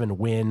 40-7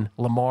 win.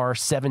 Lamar,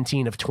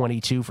 17 of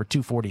 22 for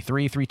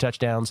 243, 3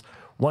 touchdowns,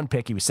 1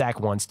 pick. He was sacked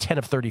once, 10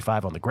 of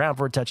 35 on the ground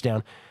for a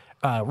touchdown.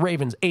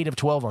 Ravens, 8 of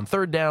 12 on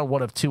third down,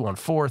 1 of 2 on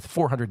fourth,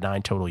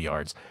 409 total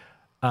yards.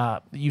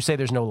 You say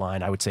there's no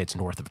line. I would say it's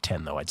north of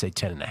 10, though. I'd say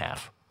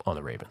 10.5 on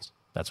the Ravens.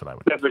 That's what I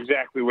would. That's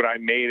exactly what I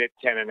made it,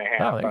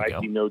 10.5.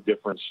 I see no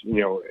difference,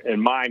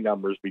 in my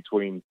numbers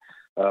between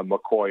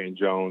McCoy and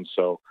Jones.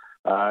 So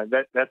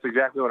that's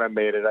exactly what I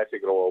made it. I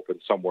think it'll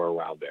open somewhere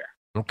around there.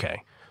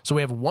 Okay. So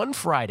we have 1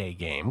 Friday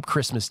game,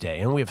 Christmas Day,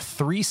 and we have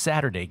 3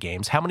 Saturday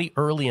games. How many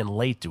early and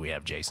late do we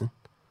have, Jason?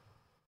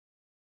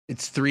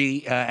 It's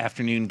 3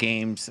 afternoon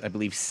games, I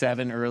believe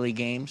 7 early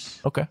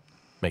games. Okay.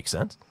 Makes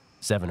sense.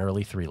 7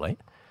 early, 3 late.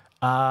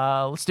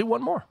 Let's do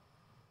one more.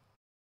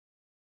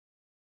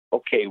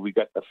 Okay, we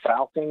got the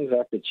Falcons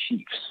at the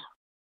Chiefs.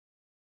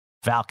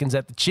 Falcons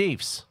at the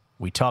Chiefs.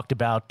 We talked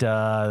about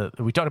both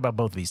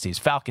of these teams.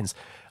 Falcons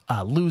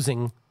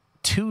losing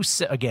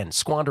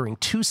squandering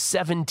 2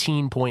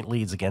 17-point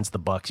leads against the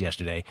Bucs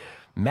yesterday.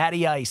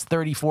 Matty Ice,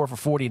 34 for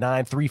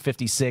 49,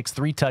 356,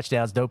 3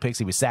 touchdowns, no picks.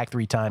 He was sacked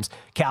 3 times.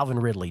 Calvin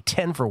Ridley,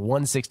 10 for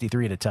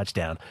 163 and a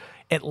touchdown.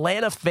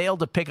 Atlanta failed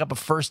to pick up a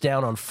first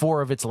down on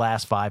 4 of its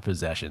last 5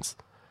 possessions.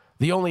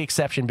 The only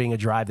exception being a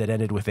drive that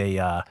ended with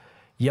a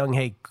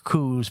Younghoe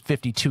Koo's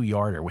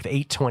 52-yarder with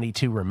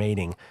 8:22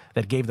 remaining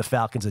that gave the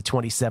Falcons a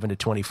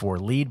 27-24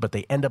 lead, but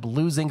they end up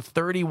losing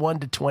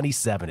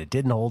 31-27. It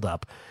didn't hold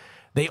up.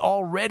 The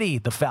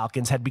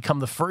Falcons, had become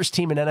the first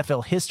team in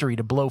NFL history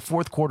to blow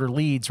fourth-quarter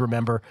leads,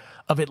 remember,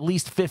 of at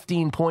least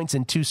 15 points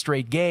in 2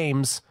 straight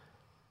games.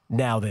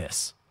 now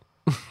this.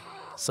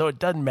 So it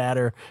doesn't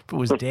matter if it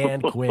was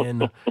Dan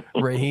Quinn,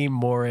 Raheem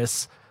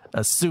Morris,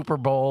 a Super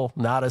Bowl,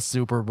 not a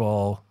Super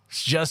Bowl.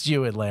 It's just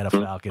you, Atlanta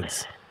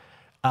Falcons.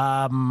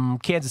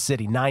 Kansas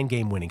City,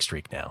 9-game winning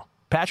streak now.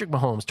 Patrick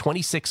Mahomes,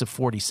 26 of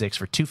 46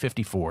 for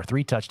 254,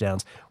 3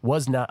 touchdowns,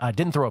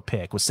 didn't throw a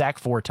pick, was sacked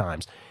 4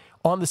 times.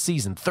 On the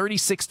season,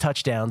 36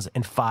 touchdowns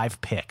and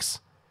 5 picks.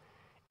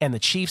 And the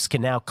Chiefs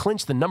can now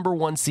clinch the number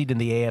 1 seed in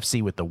the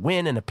AFC with the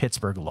win and a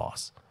Pittsburgh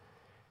loss.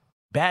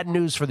 Bad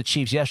news for the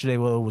Chiefs yesterday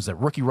was that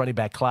rookie running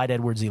back Clyde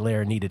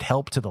Edwards-Helaire needed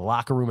help to the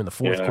locker room in the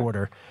fourth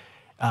quarter,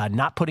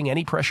 not putting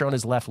any pressure on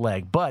his left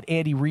leg. But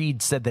Andy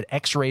Reid said that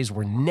x-rays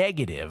were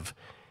negative.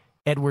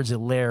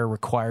 Edwards-Helaire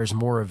requires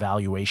more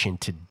evaluation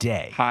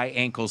today. High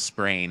ankle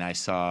sprain I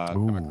saw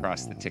come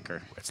across the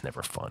ticker. That's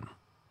never fun.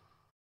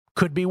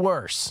 Could be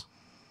worse,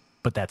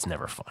 but that's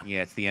never fun.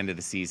 Yeah, it's the end of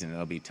the season.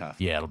 It'll be tough.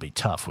 Yeah, it'll be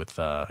tough with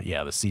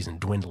the season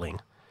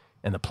dwindling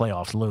and the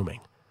playoffs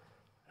looming.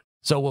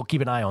 So we'll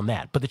keep an eye on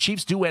that. But the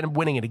Chiefs do end up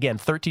winning it again,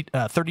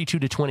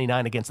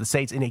 32-29 against the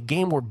Saints in a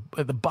game where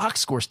the box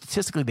score,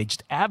 statistically, they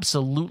just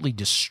absolutely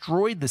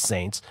destroyed the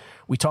Saints.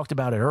 We talked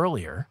about it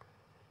earlier.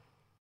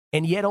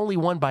 And yet only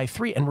won by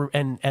 3.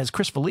 And as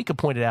Chris Felica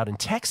pointed out in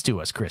text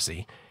to us,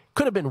 Chrissy,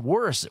 could have been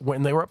worse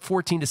when they were up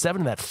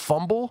 14-7. That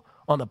fumble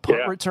on the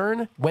punt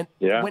return went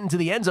into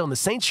the end zone. The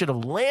Saints should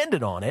have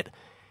landed on it,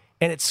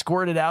 and it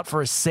squirted out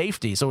for a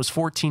safety. So it was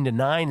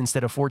 14-9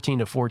 instead of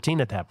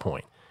 14-14 at that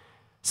point.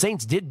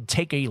 Saints did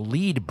take a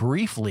lead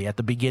briefly at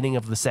the beginning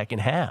of the second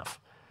half.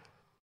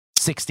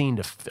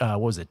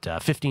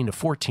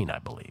 15-14, I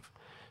believe.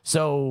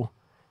 So,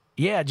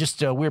 yeah, just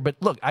weird. But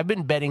look, I've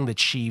been betting the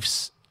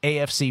Chiefs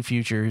AFC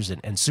futures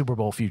and Super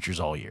Bowl futures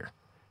all year.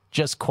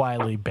 Just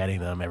quietly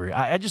betting them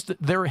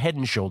they're head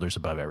and shoulders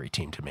above every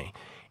team to me.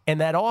 And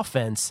that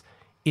offense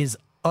is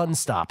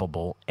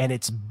unstoppable, and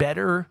it's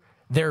better.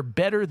 They're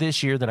better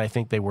this year than I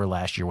think they were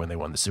last year when they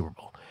won the Super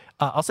Bowl.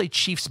 I'll say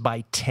Chiefs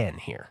by 10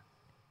 here.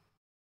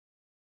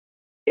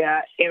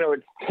 Yeah,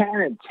 it's 10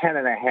 and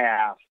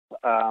 10.5.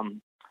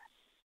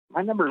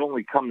 My numbers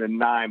only come to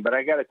 9, but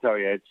I got to tell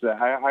you, it's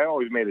I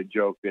always made a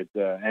joke that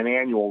an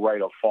annual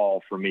rate of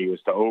fall for me was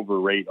to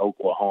overrate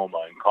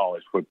Oklahoma in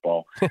college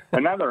football.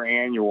 Another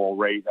annual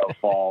rate of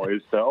fall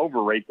is to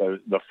overrate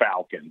the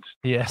Falcons.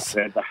 Yes.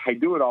 And I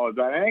do it all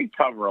the time. And they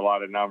cover a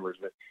lot of numbers,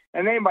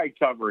 and they might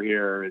cover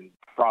here and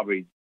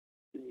probably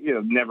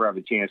never have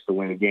a chance to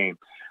win a game.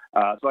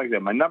 So like I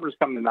said, my numbers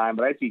come to 9,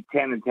 but I see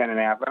 10 and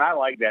 10.5, and I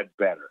like that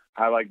better.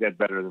 I like that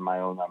better than my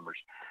own numbers.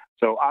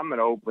 So I'm going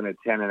to open at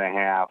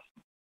 10.5.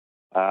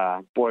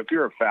 Boy, if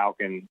you're a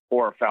Falcon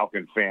or a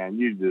Falcon fan,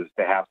 you just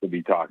have to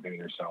be talking to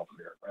yourself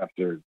here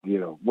after,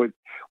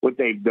 what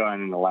they've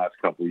done in the last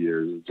couple of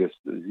years is just,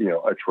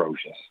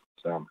 atrocious.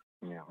 So,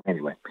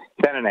 anyway,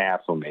 10.5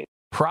 for me.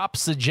 Prop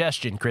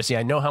suggestion, Chrissy.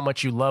 I know how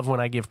much you love when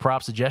I give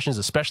prop suggestions,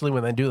 especially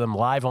when I do them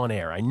live on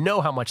air. I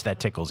know how much that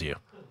tickles you.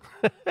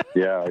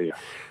 Yeah.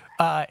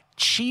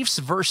 Chiefs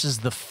versus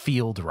the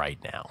field right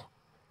now.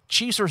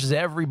 Chiefs versus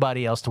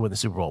everybody else to win the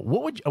Super Bowl.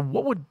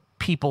 What would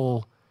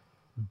people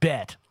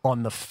bet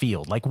on the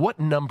field? Like, what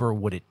number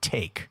would it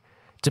take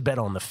to bet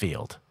on the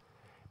field?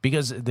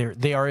 Because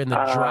they are in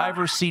the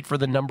driver's seat for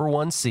the number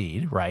 1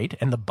 seed, right?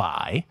 And the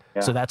bye.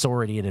 Yeah. So that's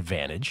already an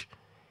advantage.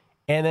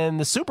 And then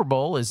the Super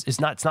Bowl it's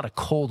not a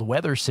cold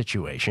weather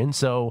situation.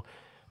 So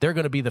they're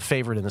going to be the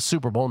favorite in the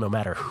Super Bowl no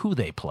matter who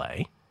they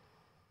play.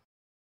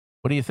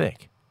 What do you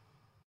think?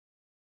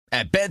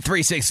 At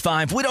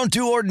Bet365, we don't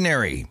do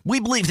ordinary. We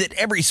believe that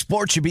every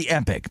sport should be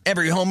epic.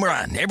 Every home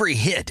run, every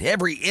hit,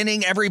 every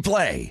inning, every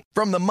play.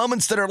 From the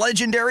moments that are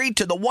legendary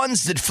to the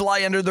ones that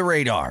fly under the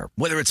radar.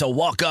 Whether it's a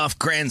walk-off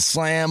grand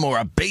slam or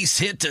a base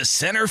hit to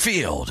center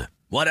field.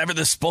 Whatever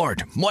the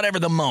sport, whatever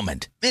the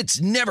moment.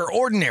 It's never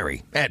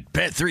ordinary at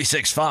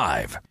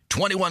Bet365.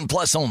 21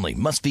 plus only.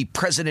 Must be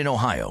present in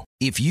Ohio.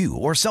 If you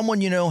or someone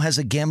you know has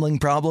a gambling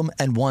problem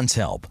and wants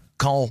help,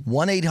 call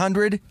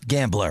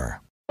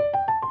 1-800-GAMBLER.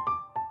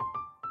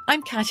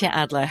 I'm Katya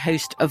Adler,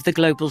 host of The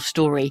Global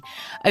Story.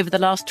 Over the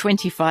last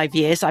 25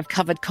 years, I've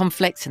covered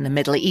conflicts in the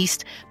Middle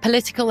East,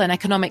 political and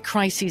economic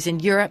crises in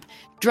Europe,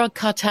 drug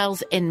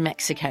cartels in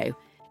Mexico.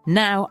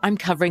 Now I'm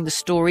covering the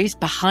stories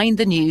behind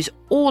the news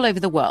all over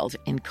the world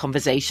in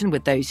conversation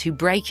with those who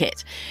break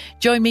it.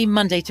 Join me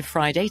Monday to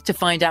Friday to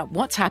find out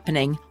what's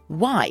happening,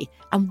 why,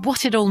 and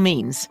what it all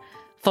means.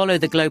 Follow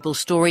The Global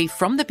Story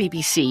from the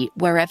BBC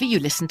wherever you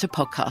listen to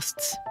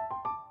podcasts.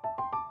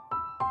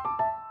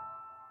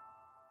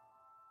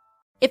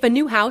 If a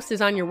new house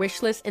is on your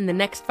wish list in the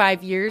next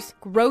 5 years,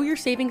 grow your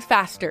savings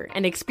faster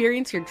and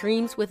experience your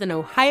dreams with an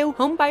Ohio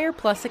Homebuyer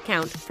Plus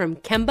account from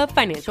Kemba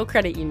Financial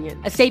Credit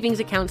Union. A savings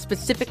account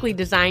specifically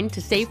designed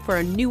to save for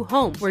a new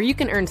home where you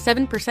can earn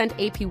 7%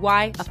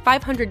 APY,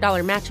 a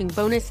 $500 matching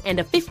bonus,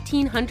 and a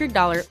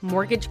 $1,500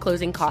 mortgage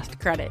closing cost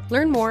credit.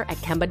 Learn more at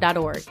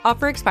Kemba.org.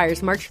 Offer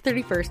expires March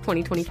 31st,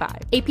 2025.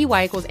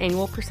 APY equals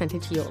annual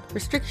percentage yield.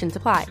 Restrictions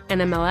apply.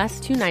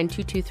 NMLS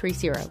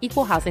 292230.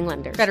 Equal housing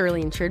lender.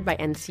 Federally insured by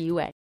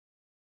NCUA.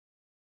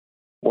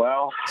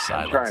 Well,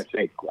 I'm trying to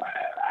think.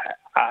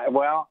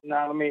 Well,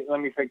 now let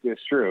me think this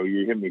through.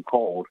 You hit me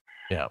cold.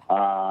 Yeah.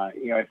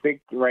 I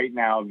think right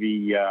now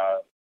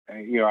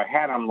I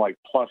had them like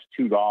plus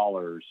 $2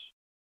 to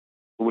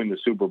win the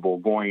Super Bowl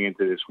going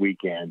into this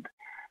weekend.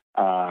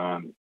 So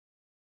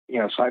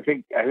I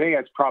think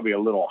that's probably a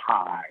little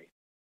high.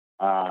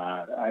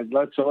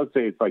 Let's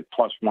say it's like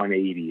plus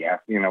 180.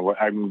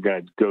 I'm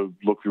going to go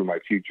look through my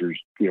futures,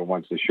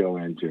 once the show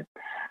ends here.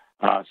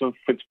 So if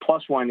it's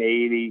plus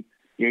 180,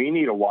 you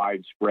need a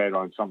wide spread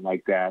on something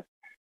like that.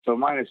 So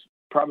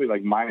probably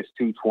like minus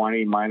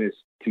 220, minus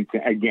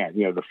 210. Again,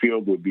 the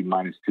field would be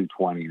minus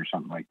 220 or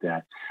something like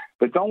that.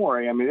 But don't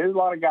worry. I mean, there's a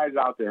lot of guys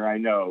out there I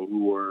know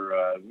who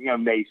are,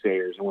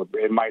 naysayers, and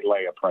it might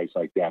lay a price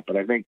like that. But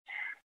I think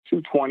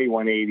 220,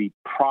 180,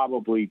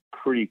 probably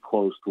pretty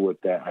close to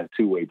what a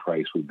two-way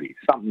price would be.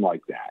 Something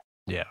like that.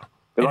 Yeah.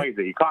 But like I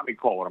said, you caught me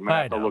cold. I'm going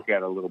to have to look at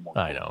it a little more.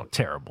 I know.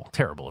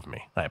 Terrible of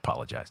me. I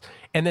apologize.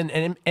 And then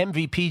an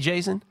MVP,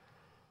 Jason?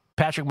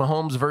 Patrick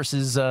Mahomes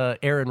versus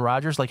Aaron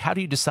Rodgers. Like, how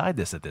do you decide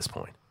this at this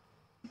point?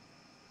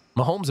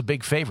 Mahomes a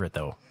big favorite,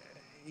 though.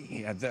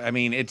 Yeah, I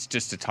mean, it's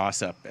just a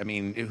toss-up. I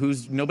mean,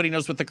 nobody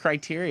knows what the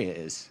criteria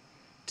is.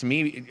 To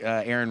me,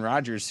 Aaron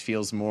Rodgers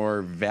feels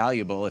more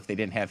valuable. If they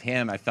didn't have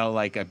him, I felt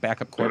like a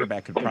backup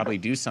quarterback could probably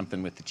do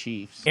something with the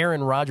Chiefs.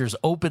 Aaron Rodgers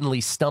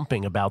openly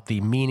stumping about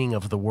the meaning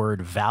of the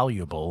word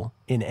valuable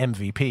in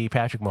MVP.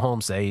 Patrick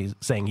Mahomes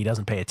saying he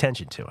doesn't pay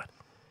attention to it.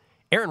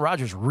 Aaron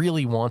Rodgers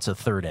really wants a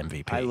third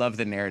MVP. I love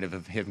the narrative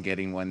of him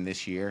getting one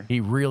this year. He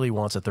really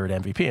wants a third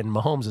MVP. And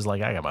Mahomes is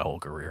like, I got my whole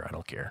career. I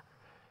don't care.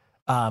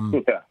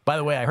 By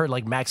the way, I heard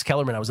like Max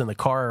Kellerman, I was in the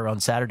car on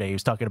Saturday. He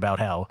was talking about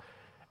how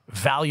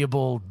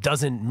valuable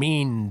doesn't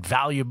mean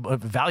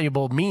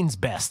valuable means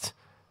best.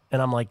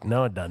 And I'm like,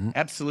 no, it doesn't.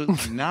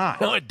 Absolutely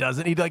not. No, it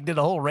doesn't. He did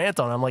a whole rant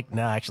on it. I'm like,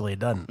 no, actually it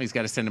doesn't. He's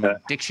got to send him a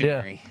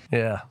dictionary.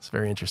 Yeah, it's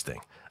very interesting.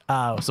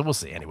 So we'll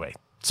see. Anyway,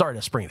 sorry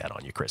to spring that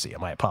on you, Chrissy.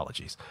 My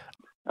apologies.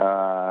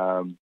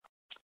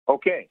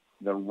 Okay,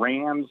 the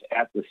Rams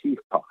at the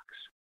Seahawks.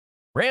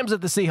 Rams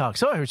at the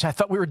Seahawks. Oh, I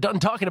thought we were done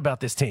talking about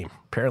this team.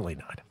 Apparently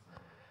not.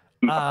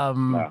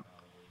 No.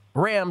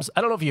 Rams,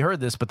 I don't know if you heard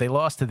this, but they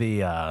lost to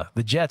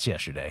the Jets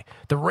yesterday.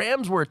 The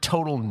Rams were a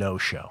total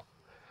no-show.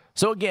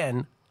 So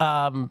again,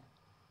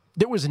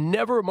 there was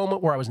never a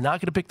moment where I was not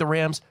going to pick the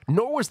Rams,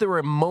 nor was there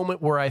a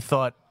moment where I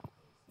thought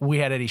we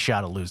had any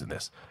shot of losing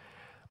this.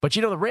 But,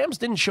 the Rams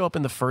didn't show up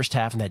in the first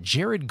half, and that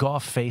Jared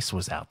Goff face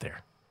was out there.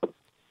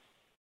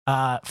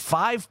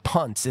 5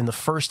 punts in the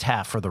first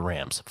half for the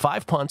Rams.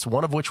 5 punts,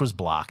 one of which was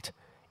blocked.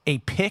 A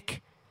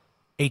pick,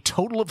 a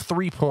total of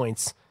 3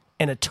 points,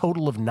 and a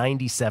total of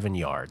 97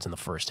 yards in the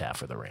first half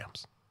for the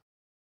Rams.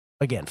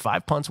 Again,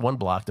 5 punts, 1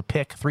 blocked, a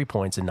pick, 3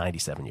 points, and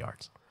 97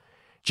 yards.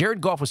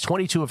 Jared Goff was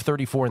 22 of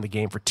 34 in the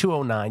game for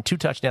 209, 2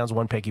 touchdowns,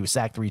 1 pick. He was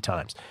sacked 3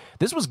 times.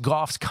 This was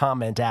Goff's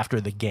comment after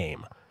the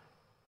game.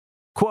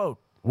 Quote,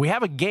 "We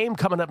have a game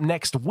coming up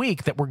next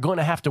week that we're going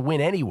to have to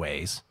win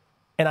anyways,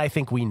 and I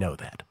think we know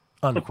that."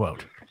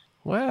 Unquote.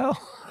 Well,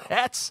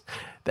 that's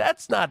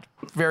not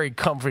very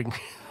comforting.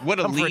 What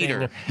a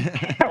leader.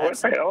 What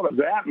the hell does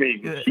that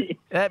mean?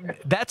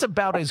 That's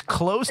about as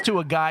close to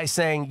a guy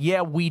saying,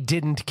 yeah, we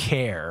didn't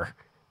care,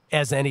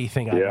 as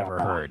anything I've ever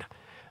heard.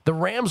 The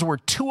Rams were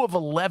 2 of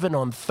 11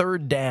 on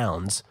third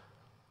downs,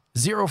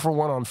 0 for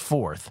 1 on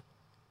fourth.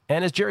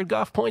 And as Jared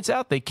Goff points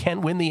out, they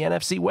can win the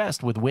NFC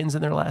West with wins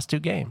in their last 2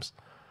 games.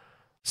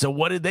 So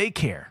what did they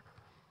care?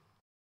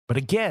 But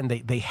again,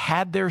 they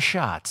had their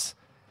shots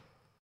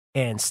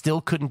and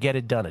still couldn't get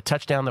it done. A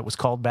touchdown that was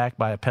called back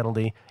by a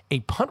penalty. A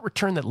punt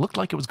return that looked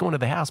like it was going to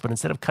the house, but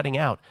instead of cutting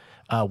out,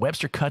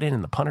 Webster cut in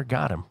and the punter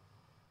got him.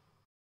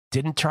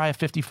 Didn't try a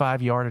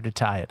 55-yarder to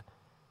tie it.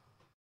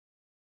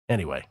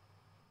 Anyway,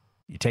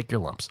 you take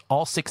your lumps.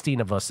 All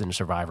 16 of us in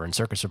Survivor and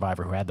Circus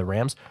Survivor who had the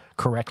Rams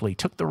correctly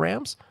took the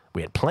Rams.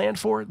 We had planned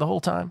for it the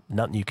whole time.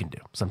 Nothing you can do.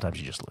 Sometimes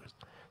you just lose.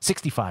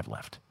 65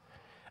 left.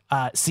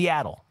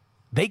 Seattle.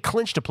 They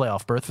clinched a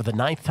playoff berth for the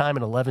 9th time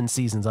in 11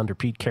 seasons under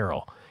Pete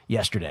Carroll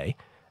yesterday.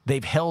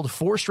 They've held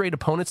 4 straight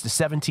opponents to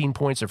 17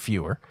 points or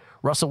fewer.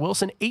 Russell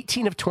Wilson,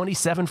 18 of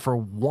 27 for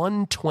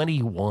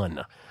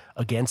 121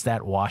 against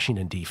that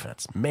Washington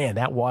defense. Man,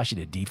 that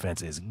Washington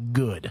defense is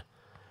good.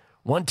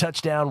 1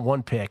 touchdown,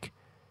 1 pick,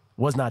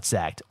 was not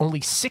sacked.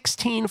 Only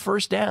 16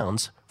 first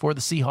downs for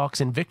the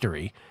Seahawks in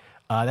victory.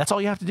 That's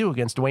all you have to do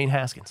against Dwayne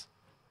Haskins.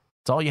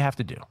 That's all you have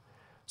to do.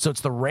 So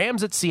it's the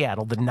Rams at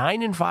Seattle, the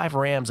 9-5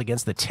 Rams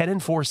against the 10-4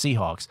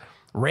 Seahawks.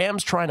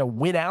 Rams trying to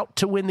win out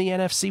to win the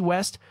NFC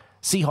West.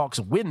 Seahawks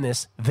win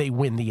this, they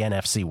win the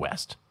NFC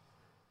West.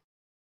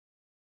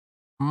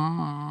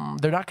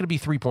 They're not going to be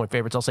 3-point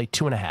favorites. I'll say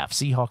 2.5.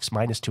 Seahawks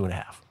minus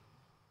 2.5.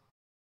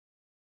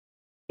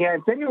 Yeah,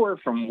 it's anywhere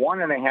from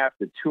 1.5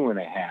 to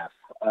 2.5.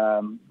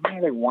 I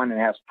think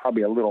 1.5 is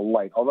probably a little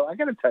light. Although I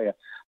got to tell you,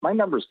 my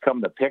numbers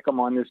come to pick them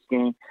on this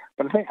game,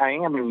 but I think I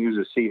am going to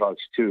use the Seahawks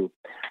too.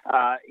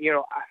 I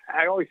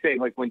always say,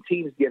 like, when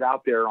teams get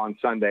out there on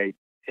Sunday,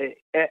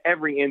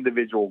 every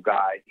individual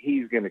guy,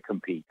 he's going to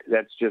compete.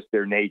 That's just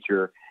their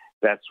nature.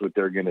 That's what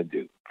they're going to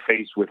do.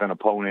 Faced with an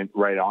opponent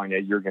right on you,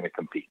 you're going to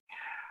compete.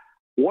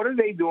 What are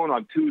they doing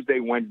on Tuesday,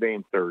 Wednesday,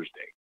 and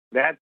Thursday?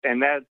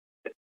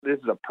 This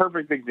is a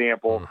perfect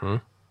example. Mm-hmm.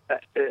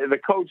 The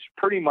coach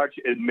pretty much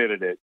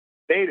admitted it.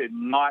 They did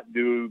not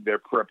do their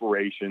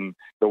preparation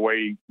the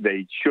way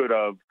they should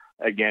have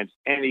against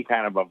any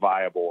kind of a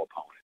viable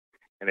opponent,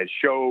 and it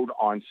showed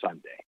on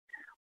Sunday.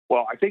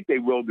 Well, I think they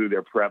will do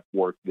their prep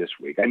work this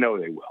week. I know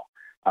they will.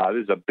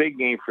 This is a big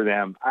game for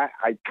them.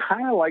 I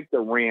kind of like the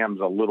Rams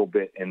a little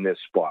bit in this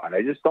spot.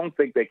 I just don't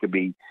think they could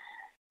be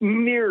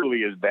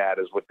nearly as bad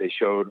as what they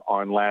showed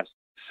on last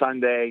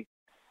Sunday,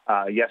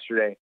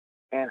 yesterday.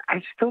 And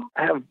I still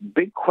have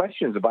big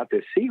questions about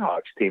this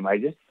Seahawks team. I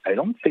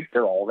don't think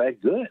they're all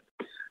that good.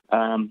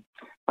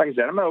 Like I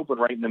said, I'm going to open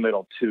right in the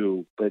middle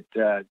too, but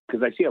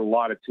because I see a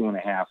lot of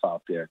 2.5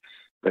 out there.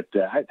 But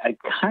I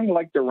kind of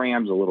like the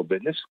Rams a little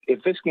bit.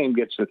 If this game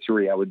gets to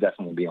 3, I would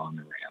definitely be on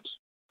the Rams.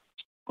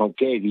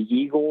 Okay, the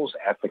Eagles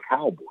at the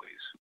Cowboys.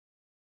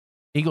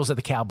 Eagles at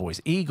the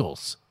Cowboys.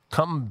 Eagles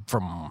come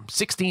from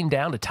 16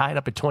 down to tie it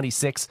up at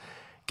 26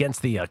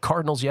 against the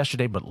Cardinals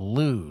yesterday, but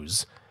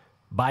lose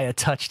by a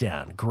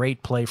touchdown.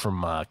 Great play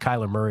from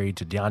Kyler Murray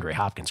to DeAndre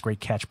Hopkins. Great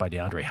catch by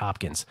DeAndre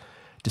Hopkins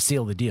to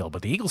seal the deal.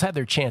 But the Eagles had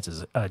their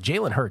chances.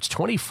 Jalen Hurts,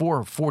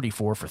 24-44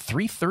 for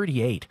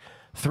 338.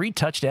 3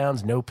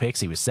 touchdowns, no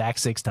picks. He was sacked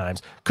 6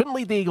 times. Couldn't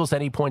lead the Eagles to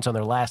any points on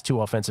their last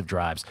 2 offensive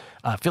drives.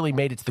 Philly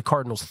made it to the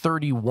Cardinals'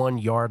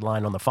 31-yard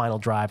line on the final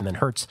drive, and then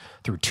Hurts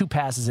threw 2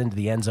 passes into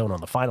the end zone on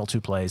the final 2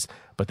 plays,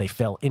 but they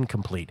fell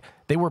incomplete.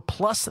 They were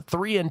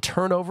 +3 in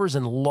turnovers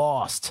and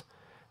lost.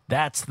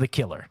 That's the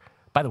killer.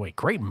 By the way,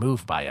 great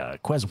move by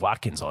Quez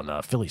Watkins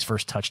on Philly's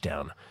first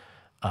touchdown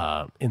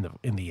in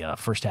the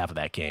first half of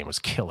that game. It was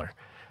killer.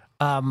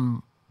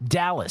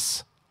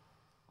 Dallas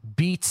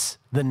beats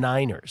the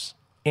Niners.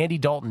 Andy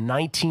Dalton,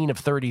 19 of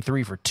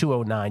 33 for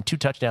 209, 2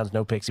 touchdowns,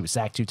 no picks. He was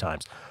sacked 2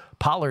 times.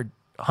 Pollard,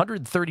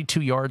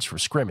 132 yards for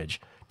scrimmage,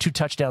 2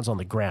 touchdowns on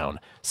the ground.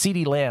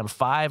 CeeDee Lamb,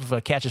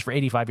 5 catches for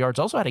 85 yards.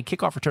 Also had a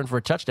kickoff return for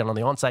a touchdown on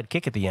the onside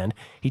kick at the end.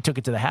 He took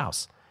it to the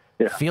house.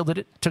 Yeah. Fielded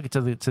it, took it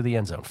to the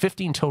end zone.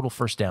 15 total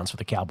first downs for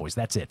the Cowboys.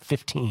 That's it,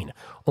 15.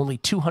 Only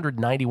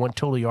 291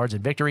 total yards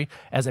in victory,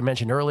 as I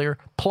mentioned earlier,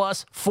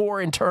 plus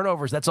 4 in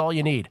turnovers. That's all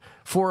you need.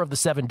 4 of the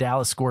 7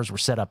 Dallas scores were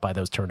set up by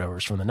those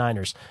turnovers from the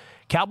Niners.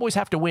 Cowboys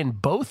have to win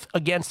both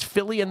against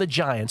Philly and the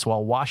Giants,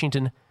 while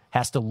Washington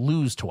has to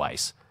lose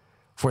twice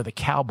for the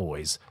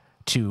Cowboys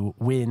to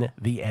win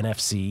the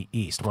NFC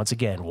East. Once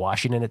again,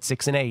 Washington at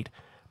 6-8.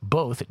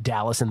 Both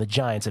Dallas and the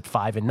Giants at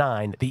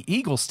 5-9. The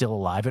Eagles still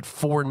alive at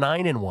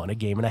 4-9-1, a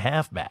game and a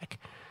half back.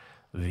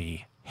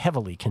 The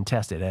heavily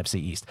contested NFC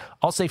East.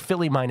 I'll say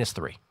Philly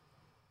 -3.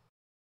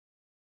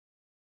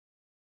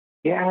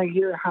 Yeah,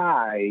 you're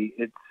high.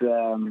 It's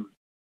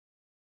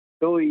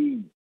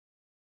Philly.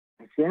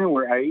 It's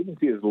anywhere. I even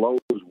see as low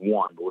as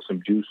 1, but with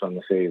some juice on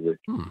the favorite,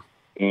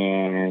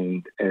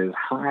 and as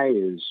high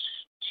as.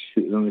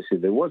 Let me see.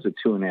 There was a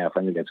 2.5. I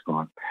think that's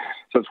gone.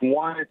 So it's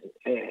 1,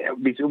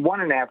 between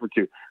 1.5 or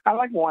 2. I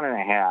like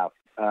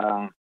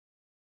 1.5.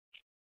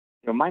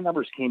 My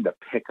numbers came to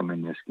pick them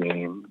in this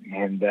game,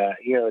 and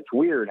it's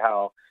weird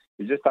how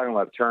you're just talking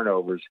about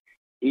turnovers.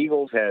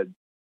 Eagles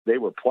they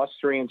were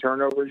 +3 in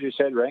turnovers. You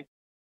said, right?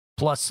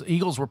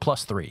 Eagles were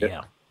 +3.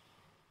 Yeah.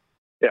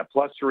 Yeah,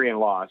 +3 and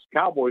lost.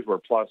 Cowboys were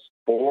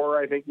 +4.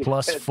 I think you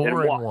said.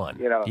 +4 and 1.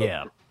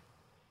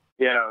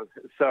 Yeah.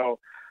 So.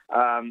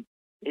 I'm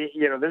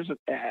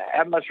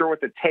not sure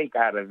what to take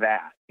out of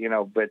that,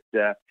 but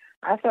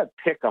I thought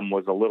Pick'em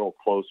was a little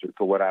closer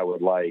to what I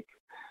would like.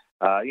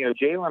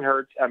 Jalen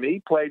Hurts,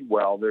 he played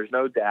well. There's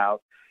no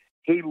doubt.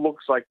 He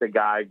looks like the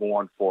guy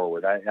going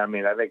forward. I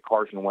think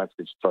Carson Wentz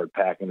could start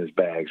packing his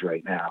bags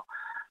right now.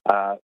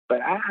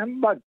 But I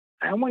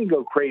wouldn't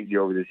go crazy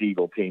over this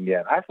Eagle team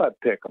yet. I thought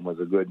Pick'em was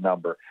a good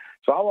number.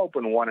 So I'll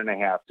open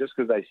 1.5 just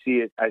because I see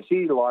it. I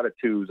see a lot of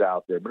 2s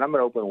out there, but I'm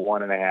going to open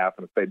 1.5,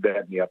 and if they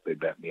bet me up, they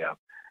bet me up.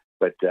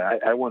 But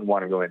I wouldn't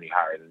want to go any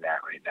higher than that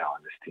right now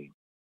on this team.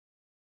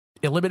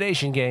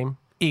 Elimination game,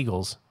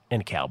 Eagles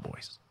and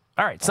Cowboys.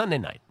 All right, Sunday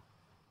night.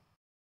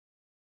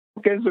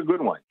 Okay, this is a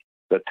good one.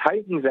 The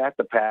Titans at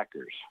the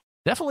Packers.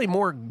 Definitely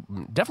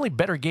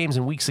better games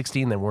in Week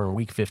 16 than were in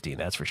Week 15,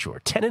 that's for sure.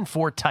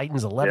 10-4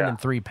 Titans,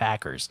 11-3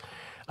 Packers.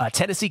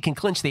 Tennessee can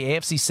clinch the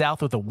AFC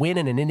South with a win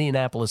and an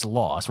Indianapolis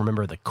loss.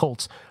 Remember, the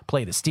Colts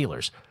play the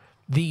Steelers.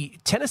 The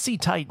Tennessee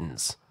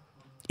Titans...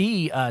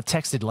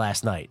 texted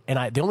last night,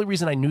 and the only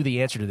reason I knew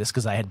the answer to this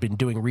because I had been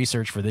doing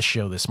research for this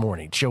show this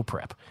morning, show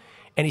prep,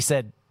 and he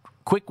said,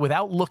 quick,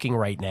 without looking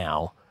right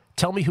now,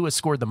 tell me who has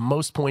scored the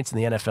most points in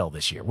the NFL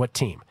this year. What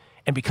team?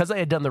 And because I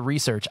had done the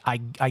research, I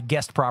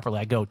guessed properly.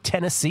 I go,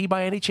 Tennessee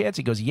by any chance?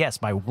 He goes, yes,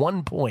 by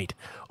 1 point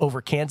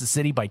over Kansas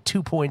City, by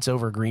 2 points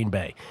over Green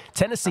Bay.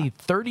 Tennessee,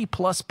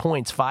 30-plus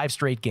points, 5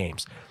 straight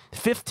games.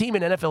 5th team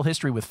in NFL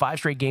history with 5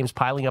 straight games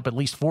piling up at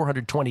least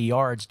 420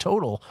 yards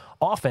total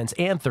offense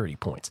and 30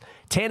 points.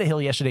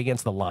 Tannehill yesterday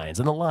against the Lions,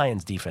 and the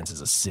Lions defense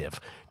is a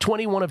sieve.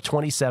 21 of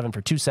 27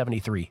 for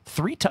 273,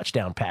 3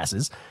 touchdown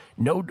passes,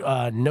 no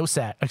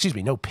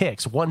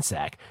picks, 1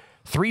 sack.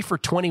 3 for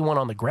 21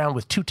 on the ground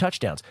with 2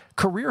 touchdowns.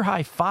 Career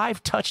high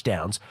 5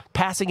 touchdowns,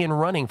 passing and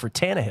running for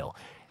Tannehill.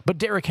 But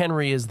Derrick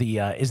Henry is the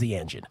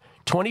engine.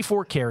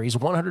 24 carries,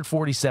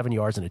 147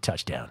 yards, and a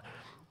touchdown.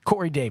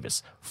 Corey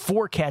Davis,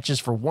 4 catches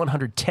for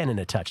 110 and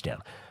a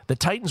touchdown. The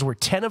Titans were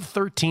 10 of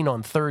 13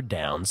 on third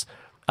downs,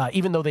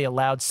 even though they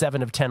allowed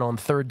 7 of 10 on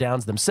third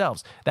downs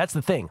themselves. That's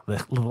the thing.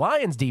 The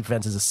Lions'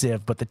 defense is a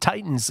sieve, but the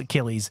Titans'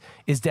 Achilles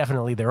is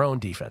definitely their own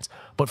defense.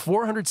 But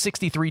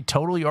 463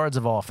 total yards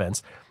of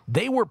offense.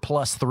 They were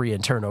 +3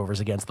 in turnovers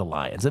against the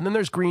Lions. And then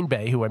there's Green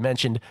Bay, who I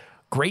mentioned.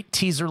 Great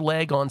teaser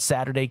leg on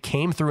Saturday,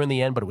 came through in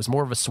the end, but it was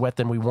more of a sweat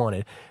than we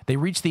wanted. They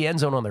reached the end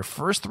zone on their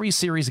first 3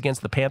 series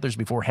against the Panthers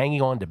before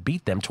hanging on to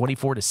beat them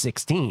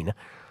 24-16.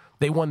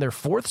 They won their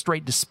 4th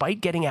straight despite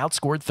getting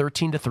outscored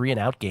 13-3 and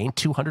outgained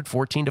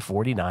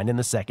 214-49 in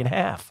the second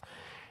half.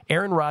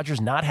 Aaron Rodgers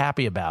not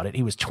happy about it.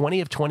 He was 20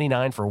 of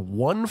 29 for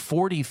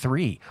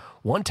 143.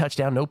 1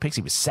 touchdown, no picks.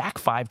 He was sacked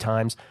 5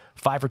 times,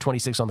 5 for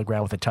 26 on the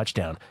ground with a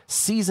touchdown.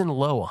 Season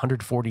low,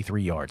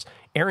 143 yards.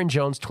 Aaron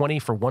Jones, 20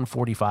 for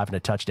 145 and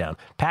a touchdown.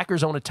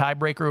 Packers own a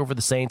tiebreaker over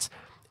the Saints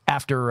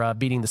after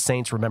beating the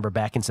Saints, remember,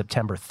 back in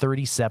September,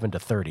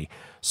 37-30.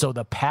 So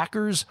the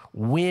Packers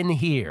win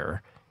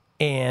here,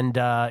 and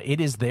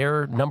it is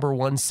their number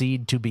 1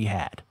 seed to be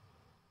had,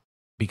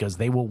 because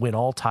they will win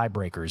all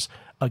tiebreakers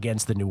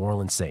against the New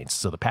Orleans Saints.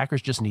 So the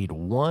Packers just need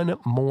 1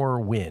 more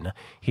win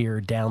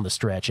here down the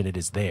stretch, and it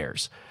is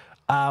theirs.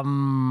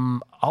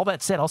 All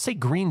that said, I'll say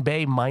Green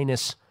Bay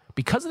minus,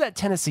 because of that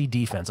Tennessee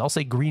defense, I'll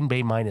say Green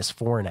Bay minus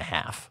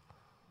 4.5.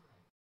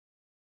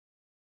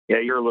 Yeah,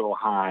 you're a little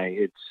high.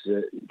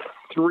 It's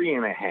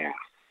 3.5.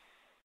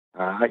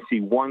 I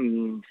see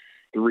 1-3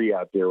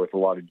 out there with a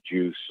lot of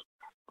juice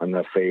on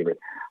the favorite.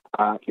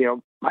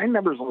 My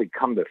numbers only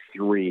come to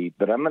 3,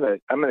 but I'm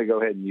gonna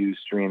go ahead and use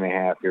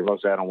 3.5 here.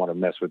 Mostly, I don't want to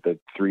mess with the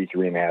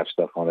 3.5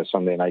 stuff on a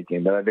Sunday night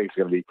game, but I think it's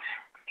going to be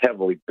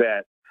heavily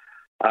bet.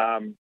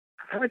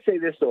 I would say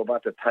this though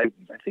about the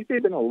Titans. I think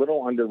they've been a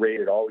little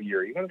underrated all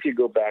year. Even if you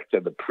go back to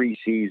the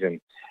preseason,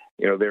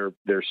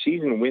 their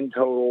season win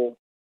total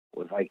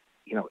was like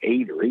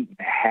 8 or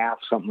 8.5,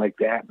 something like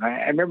that. And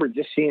I remember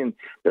just seeing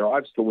their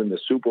odds to win the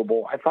Super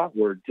Bowl. I thought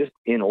were just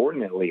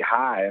inordinately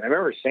high, and I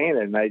remember saying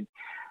it, and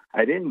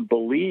I didn't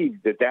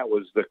believe that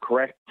was the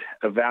correct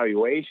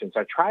evaluation.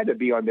 So I tried to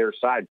be on their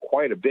side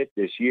quite a bit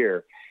this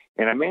year,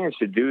 and I managed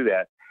to do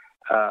that.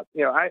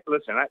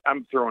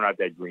 I'm throwing out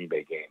that Green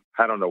Bay game.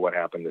 I don't know what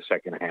happened the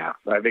second half.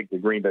 I think the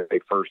Green Bay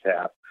first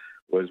half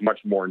was much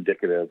more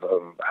indicative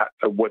of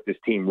what this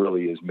team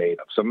really is made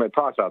of. So I'm going to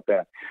toss out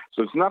that.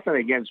 So it's nothing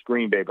against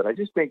Green Bay, but I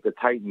just think the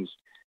Titans,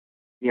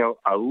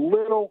 a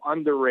little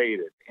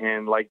underrated.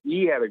 And like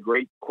E had a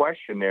great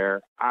question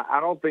there. I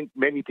don't think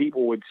many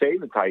people would say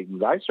the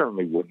Titans. I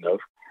certainly wouldn't have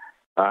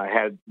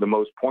had the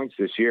most points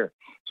this year.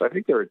 So I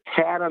think they're a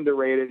tad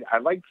underrated. I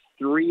like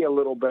 3 a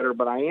little better,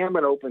 but I am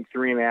an open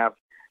 3.5.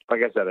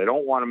 Like I said, I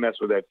don't want to mess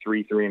with that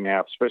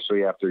 3.5,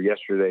 especially after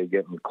yesterday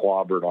getting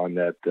clobbered on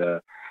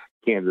that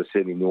Kansas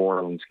City, New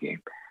Orleans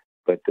game.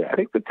 But I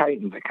think the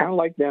Titans, I kind of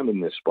like them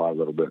in this spot a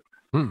little bit.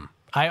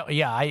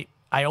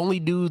 I only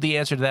knew the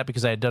answer to that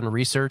because I had done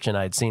research and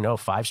I'd seen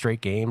 5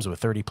 straight games with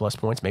 30-plus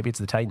points. Maybe it's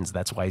the Titans.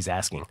 That's why he's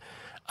asking.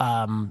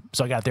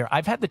 So I got there.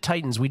 I've had the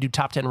Titans. We do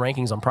top 10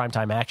 rankings on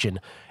Primetime Action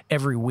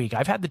every week.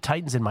 I've had the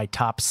Titans in my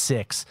top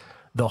 6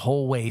 the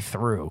whole way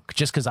through,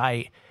 just because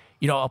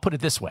I'll put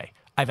it this way.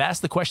 I've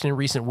asked the question in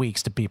recent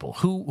weeks to people,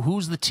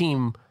 who's the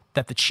team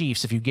that the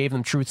Chiefs, if you gave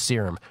them truth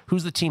serum,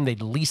 who's the team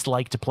they'd least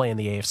like to play in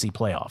the AFC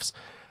playoffs?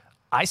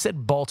 I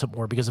said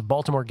Baltimore, because if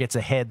Baltimore gets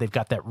ahead, they've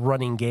got that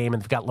running game,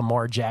 and they've got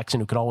Lamar Jackson,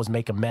 who could always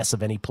make a mess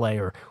of any play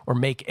or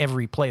make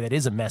every play that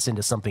is a mess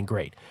into something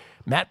great.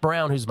 Matt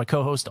Brown, who's my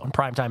co-host on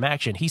Primetime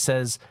Action, he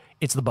says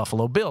it's the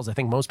Buffalo Bills. I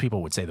think most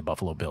people would say the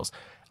Buffalo Bills.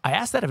 I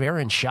asked that of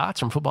Aaron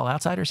Schatz from Football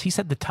Outsiders. He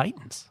said the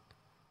Titans,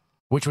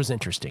 which was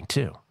interesting,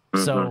 too.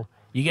 Mm-hmm. So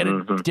you get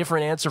a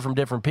different answer from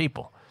different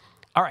people.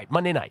 All right,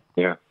 Monday night.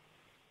 Yeah.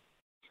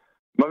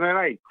 Monday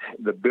night,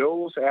 the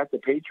Bills at the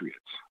Patriots.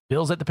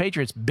 Bills at the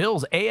Patriots.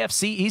 Bills,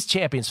 AFC East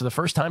champions for the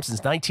first time since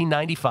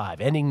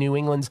 1995, ending New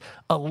England's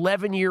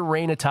 11-year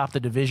reign atop the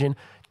division.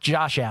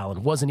 Josh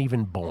Allen wasn't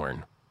even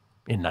born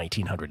in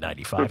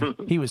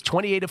 1995. He was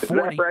 28 of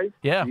 40. Is that right?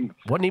 Yeah,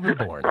 wasn't even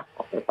born.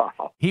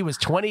 Wow. He was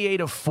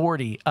 28 of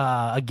 40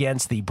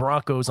 against the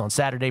Broncos on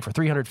Saturday for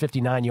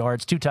 359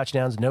 yards, 2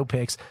 touchdowns, no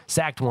picks,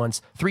 sacked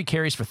once, 3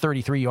 carries for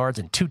 33 yards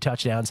and 2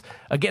 touchdowns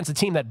against a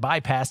team that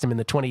bypassed him in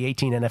the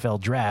 2018 NFL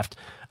Draft,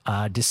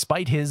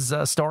 despite his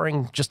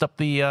starring just up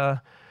the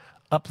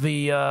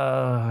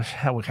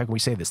how can we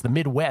say this? The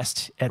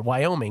Midwest at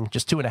Wyoming,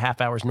 just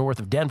 2.5 hours north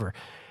of Denver.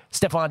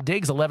 Stephon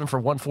Diggs, 11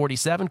 for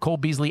 147. Cole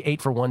Beasley, 8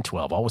 for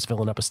 112. Always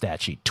filling up a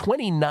stat sheet.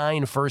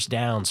 29 first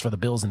downs for the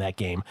Bills in that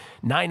game.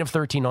 9 of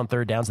 13 on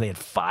third downs. They had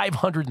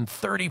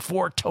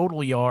 534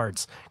 total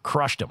yards.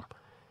 Crushed them.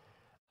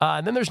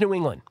 And then there's New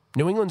England.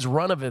 New England's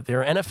run of it,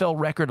 their NFL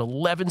record,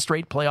 11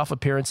 straight playoff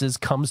appearances,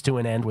 comes to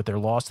an end with their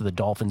loss to the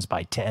Dolphins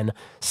by 10.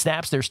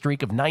 Snaps their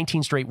streak of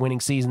 19 straight winning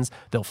seasons.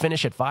 They'll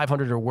finish at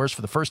 500 or worse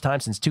for the first time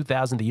since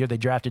 2000, the year they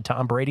drafted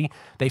Tom Brady.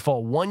 They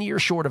fall 1 year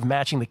short of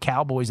matching the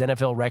Cowboys'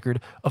 NFL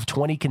record of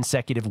 20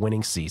 consecutive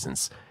winning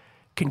seasons.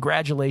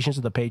 Congratulations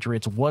to the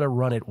Patriots. What a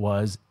run it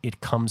was.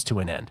 It comes to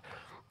an end.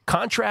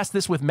 Contrast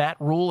this with Matt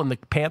Rule and the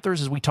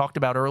Panthers, as we talked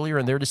about earlier,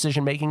 and their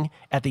decision-making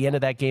at the end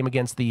of that game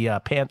against the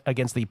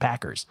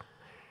Packers.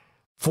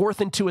 4th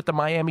and 2 at the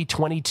Miami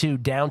 22,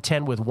 down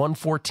 10 with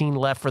 1:14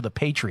 left for the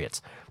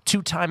Patriots.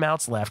 2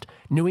 timeouts left.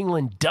 New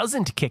England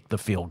doesn't kick the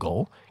field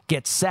goal,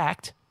 gets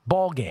sacked,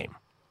 ball game.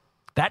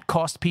 That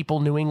cost people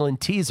New England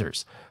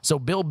teasers. So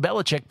Bill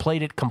Belichick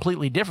played it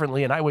completely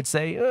differently, and I would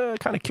say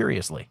kind of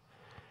curiously.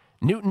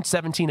 Newton,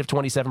 17 of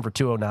 27 for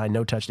 209,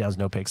 no touchdowns,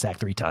 no picks, sacked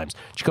 3 times.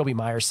 Jacoby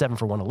Myers, 7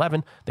 for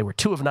 111. They were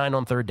 2 of 9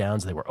 on third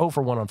downs. They were 0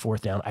 for 1 on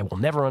fourth down. I will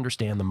never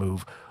understand the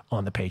move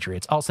on the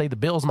Patriots. I'll say the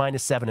Bills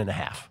minus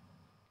 7.5.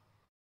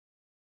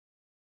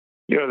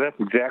 That's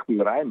exactly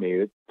what I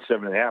made it,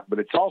 7.5, but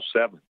it's all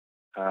 7.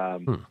 I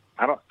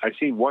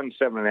see 1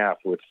 7.5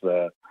 with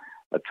a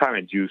ton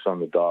of juice on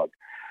the dog.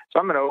 So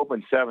I'm going to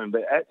open 7,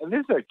 but this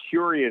is a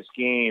curious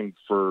game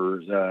for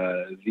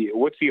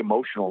what's the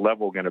emotional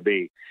level going to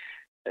be?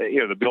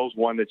 The Bills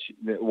won the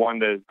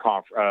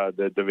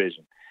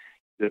division.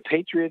 The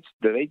Patriots,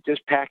 do they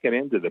just pack it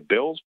in? Do the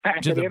Bills pack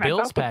it in? Do the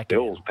Bills pack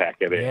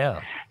it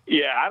in?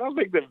 Yeah, I don't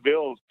think the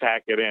Bills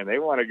pack it in. They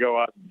want to go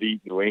out and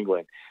beat New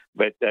England.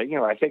 But,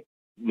 I think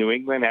New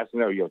England has to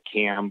know,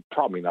 Cam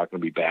probably not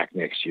going to be back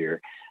next year.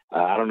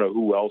 I don't know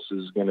who else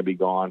is going to be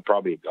gone,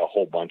 probably a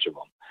whole bunch of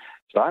them.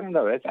 So I don't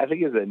know. I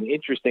think it's an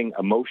interesting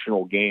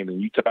emotional game.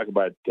 And you talk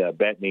about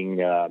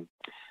betting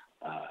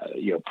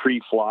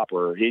pre-flop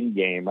or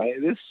in-game.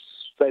 This,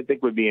 I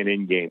think, would be an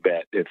in-game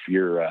bet if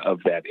you're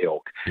of that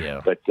ilk. Yeah.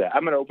 But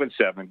I'm going to open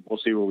 7. We'll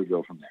see where we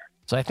go from there.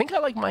 So I think I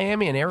like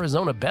Miami and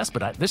Arizona best,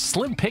 but there's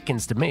slim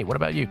pickings to me. What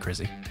about you,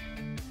 Chrissy?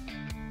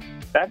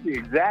 That's the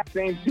exact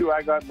same 2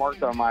 I got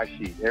marked on my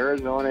sheet,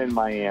 Arizona and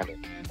Miami.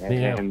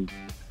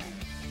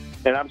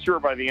 And I'm sure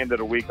by the end of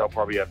the week I'll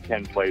probably have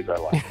 10 plays I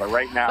like. But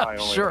right now I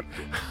only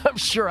I'm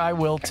sure I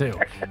will too.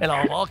 And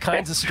I'll have all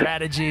kinds of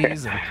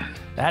strategies. And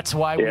that's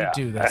why we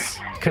do this,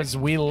 because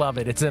we love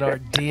it. It's in our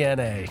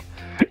DNA.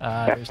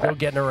 There's no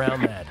getting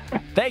around that.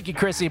 Thank you,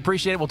 Chrissy.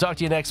 Appreciate it. We'll talk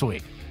to you next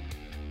week.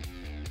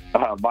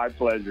 My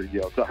pleasure,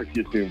 Gil. Talk to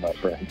you soon, my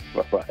friend.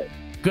 Bye-bye.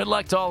 Good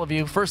luck to all of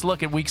you. First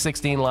look at Week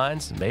 16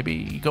 lines. Maybe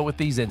you go with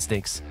these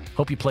instincts.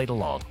 Hope you played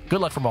along. Good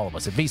luck from all of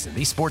us at VSiN,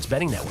 the Sports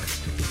Betting Network.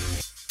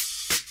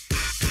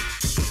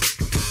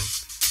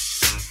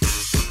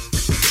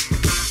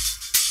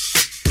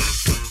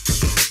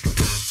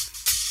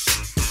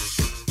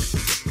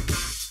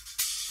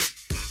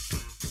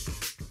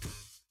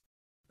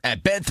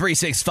 At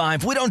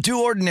Bet365, we don't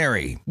do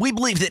ordinary. We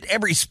believe that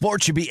every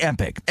sport should be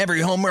epic.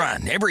 Every home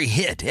run, every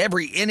hit,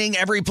 every inning,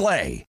 every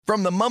play.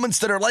 From the moments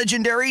that are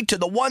legendary to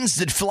the ones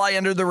that fly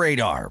under the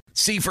radar.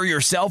 See for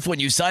yourself when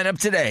you sign up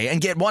today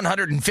and get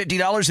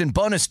 $150 in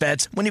bonus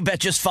bets when you bet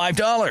just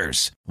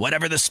 $5.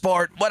 Whatever the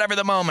sport, whatever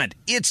the moment,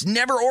 it's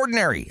never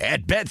ordinary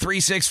at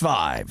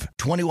Bet365.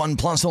 21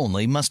 plus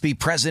only. Must be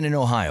present in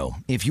Ohio.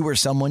 If you or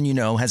someone you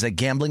know has a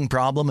gambling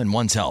problem and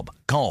wants help,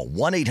 call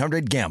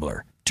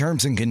 1-800-GAMBLER.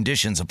 Terms and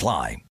conditions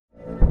apply.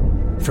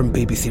 From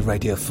BBC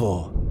Radio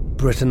 4,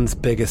 Britain's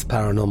biggest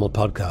paranormal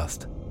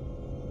podcast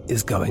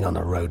is going on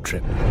a road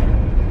trip.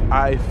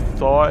 I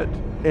thought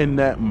in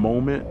that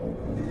moment,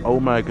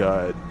 oh my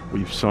God,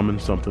 we've summoned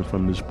something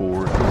from this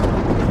board.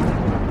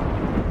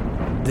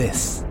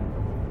 This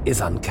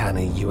is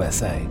Uncanny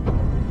USA.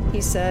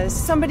 He says,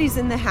 somebody's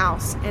in the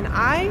house, and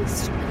I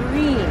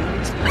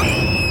screamed.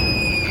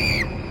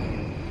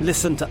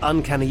 Listen to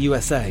Uncanny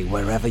USA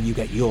wherever you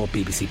get your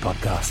BBC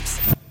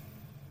podcasts,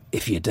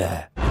 if you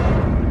dare.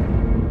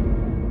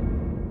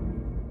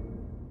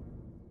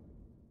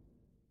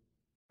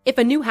 If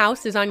a new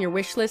house is on your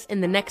wish list in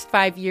the next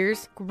 5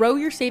 years, grow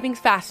your savings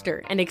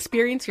faster and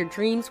experience your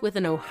dreams with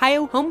an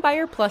Ohio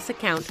Homebuyer Plus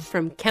account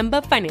from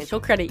Kemba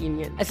Financial Credit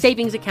Union. A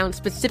savings account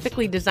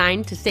specifically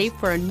designed to save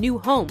for a new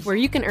home, where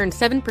you can earn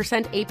 7%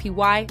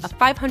 APY,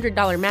 a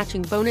 $500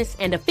 matching bonus,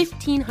 and a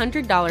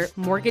 $1,500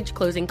 mortgage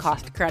closing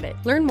cost credit.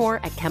 Learn more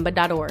at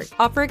Kemba.org.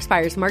 Offer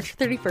expires March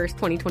 31st,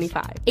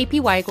 2025.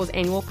 APY equals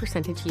annual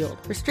percentage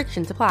yield.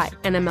 Restrictions apply.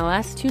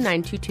 NMLS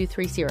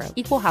 292230.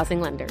 Equal housing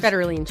lender.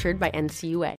 Federally insured by NCUA.